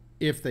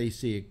if they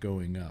see it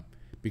going up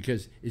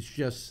because it's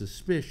just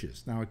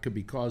suspicious. Now it could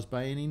be caused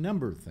by any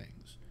number of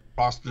things.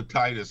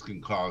 Prostatitis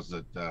can cause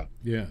it.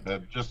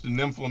 Just an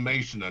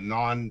inflammation, a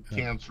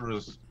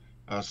non-cancerous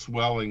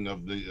swelling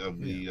of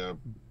the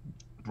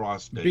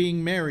prostate.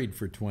 Being married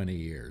for 20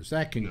 years,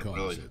 that can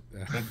cause it.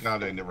 Thank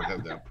God I never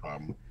had that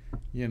problem.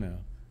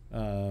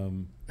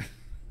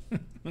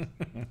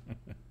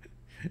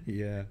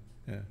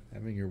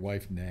 Having your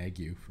wife nag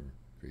you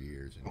for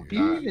years and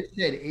years. You even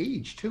said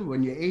age too.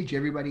 When you age,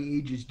 everybody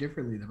ages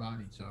differently. The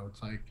body, so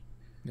it's like.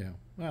 Yeah.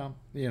 Well,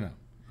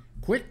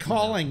 quit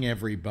calling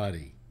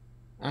everybody.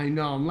 I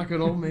know. I'm like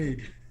an old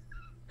maid.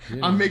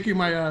 I'm making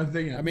my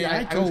thing. I mean,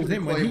 I told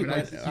him when he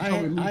went,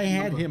 I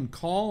had him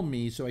call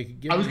me so I could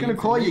give. I was going to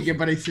call you again,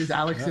 but he says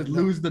Alex said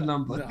lose the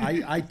number.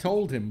 I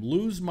told him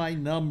lose my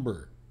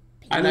number.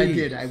 And I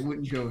did. I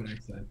wouldn't do it. I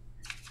said,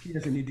 he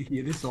doesn't need to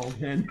hear this all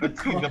again.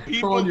 Let's see, the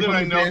people that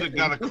I know that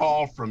got a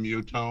call from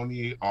you,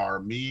 Tony, are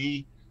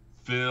me,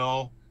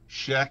 Phil,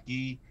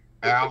 Shecky,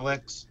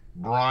 Alex,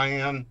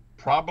 Brian,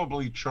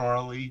 probably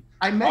Charlie,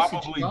 I messaged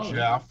probably Charlie.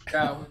 Jeff.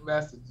 Yeah, we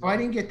messaged. Oh, I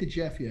didn't get to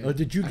Jeff yet. Oh,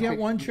 did you I get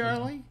think- one,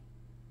 Charlie?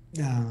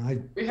 No,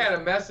 We had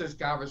a message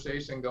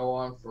conversation go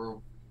on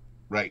for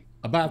Right.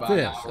 About About an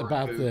this, hour or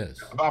about two.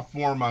 this. About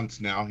 4 months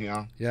now,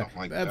 yeah. Yeah, Something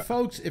like that.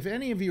 folks, if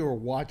any of you are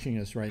watching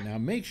us right now,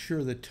 make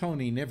sure that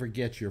Tony never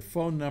gets your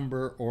phone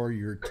number or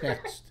your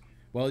text.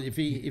 Well, if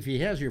he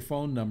has your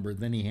phone number,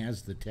 then he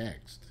has the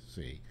text.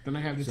 See, Then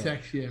I have the So-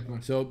 text, yeah.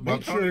 so Well,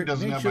 make Tony sure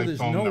doesn't have my there's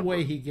phone no number.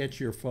 way he gets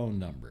your phone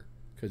number,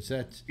 because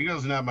He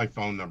doesn't have my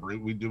phone number.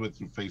 We do it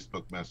through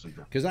Facebook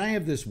Messenger. I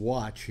have this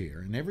watch here,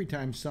 and every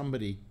time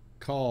somebody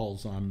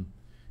calls on,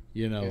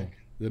 the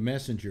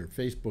messenger,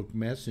 Facebook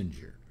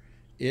Messenger,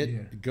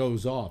 it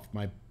goes off.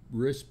 My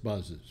wrist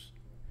buzzes.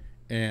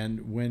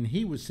 And when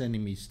he was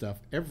sending me stuff,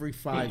 every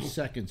 5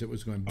 seconds it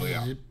was going. Oh,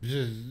 yeah. bzz,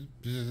 bzz,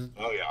 bzz.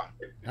 Oh, yeah.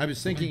 I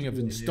was thinking of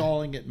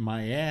installing it in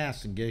my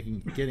ass and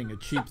getting a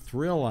cheap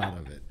thrill out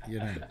of it.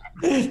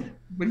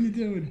 What are you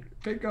doing?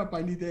 Pick up.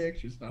 I need the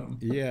extra stuff.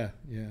 Yeah,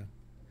 yeah,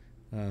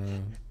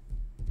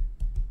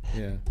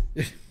 yeah.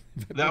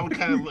 That would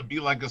kind of be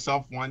like a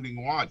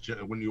self-winding watch.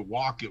 When you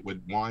walk, it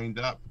would wind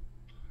up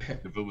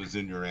if it was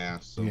in your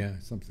ass. So. Yeah,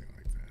 something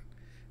like that.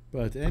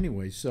 But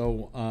anyway,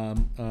 so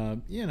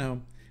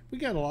we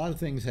got a lot of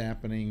things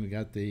happening. We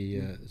got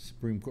the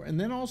Supreme Court, and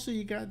then also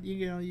you got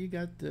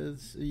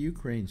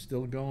Ukraine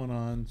still going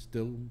on,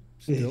 still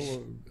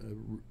a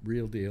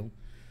real deal.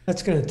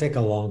 that's going to take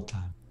a long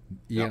time.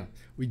 Yeah, Yep.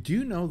 we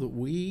do know that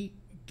we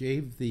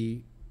gave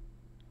the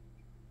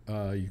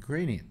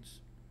Ukrainians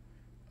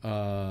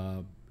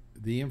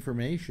the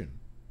information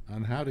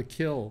on how to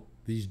kill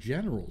these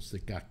generals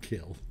that got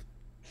killed.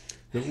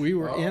 That we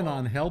were in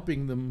on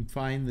helping them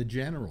find the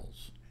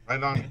generals.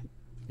 Right on.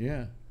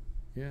 Yeah,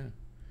 yeah.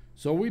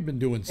 So we've been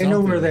doing I something.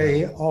 know where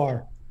they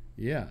are.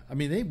 Yeah, I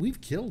mean they've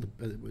killed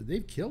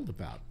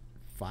about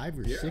 5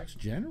 or 6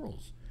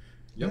 generals.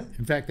 Yep.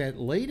 In fact, that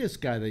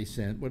latest guy they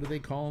sent, what do they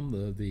call him?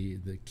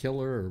 The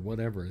killer or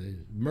whatever, the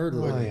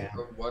murderer. Oh, yeah.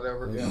 or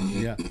whatever.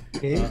 Yeah.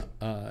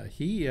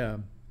 He,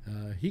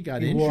 He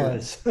got he injured.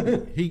 was.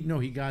 He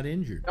got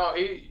injured. No,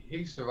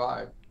 he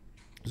survived.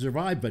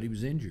 Survived, but he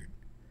was injured.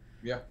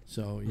 Yeah.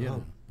 So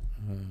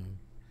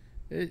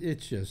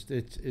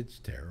it's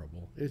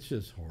terrible. It's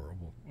just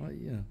horrible. Well,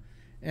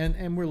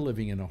 and we're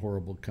living in a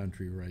horrible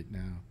country right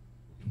now.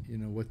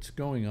 What's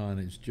going on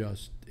is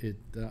just it.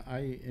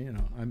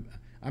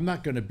 I'm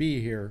not going to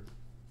be here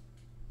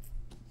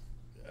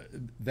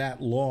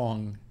that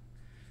long,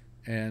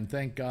 and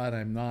thank God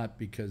I'm not,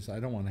 because I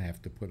don't want to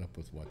have to put up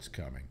with what's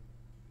coming.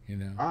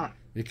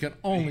 It can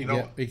only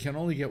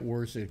get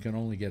worse. It can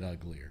only get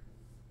uglier.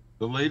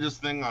 The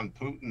latest thing on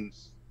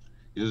Putin's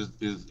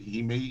is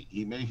he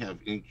may have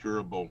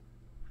incurable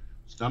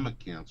stomach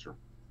cancer.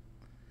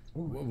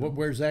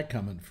 Where's that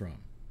coming from?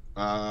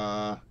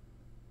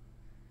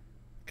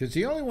 Because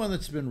the only one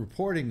that's been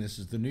reporting this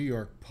is the New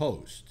York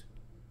Post,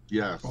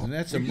 Yes. and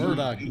that's a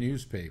Murdoch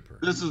newspaper.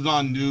 This is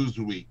on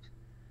Newsweek.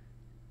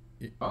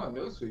 Oh,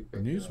 Newsweek.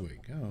 Newsweek.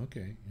 Oh,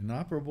 okay.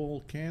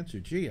 Inoperable cancer.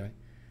 Gee,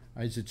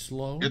 is it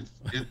slow? It's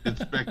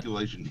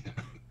speculation.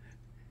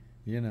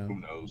 Who Who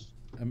knows?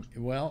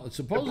 Well, It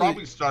supposedly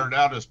probably started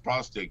out as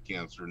prostate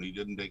cancer, and he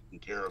didn't take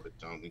care of it,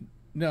 Tony.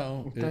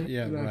 no.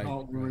 Yeah, right.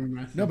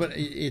 No, but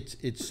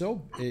it's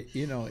so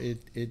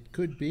it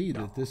could be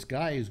that this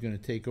guy who's going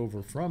to take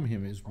over from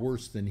him is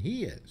worse than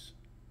he is.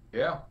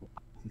 Yeah.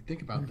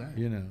 Think about that.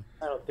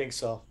 I don't think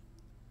so.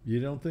 You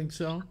don't think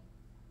so?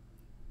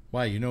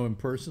 Why? You know him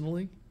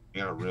personally?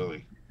 Yeah,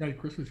 really. Got a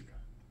Christmas card.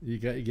 You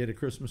get a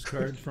Christmas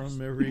card from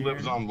him every He year?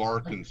 lives on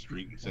Larkin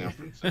Street in San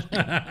Francisco.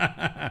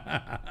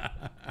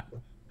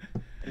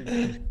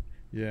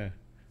 Yeah.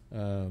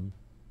 Well,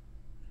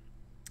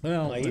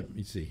 My let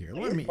me see here.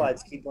 My Let me.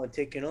 earpods keep on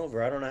taking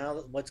over. I don't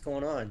know what's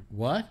going on.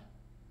 What?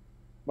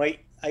 My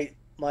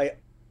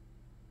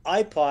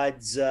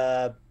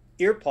iPods,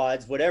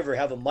 earpods, whatever,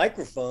 have a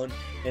microphone,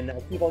 and I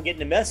keep on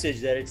getting a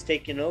message that it's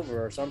taking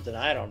over or something.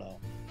 I don't know.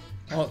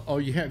 Oh,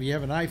 you have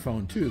an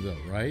iPhone too, though,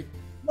 right?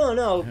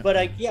 No, but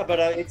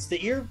it's the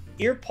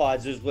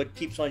earpods is what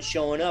keeps on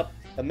showing up.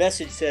 A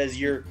message says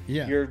your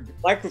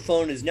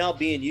microphone is now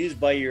being used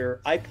by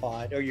your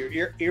iPod or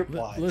your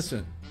earpods.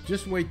 Listen,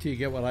 just wait till you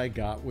get what I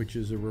got, which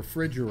is a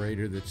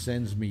refrigerator that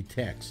sends me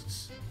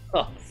texts.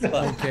 Oh, fuck.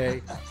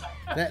 Okay,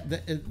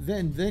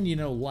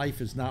 then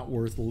life is not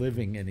worth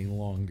living any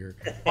longer.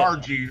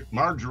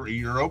 Marjorie,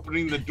 you're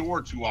opening the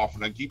door too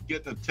often. I keep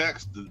getting a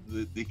text.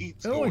 The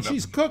heat's going Oh, and up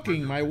she's in the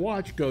cooking. refrigerator. My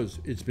watch goes,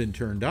 it's been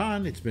turned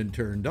on, it's been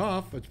turned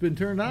off, it's been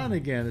turned on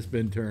again, it's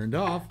been turned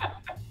off.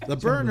 The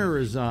burner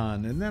is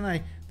on, and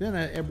then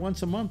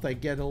once a month I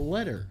get a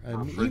letter,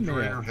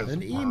 Refrigerator has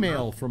an a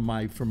email from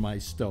my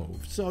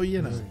stove. So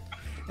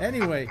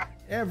Anyway,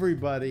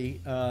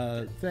 everybody,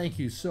 thank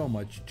you so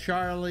much,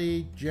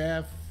 Charlie,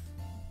 Jeff,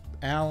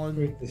 Alan.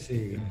 Great to see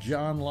you.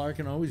 John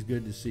Larkin, always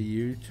good to see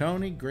you.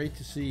 Tony, great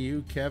to see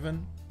you.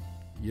 Kevin,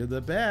 you're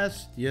the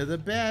best. You're the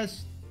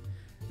best.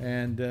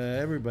 And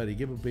everybody,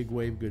 give a big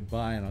wave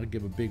goodbye, and I'll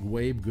give a big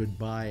wave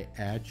goodbye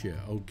at you,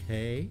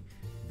 okay?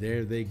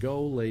 There they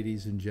go,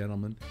 ladies and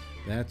gentlemen.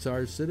 That's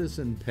our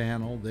citizen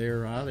panel.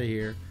 They're out of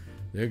here.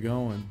 They're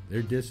going.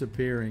 They're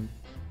disappearing.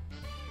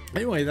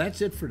 Anyway,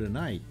 that's it for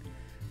tonight.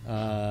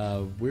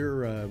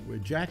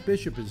 Jack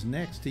Bishop is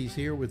next. He's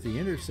here with The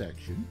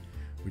Intersection,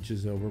 which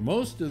is over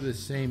most of the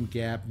same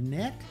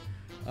GabNet.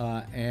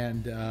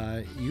 And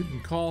you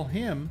can call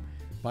him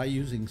by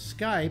using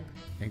Skype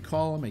and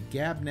call him at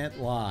GabNet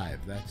Live.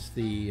 That's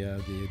the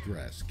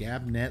address,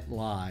 GabNet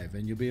Live.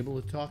 And you'll be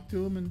able to talk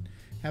to him and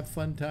have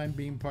fun time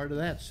being part of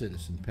that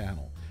citizen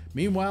panel.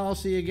 Meanwhile, I'll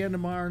see you again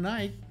tomorrow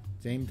night.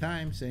 Same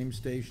time, same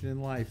station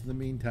in life. In the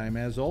meantime,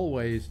 as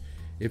always,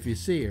 if you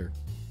see her,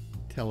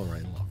 tell her I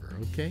love her,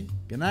 okay?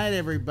 Good night,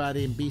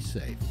 everybody, and be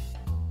safe.